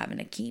ended up having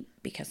to keep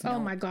because oh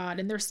my God,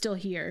 and they're still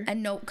here.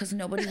 And because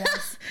nobody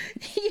wants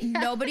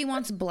nobody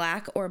wants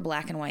black or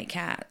black and white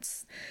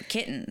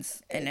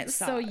kittens, and it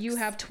sucks. So you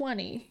have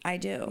 20. I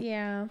do.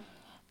 Yeah.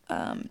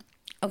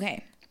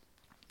 Okay.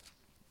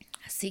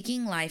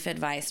 Seeking life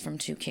advice from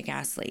 2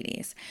 kick-ass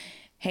ladies.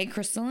 Hey,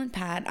 Crystal and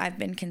Pat, I've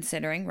been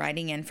considering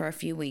writing in for a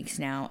few weeks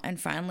now,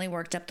 and finally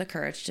worked up the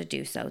courage to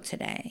do so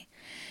today.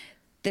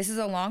 This is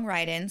a long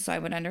write-in, so I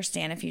would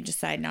understand if you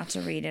decide not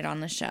to read it on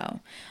the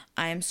show.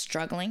 I am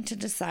struggling to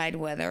decide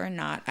whether or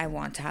not I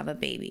want to have a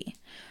baby.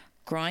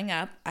 Growing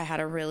up, I had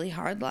a really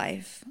hard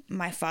life.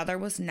 My father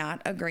was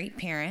not a great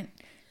parent.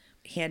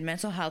 He had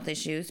mental health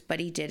issues, but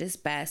he did his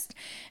best.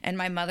 And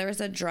my mother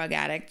is a drug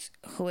addict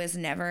who has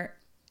never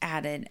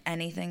added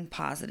anything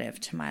positive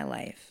to my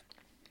life.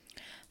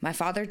 My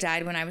father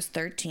died when I was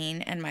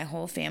 13, and my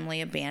whole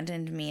family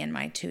abandoned me and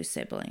my 2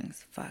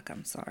 siblings. Fuck,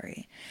 I'm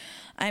sorry.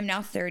 I'm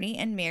now 30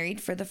 and married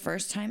for the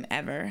first time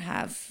ever,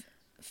 have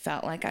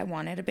felt like I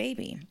wanted a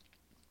baby.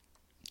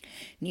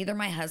 Neither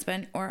my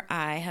husband or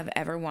I have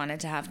ever wanted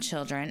to have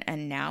children,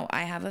 and now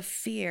I have a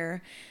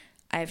fear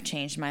I've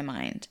changed my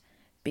mind.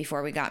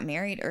 Before we got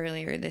married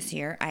earlier this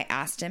year, I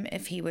asked him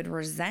if he would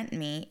resent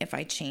me if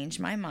I changed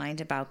my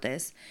mind about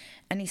this,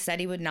 and he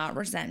said he would not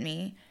resent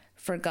me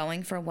for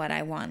going for what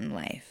I want in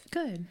life.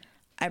 Good.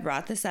 I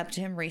brought this up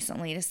to him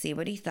recently to see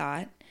what he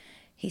thought.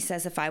 He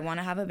says if I want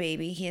to have a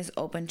baby, he is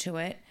open to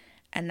it,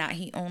 and that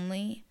he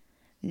only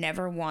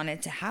never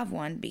wanted to have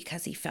one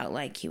because he felt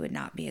like he would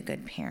not be a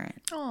good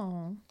parent.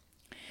 Oh.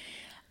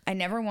 I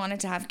never wanted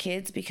to have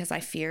kids because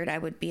I feared I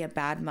would be a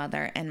bad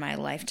mother, and my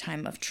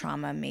lifetime of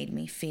trauma made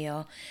me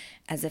feel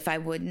as if I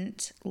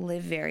wouldn't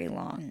live very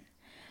long.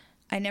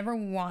 I never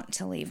want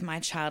to leave my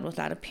child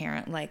without a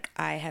parent like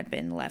I had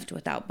been left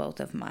without both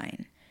of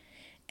mine.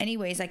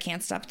 Anyways, I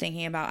can't stop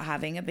thinking about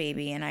having a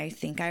baby, and I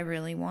think I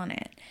really want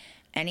it.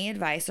 Any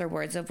advice or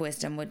words of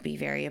wisdom would be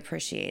very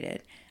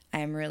appreciated.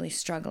 I am really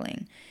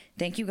struggling.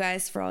 Thank you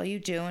guys for all you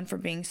do and for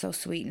being so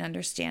sweet and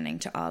understanding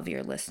to all of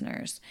your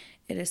listeners.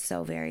 It is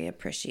so very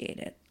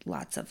appreciated.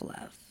 Lots of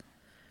love.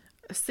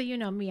 So you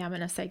know me, I'm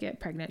going to say get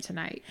pregnant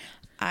tonight.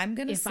 I'm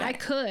going to say. If I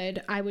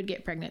could, I would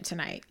get pregnant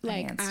tonight.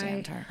 Like, I can't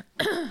stand her.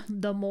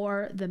 The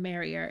more, the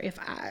merrier.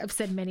 I've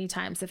said many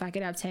times, if I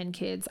could have 10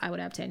 kids, I would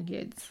have 10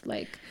 kids.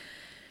 Like.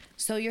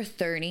 So you're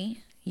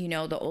 30. You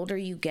know, the older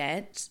you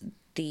get,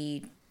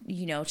 the,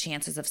 you know,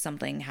 chances of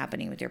something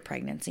happening with your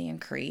pregnancy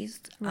increase.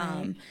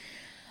 Right.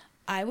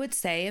 I would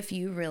say if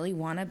you really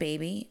want a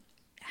baby,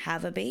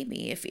 have a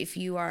baby. If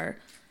you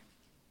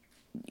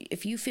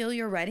feel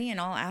you're ready in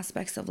all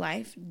aspects of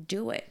life,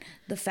 do it.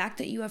 The fact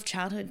that you have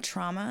childhood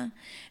trauma,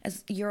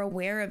 as you're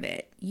aware of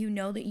it, you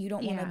know that you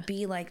don't want to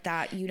be like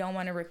that. You don't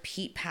want to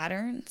repeat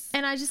patterns.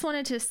 And I just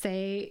wanted to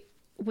say,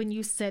 when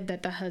you said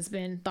that the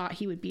husband thought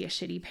he would be a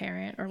shitty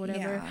parent or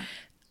whatever,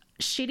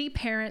 shitty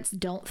parents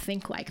don't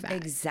think like that.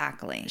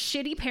 Exactly.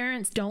 Shitty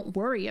parents don't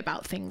worry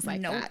about things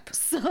like that.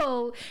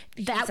 So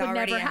that would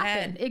never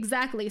happen.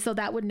 Exactly. So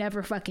that would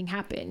never fucking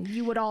happen.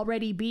 You would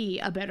already be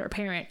a better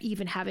parent,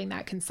 even having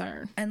that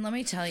concern. And let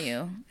me tell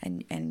you,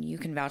 and you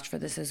can vouch for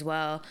this as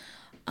well,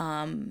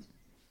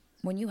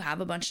 when you have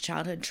a bunch of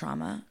childhood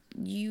trauma,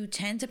 you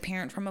tend to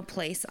parent from a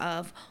place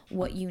of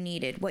what you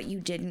needed, what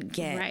you didn't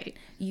get. Right.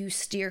 You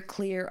steer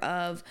clear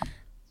of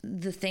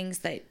the things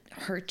that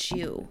hurt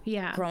you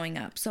growing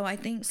up. So I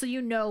think... So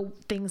you know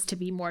things to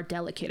be more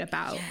delicate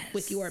about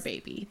with your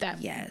baby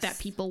that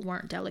people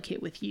weren't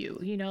delicate with you.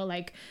 You know,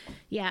 like,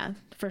 yeah,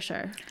 for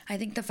sure. I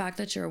think the fact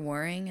that you're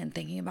worrying and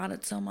thinking about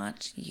it so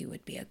much, you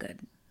would be a good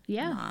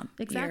mom.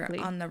 Exactly.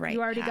 You're on the right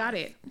You already path. Got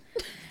it.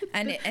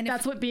 And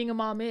that's what being a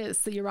mom is.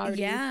 So you're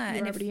already,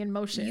 in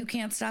motion. You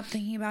can't stop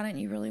thinking about it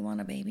and you really want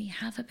a baby,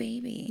 have a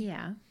baby.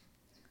 Yeah.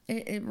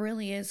 It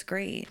really is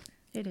great.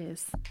 It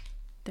is.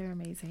 They're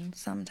amazing.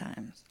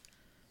 Sometimes.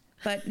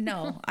 But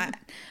no, I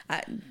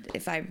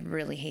if I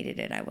really hated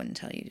it, I wouldn't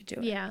tell you to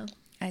do it. Yeah.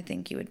 I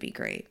think you would be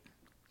great.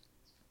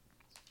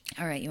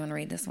 All right, you want to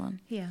read this one?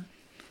 Yeah.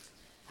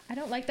 I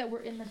don't like that we're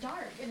in the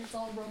dark and it's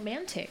all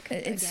romantic.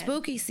 It's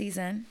spooky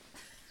season.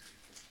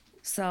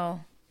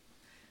 So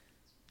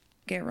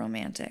get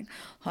romantic.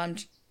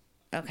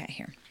 Okay,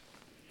 here.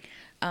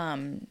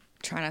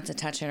 Try not to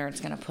touch it or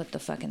it's going to put the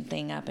fucking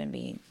thing up and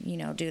be,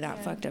 do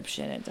that fucked up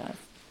shit it does.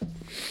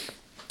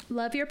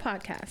 Love your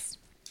podcast.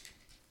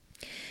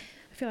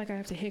 I feel like I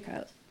have to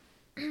hiccup.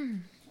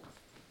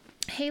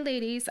 Hey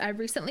ladies, I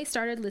recently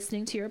started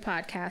listening to your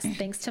podcast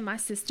thanks to my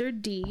sister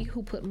Dee,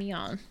 who put me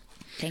on.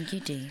 Thank you,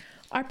 Dee.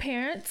 Our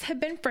parents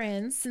have been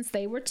friends since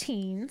they were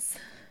teens.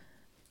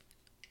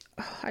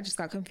 Oh, I just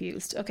got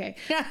confused. Okay.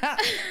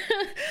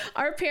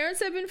 Our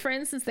parents have been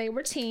friends since they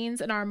were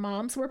teens, and our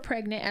moms were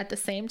pregnant at the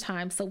same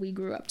time, so we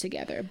grew up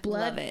together.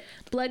 Love it.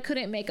 Blood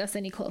couldn't make us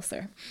any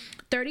closer.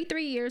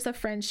 33 years of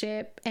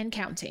friendship and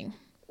counting.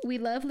 We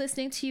love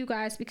listening to you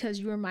guys because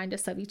you remind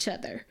us of each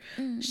other.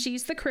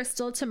 She's the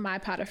crystal to my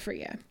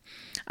Potafria.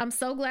 I'm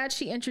so glad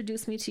she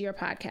introduced me to your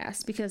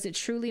podcast because it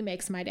truly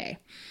makes my day.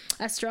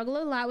 I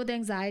struggle a lot with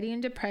anxiety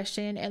and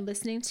depression, and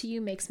listening to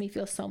you makes me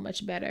feel so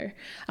much better.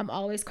 I'm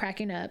always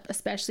cracking up,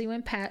 especially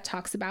when Pat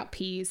talks about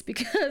peas,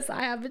 because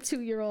I have a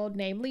 2-year-old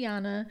named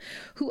Liana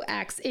who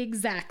acts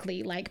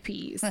exactly like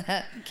peas.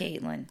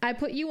 Caitlin. I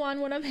put you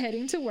on when I'm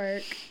heading to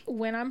work,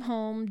 when I'm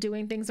home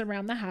doing things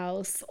around the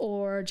house,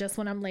 or just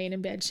when I'm laying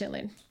in bed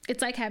chilling.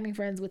 It's like having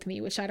friends with me,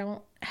 which I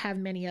don't have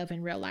many of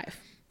in real life.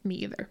 Me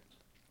either.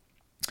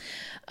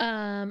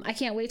 I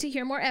can't wait to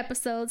hear more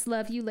episodes.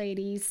 Love you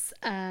ladies.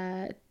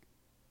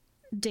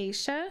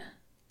 Deja.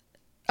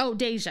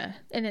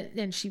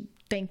 And she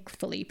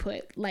thankfully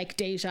put like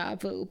deja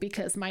vu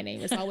because my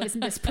name is always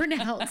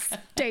mispronounced.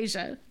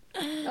 Deja.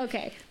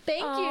 Okay.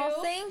 Thank you.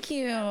 Thank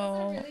you. That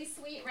was a really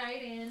sweet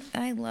write-in.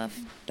 I love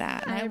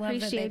that. I love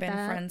that they've been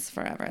friends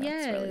forever.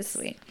 Yes. That's really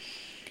sweet.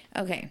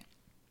 Okay.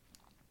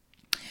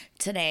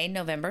 Today,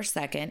 November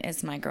 2nd,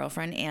 is my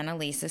girlfriend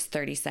Annalise's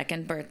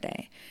 32nd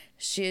birthday.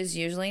 She is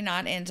usually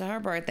not into her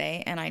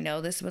birthday, and I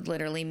know this would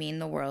literally mean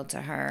the world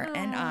to her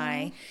and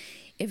I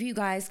if you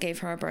guys gave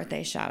her a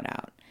birthday shout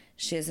out.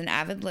 She is an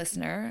avid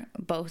listener,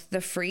 both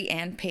the free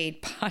and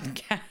paid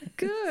podcast.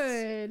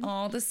 Good.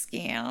 Oh, the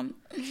scam.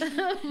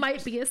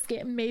 Might be a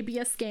scam. Maybe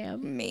a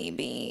scam.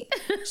 Maybe.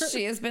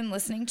 She has been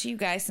listening to you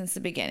guys since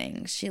the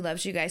beginning. She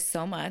loves you guys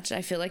so much.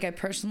 I feel like I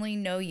personally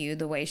know you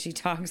the way she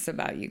talks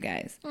about you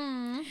guys.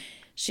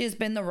 She has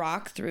been the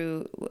rock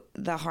through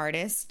the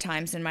hardest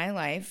times in my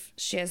life.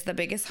 She has the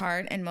biggest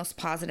heart and most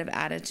positive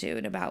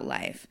attitude about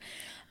life.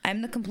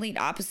 I'm the complete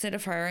opposite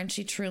of her, and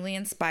she truly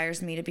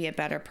inspires me to be a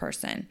better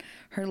person.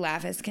 Her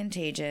laugh is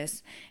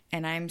contagious,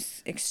 and I'm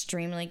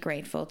extremely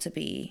grateful to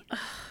be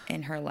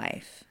in her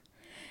life.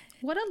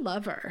 What a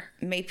lover.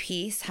 May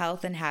peace,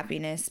 health, and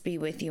happiness be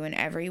with you in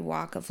every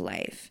walk of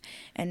life,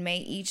 and may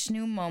each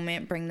new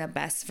moment bring the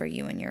best for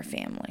you and your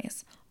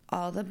families.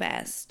 All the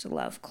best.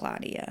 Love,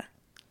 Claudia.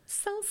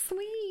 So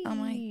sweet. Oh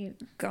my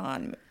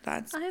God,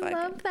 that's I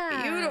love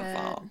that.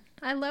 Beautiful.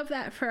 I love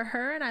that for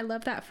her, and I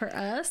love that for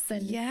us.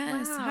 And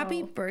yes, wow.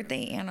 Happy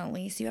birthday,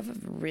 Annalise. You have a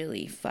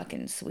really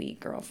fucking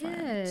sweet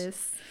girlfriend.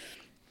 Yes.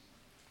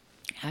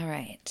 All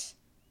right.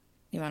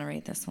 You want to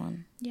read this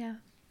one? Yeah.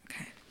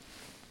 Okay.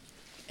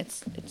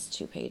 It's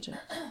 2 pages.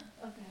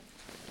 Okay.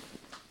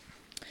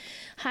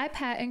 Hi,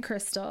 Pat and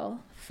Crystal.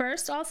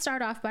 First, I'll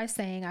start off by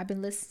saying I've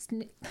been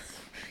listening.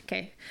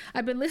 Okay.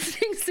 I've been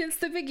listening since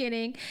the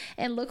beginning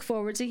and look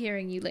forward to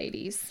hearing you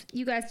ladies.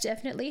 You guys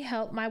definitely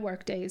help my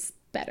work days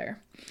better.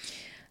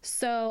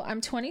 So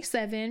I'm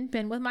 27,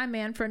 been with my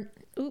man for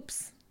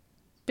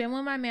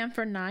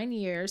 9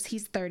 years.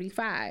 He's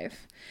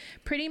 35.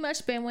 Pretty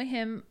much been with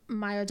him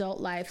my adult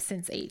life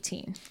since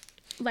 18.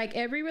 Like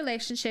every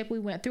relationship, we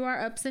went through our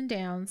ups and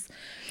downs,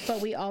 but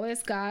we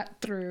always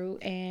got through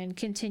and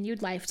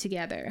continued life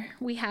together.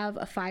 We have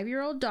a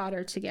 5-year-old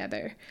daughter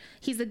together.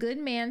 He's a good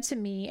man to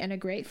me and a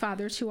great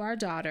father to our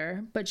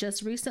daughter, but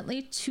just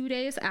recently, 2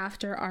 days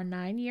after our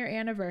 9-year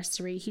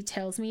anniversary, he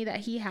tells me that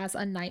he has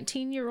a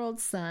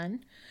 19-year-old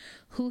son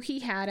who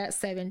he had at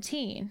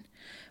 17.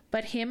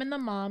 But him and the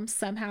mom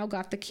somehow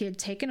got the kid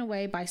taken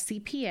away by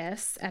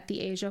CPS at the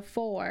age of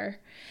 4,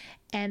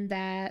 and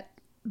that's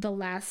the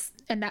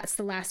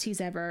last he's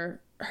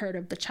ever heard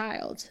of the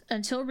child.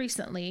 Until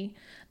recently,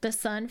 the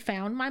son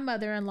found my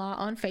mother-in-law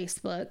on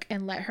Facebook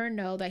and let her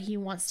know that he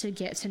wants to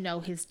get to know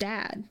his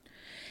dad.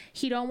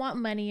 He don't want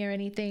money or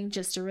anything,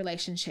 just a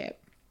relationship.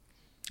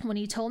 When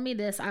he told me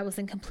this, I was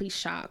in complete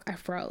shock. I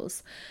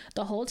froze.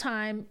 The whole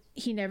time,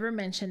 he never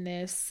mentioned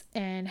this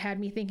and had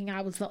me thinking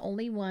I was the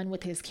only one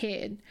with his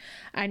kid.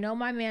 I know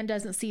my man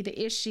doesn't see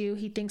the issue.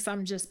 He thinks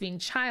I'm just being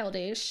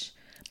childish.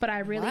 But I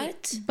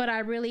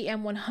really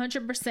am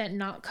 100%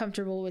 not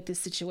comfortable with this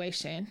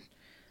situation.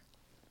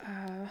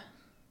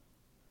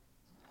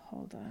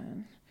 Hold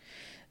on.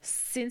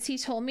 Since he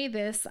told me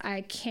this,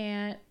 I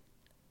can't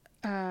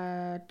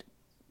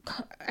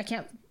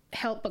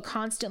help but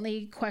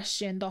constantly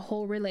question the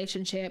whole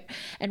relationship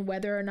and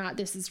whether or not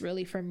this is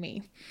really for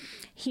me.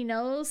 He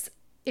knows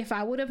if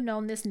I would have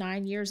known this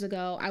 9 years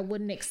ago, I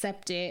wouldn't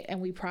accept it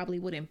and we probably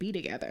wouldn't be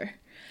together.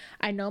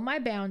 I know my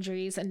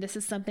boundaries, and this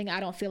is something I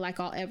don't feel like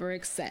I'll ever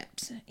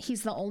accept.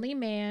 He's the only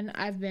man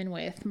I've been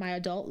with my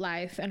adult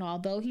life, and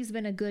although he's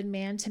been a good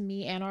man to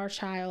me and our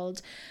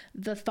child,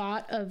 the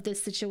thought of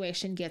this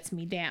situation gets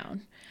me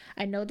down.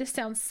 I know this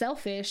sounds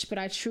selfish, but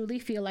I truly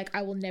feel like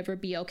I will never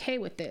be okay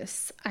with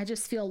this. I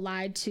just feel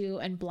lied to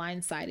and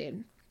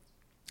blindsided.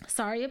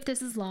 Sorry if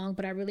this is long,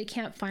 but I really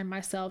can't find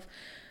myself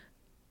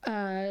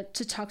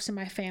to talk to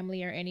my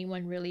family or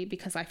anyone really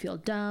because I feel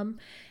dumb.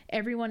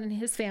 Everyone in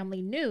his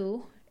family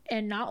knew,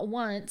 and not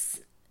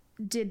once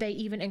did they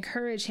even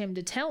encourage him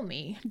to tell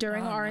me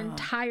during our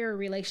entire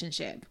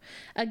relationship.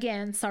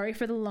 Again, sorry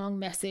for the long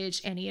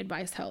message. Any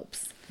advice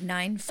helps.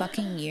 9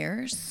 fucking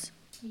years?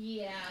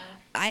 Yeah.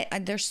 I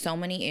there's so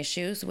many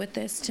issues with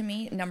this to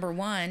me. Number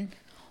one,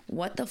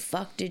 what the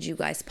fuck did you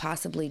guys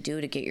possibly do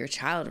to get your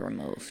child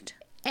removed?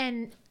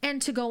 And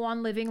to go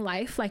on living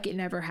life like it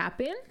never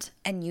happened?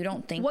 And you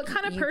don't think what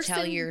kind of person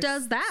tell your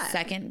does that?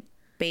 Second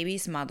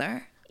baby's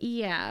mother?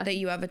 Yeah. That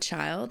you have a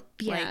child?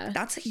 Yeah. Like,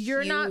 that's a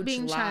You're huge not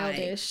being lie.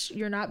 childish.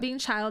 You're not being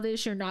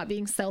childish. You're not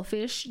being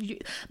selfish.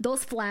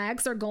 Those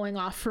flags are going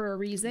off for a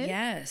reason.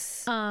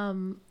 Yes.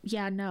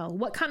 Yeah, no.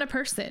 What kind of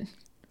person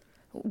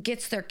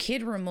gets their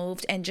kid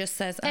removed and just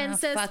says,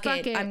 fuck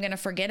it, I'm gonna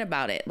forget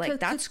about it? Like,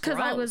 that's gross.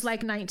 Because I was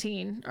like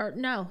 19 or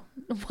no.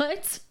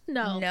 What?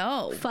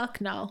 No. Fuck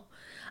no.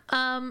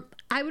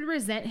 I would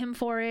resent him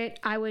for it.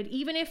 I would,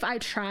 even if I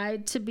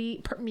tried to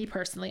be, me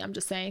personally, I'm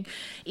just saying,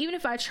 even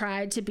if I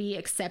tried to be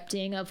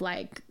accepting of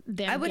like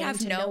them, I would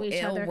have no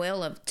ill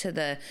will to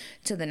the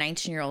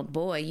 19-year-old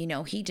boy. You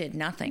know, he did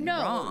nothing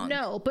wrong.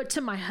 No, but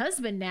to my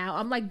husband now,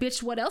 I'm like,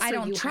 bitch, what else? I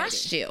don't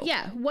trust you.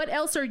 Yeah, what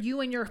else are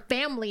you and your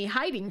family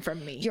hiding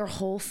from me? Your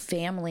whole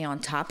family on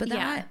top of that.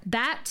 Yeah,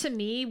 that to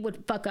me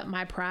would fuck up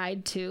my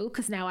pride too,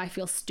 because now I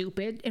feel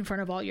stupid in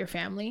front of all your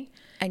family.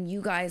 And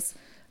you guys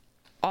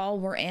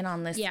all were in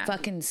on this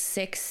fucking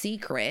sick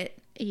secret.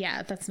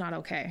 Yeah, that's not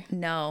okay.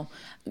 No.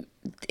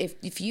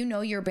 If you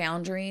know your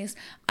boundaries,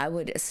 I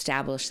would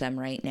establish them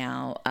right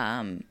now.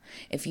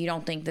 If you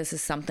don't think this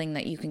is something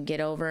that you can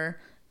get over,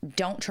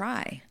 don't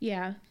try.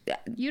 Yeah.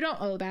 You don't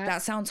owe that.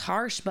 That sounds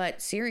harsh,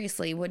 but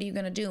seriously, what are you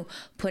going to do?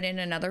 Put in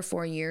another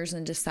 4 years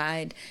and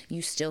decide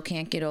you still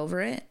can't get over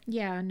it?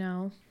 Yeah,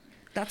 no.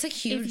 That's a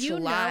huge if you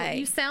lie. Know,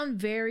 you sound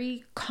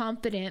very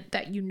confident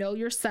that you know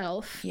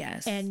yourself.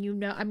 Yes. And you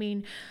know, I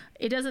mean,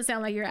 it doesn't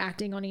sound like you're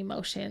acting on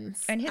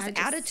emotions. And his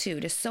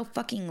attitude is so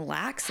fucking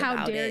lax about it.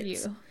 How dare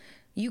you?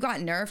 You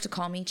got nerve to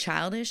call me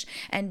childish,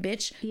 and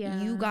bitch,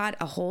 you got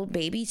a whole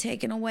baby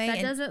taken away.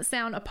 That doesn't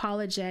sound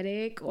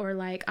apologetic or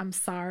like, I'm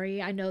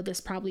sorry. I know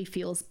this probably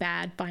feels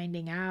bad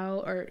finding out,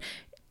 or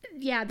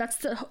that's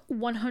the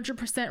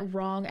 100%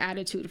 wrong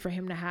attitude for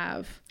him to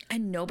have.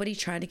 And nobody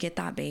tried to get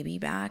that baby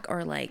back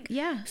or like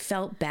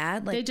felt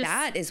bad. Like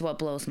that is what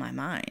blows my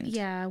mind.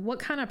 Yeah. What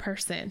kind of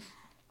person?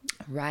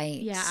 Right.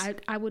 Yeah.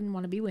 I wouldn't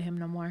want to be with him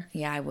no more.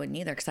 Yeah, I wouldn't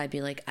either. Cause I'd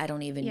be like, I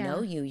don't even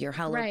know you. You're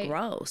hella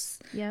gross.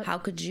 Yep. How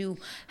could you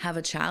have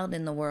a child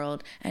in the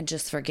world and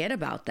just forget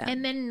about them?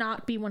 And then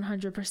not be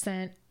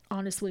 100%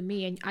 honest with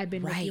me. And I've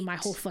been with you my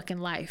whole fucking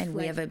life. And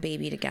we have a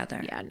baby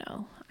together. Yeah,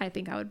 no. I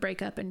think I would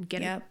break up and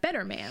get a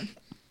better man.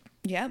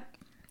 Yep.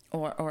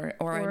 Or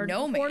a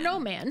no man. Or no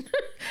man.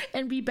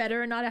 And be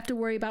better and not have to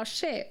worry about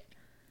shit.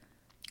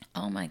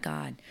 Oh my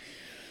God.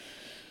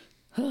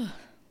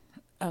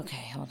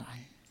 Okay, hold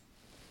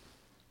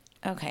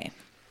on. Okay.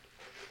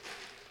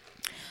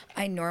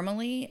 I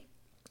normally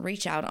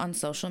reach out on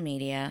social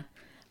media,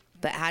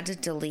 but had to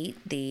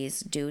delete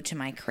these due to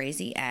my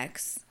crazy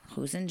ex,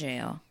 who's in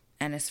jail,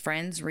 and his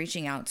friends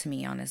reaching out to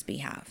me on his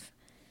behalf.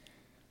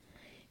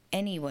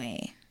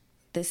 Anyway,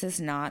 this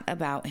is not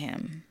about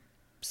him.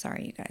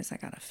 Sorry, you guys, I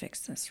gotta fix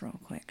this real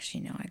quick.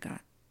 You know I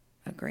got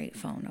a great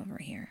phone over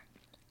here.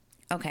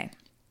 Okay.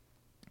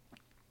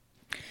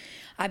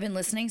 I've been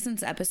listening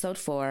since episode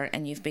 4,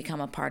 and you've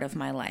become a part of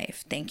my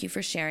life. Thank you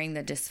for sharing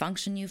the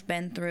dysfunction you've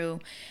been through,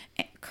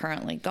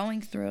 currently going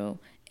through.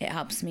 It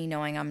helps me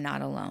knowing I'm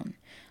not alone.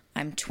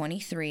 I'm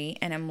 23,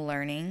 and I'm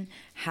learning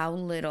how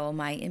little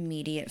my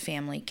immediate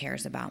family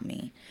cares about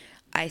me.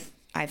 I've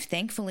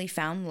thankfully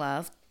found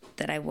love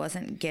that I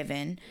wasn't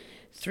given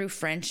through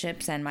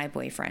friendships and my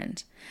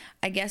boyfriend.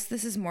 I guess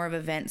this is more of a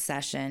vent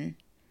session.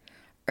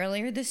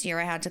 Earlier this year,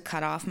 I had to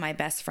cut off my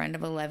best friend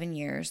of 11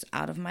 years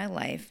out of my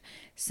life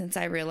since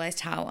I realized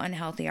how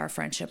unhealthy our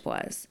friendship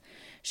was.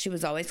 She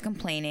was always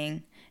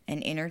complaining,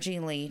 an energy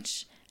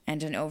leech,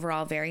 and an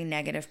overall very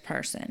negative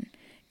person.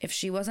 If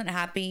she wasn't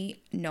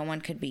happy, no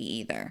one could be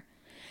either.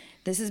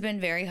 This has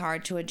been very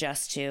hard to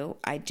adjust to.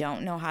 I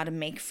don't know how to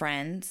make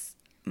friends.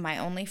 My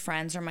only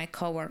friends are my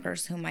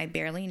coworkers, whom I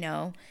barely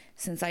know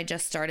since I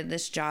just started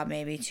this job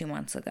maybe 2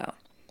 months ago.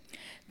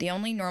 The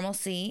only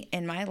normalcy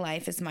in my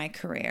life is my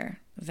career,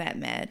 vet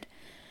med.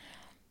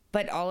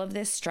 But all of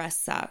this stress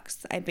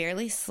sucks. I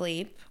barely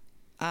sleep.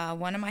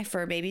 One of my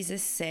fur babies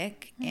is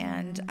sick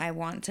and I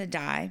want to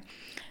die.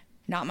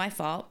 Not my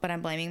fault, but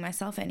I'm blaming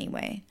myself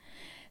anyway.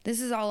 This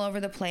is all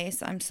over the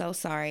place. I'm so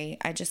sorry.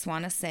 I just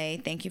want to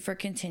say thank you for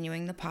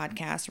continuing the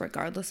podcast,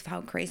 regardless of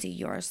how crazy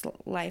your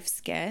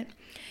lives get.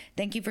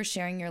 Thank you for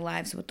sharing your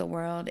lives with the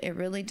world. It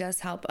really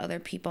does help other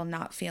people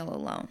not feel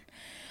alone.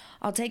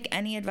 I'll take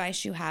any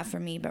advice you have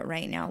for me, but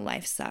right now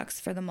life sucks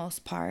for the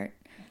most part.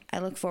 I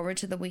look forward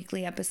to the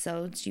weekly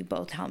episodes. You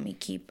both help me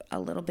keep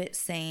a little bit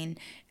sane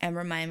and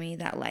remind me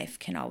that life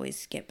can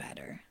always get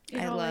better.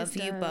 I love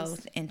you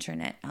both,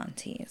 internet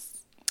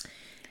aunties.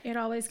 It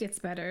always gets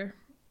better.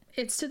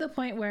 It's to the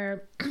point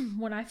where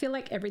when I feel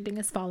like everything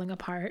is falling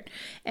apart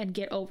and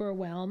get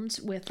overwhelmed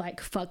with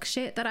like fuck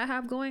shit that I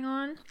have going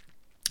on,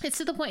 it's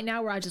to the point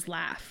now where I just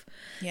laugh.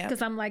 Yeah.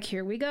 Because I'm like,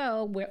 here we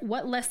go.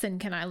 What lesson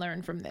can I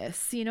learn from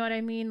this? You know what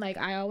I mean? Like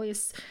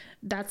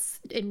that's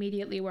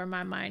immediately where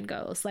my mind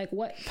goes. Like,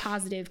 what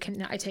positive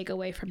can I take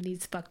away from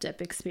these fucked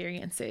up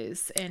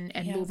experiences and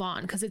move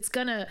on? Because it's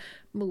gonna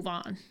move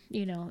on.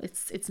 You know,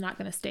 it's not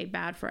gonna stay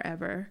bad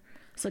forever.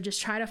 So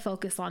just try to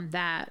focus on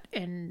that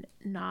and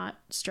not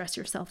stress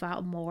yourself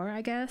out more,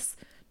 I guess.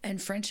 And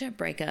friendship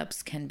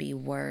breakups can be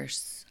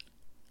worse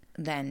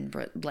than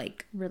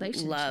like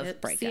love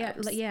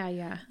breakups.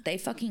 Yeah. They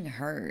fucking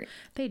hurt.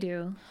 They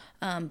do.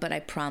 But I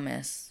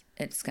promise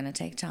it's gonna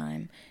take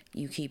time.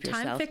 You keep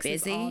yourself time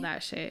fixes busy. All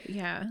that shit.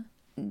 Yeah.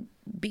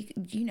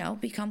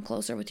 Become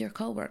closer with your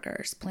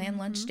coworkers. Plan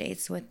lunch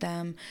dates with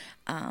them.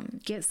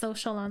 Get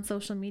social on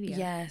social media.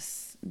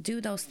 Yes,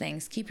 do those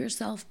things. Keep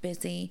yourself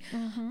busy.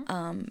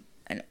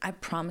 And I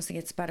promise it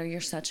gets better.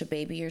 You're such a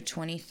baby. You're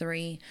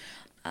 23.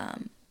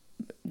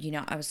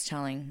 I was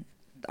telling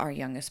our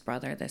youngest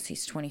brother this.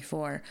 He's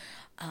 24.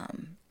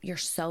 You're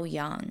so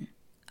young.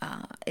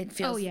 It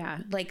feels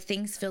like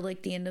things feel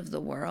like the end of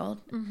the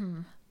world.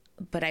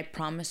 But I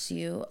promise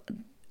you,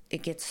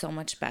 it gets so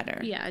much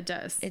better. Yeah, it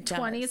does.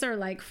 20s are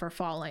like for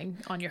falling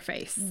on your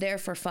face. They're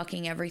for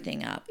fucking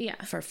everything up.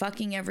 Yeah. For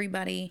fucking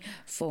everybody.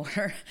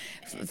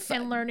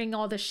 And learning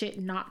all the shit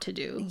not to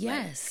do.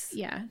 Yes.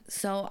 Like, yeah.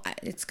 So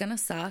it's going to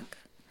suck,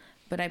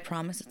 but I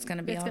promise it's going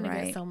to be all right. It's going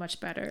to get so much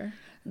better.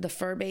 The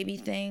fur baby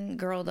thing,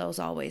 girl, those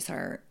always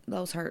hurt.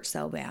 Those hurt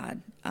so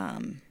bad.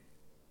 And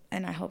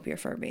I hope your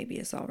fur baby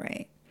is all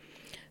right.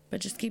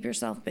 But just keep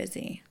yourself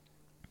busy.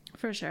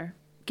 For sure.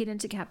 Get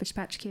into Cabbage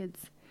Patch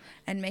Kids.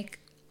 And make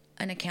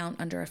an account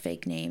under a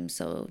fake name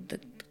so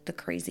the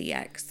crazy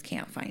ex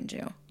can't find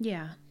you.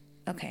 Yeah.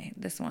 Okay,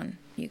 this one.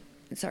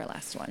 It's our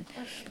last one.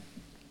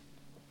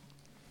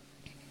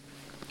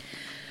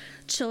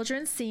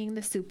 Children seeing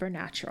the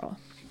supernatural.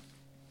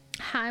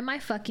 Hi, my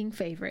fucking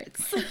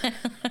favorites.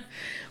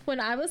 When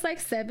I was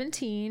like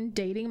 17,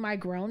 dating my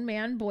grown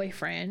man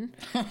boyfriend.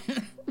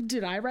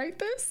 Did I write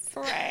this?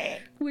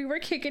 Right. We were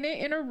kicking it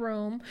in a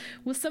room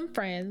with some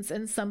friends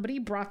and somebody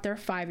brought their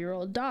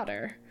 5-year-old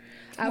daughter.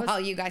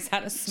 You guys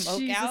had a smoke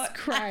Jesus out?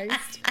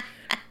 Christ.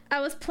 I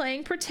was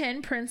playing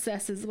pretend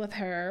princesses with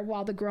her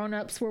while the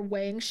grown-ups were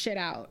weighing shit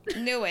out.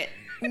 Knew it.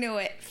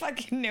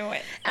 Fucking knew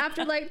it.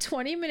 After like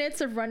 20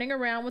 minutes of running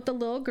around with the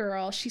little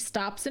girl, she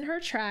stops in her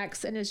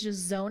tracks and is just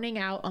zoning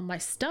out on my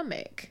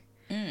stomach.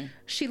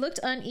 She looked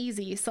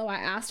uneasy, so I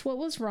asked what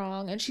was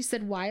wrong, and she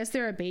said, "Why is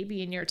there a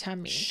baby in your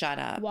tummy?" Shut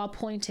up. While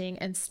pointing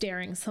and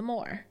staring some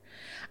more.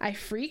 I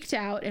freaked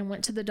out and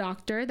went to the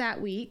doctor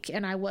that week,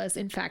 and I was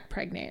in fact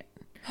pregnant.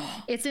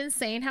 It's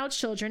insane how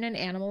children and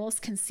animals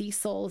can see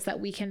souls that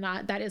we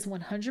cannot. That is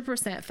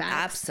 100% fact.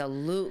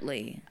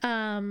 Absolutely.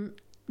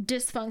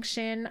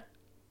 Dysfunction.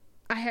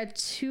 I had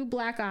 2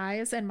 black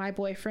eyes and my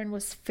boyfriend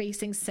was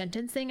facing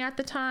sentencing at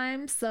the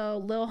time.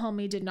 So Lil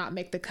Homie did not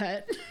make the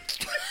cut.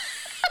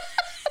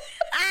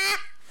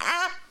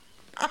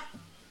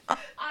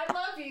 I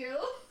love you.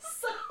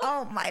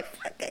 Oh my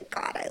fucking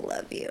God, I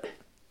love you.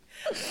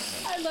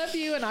 I love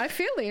you and I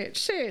feel it.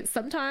 Shit,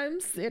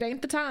 sometimes it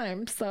ain't the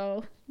time.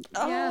 So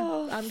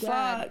yeah, I'm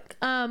glad.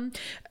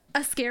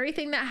 A scary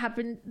thing that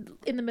happened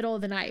in the middle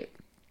of the night.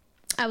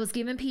 I was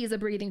giving Peas a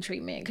breathing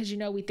treatment because, you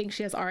know, we think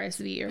she has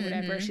RSV or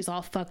whatever. She's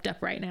all fucked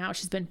up right now.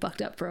 She's been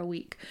fucked up for a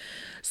week.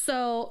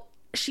 So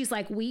she's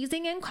like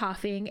wheezing and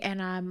coughing,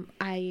 and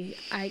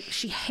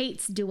she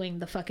hates doing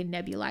the fucking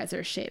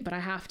nebulizer shit, but I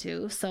have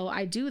to. So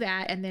I do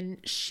that, and then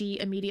she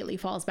immediately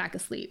falls back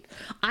asleep.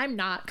 I'm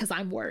not, because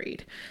I'm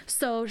worried.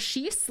 So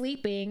she's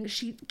sleeping.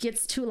 She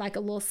gets to like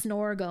a little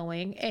snore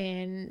going,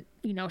 and,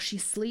 you know, she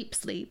sleep.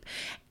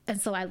 And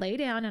so I lay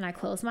down and I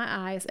close my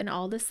eyes, and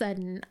all of a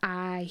sudden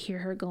I hear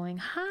her going,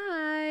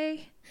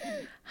 hi,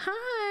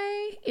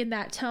 in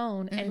that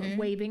tone, and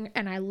waving.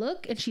 And I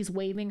look and she's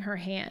waving her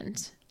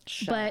hand.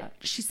 Shut up.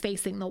 She's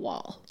facing the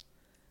wall.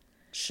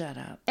 Shut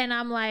up. And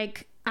I'm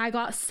like, I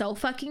got so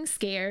fucking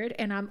scared,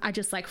 and I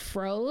just like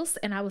froze,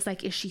 and I was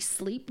like, is she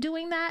sleep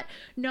doing that?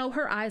 No,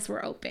 her eyes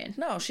were open.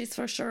 No, she's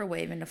for sure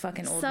waving to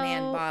fucking old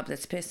man Bob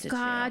that's pissed at you.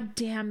 God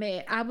damn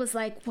it. I was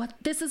like, what?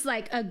 This is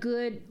like a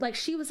good, like,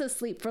 she was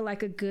asleep for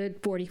like a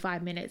good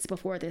 45 minutes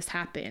before this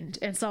happened.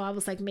 And so I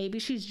was like, maybe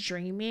she's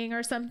dreaming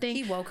or something.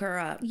 He woke her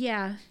up.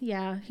 Yeah,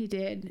 he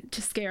did,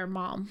 to scare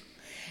Mom.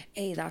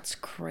 Hey, that's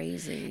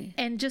crazy.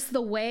 And just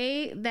the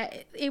way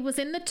that it was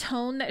in the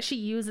tone that she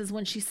uses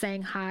when she's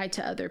saying hi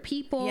to other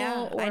people.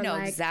 Yeah, or I know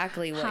like,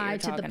 exactly what hi you're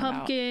talking to the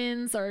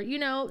pumpkins about. Or, you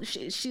know,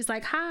 she's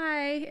like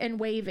hi and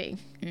waving.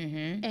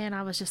 And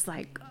I was just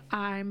like,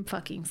 I'm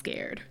fucking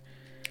scared.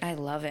 I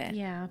love it.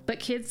 Yeah, but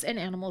kids and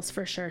animals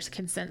for sure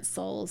can sense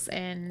souls,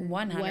 and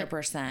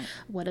 100%.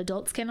 What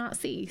adults cannot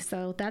see.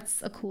 So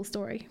that's a cool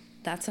story.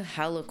 That's a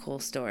hella cool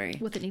story.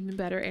 With an even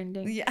better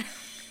ending. Yeah.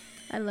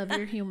 I love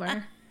your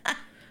humor.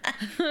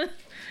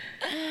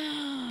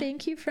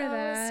 Thank you for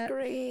that. That was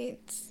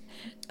great.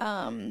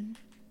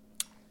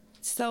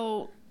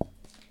 So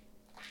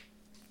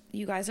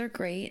you guys are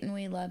great and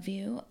we love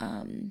you.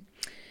 Can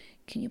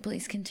you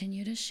please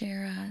continue to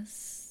share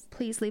us?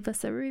 Please leave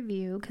us a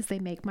review because they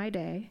make my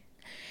day.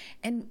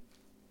 And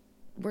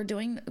we're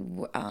going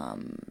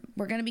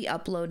to be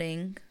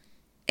uploading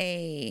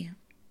a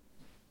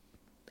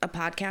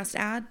podcast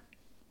ad.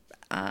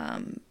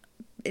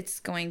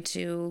 It's going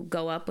to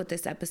go up with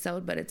this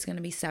episode, but it's going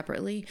to be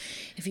separately.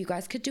 If you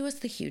guys could do us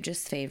the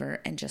hugest favor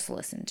and just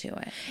listen to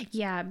it.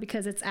 Yeah,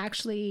 because it's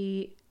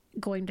actually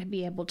going to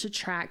be able to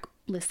track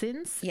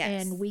listens.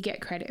 Yes. And we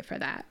get credit for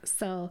that.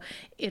 So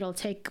it'll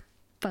take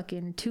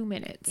fucking 2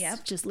 minutes.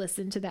 Yep. Just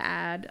listen to the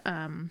ad.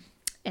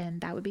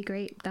 And that would be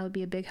great. That would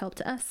be a big help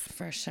to us.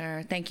 For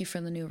sure. Thank you for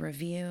the new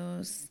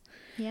reviews.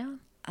 Yeah.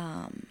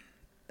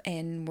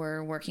 And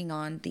we're working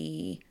on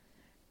the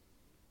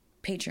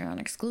Patreon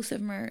exclusive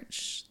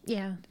merch.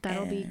 Yeah,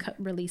 that'll be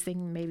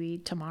releasing maybe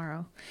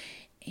tomorrow.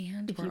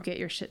 And if you get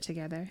your shit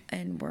together.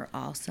 And we're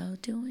also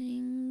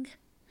doing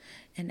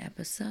an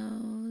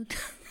episode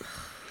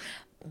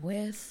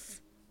with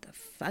the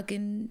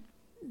fucking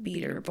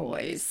Beater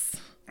Boys.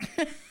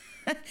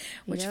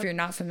 Which, if you're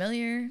not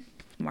familiar,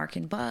 Mark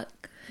and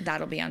Buck,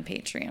 that'll be on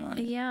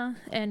Patreon. Yeah,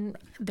 and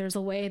there's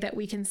a way that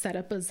we can set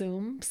up a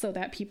Zoom so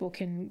that people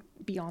can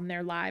be on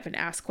there live and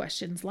ask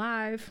questions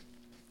live.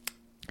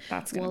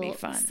 That's going to be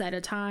fun. Set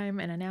a time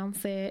and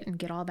announce it and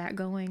get all that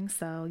going.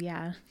 So,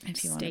 yeah,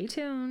 if you stay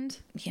tuned.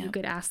 Yep. You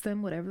could ask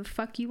them whatever the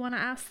fuck you want to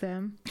ask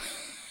them.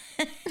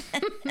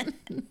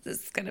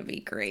 This is going to be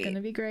great. It's going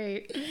to be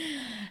great.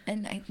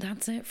 And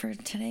that's it for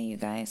today, you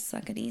guys.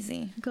 Suck it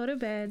easy. Go to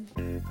bed.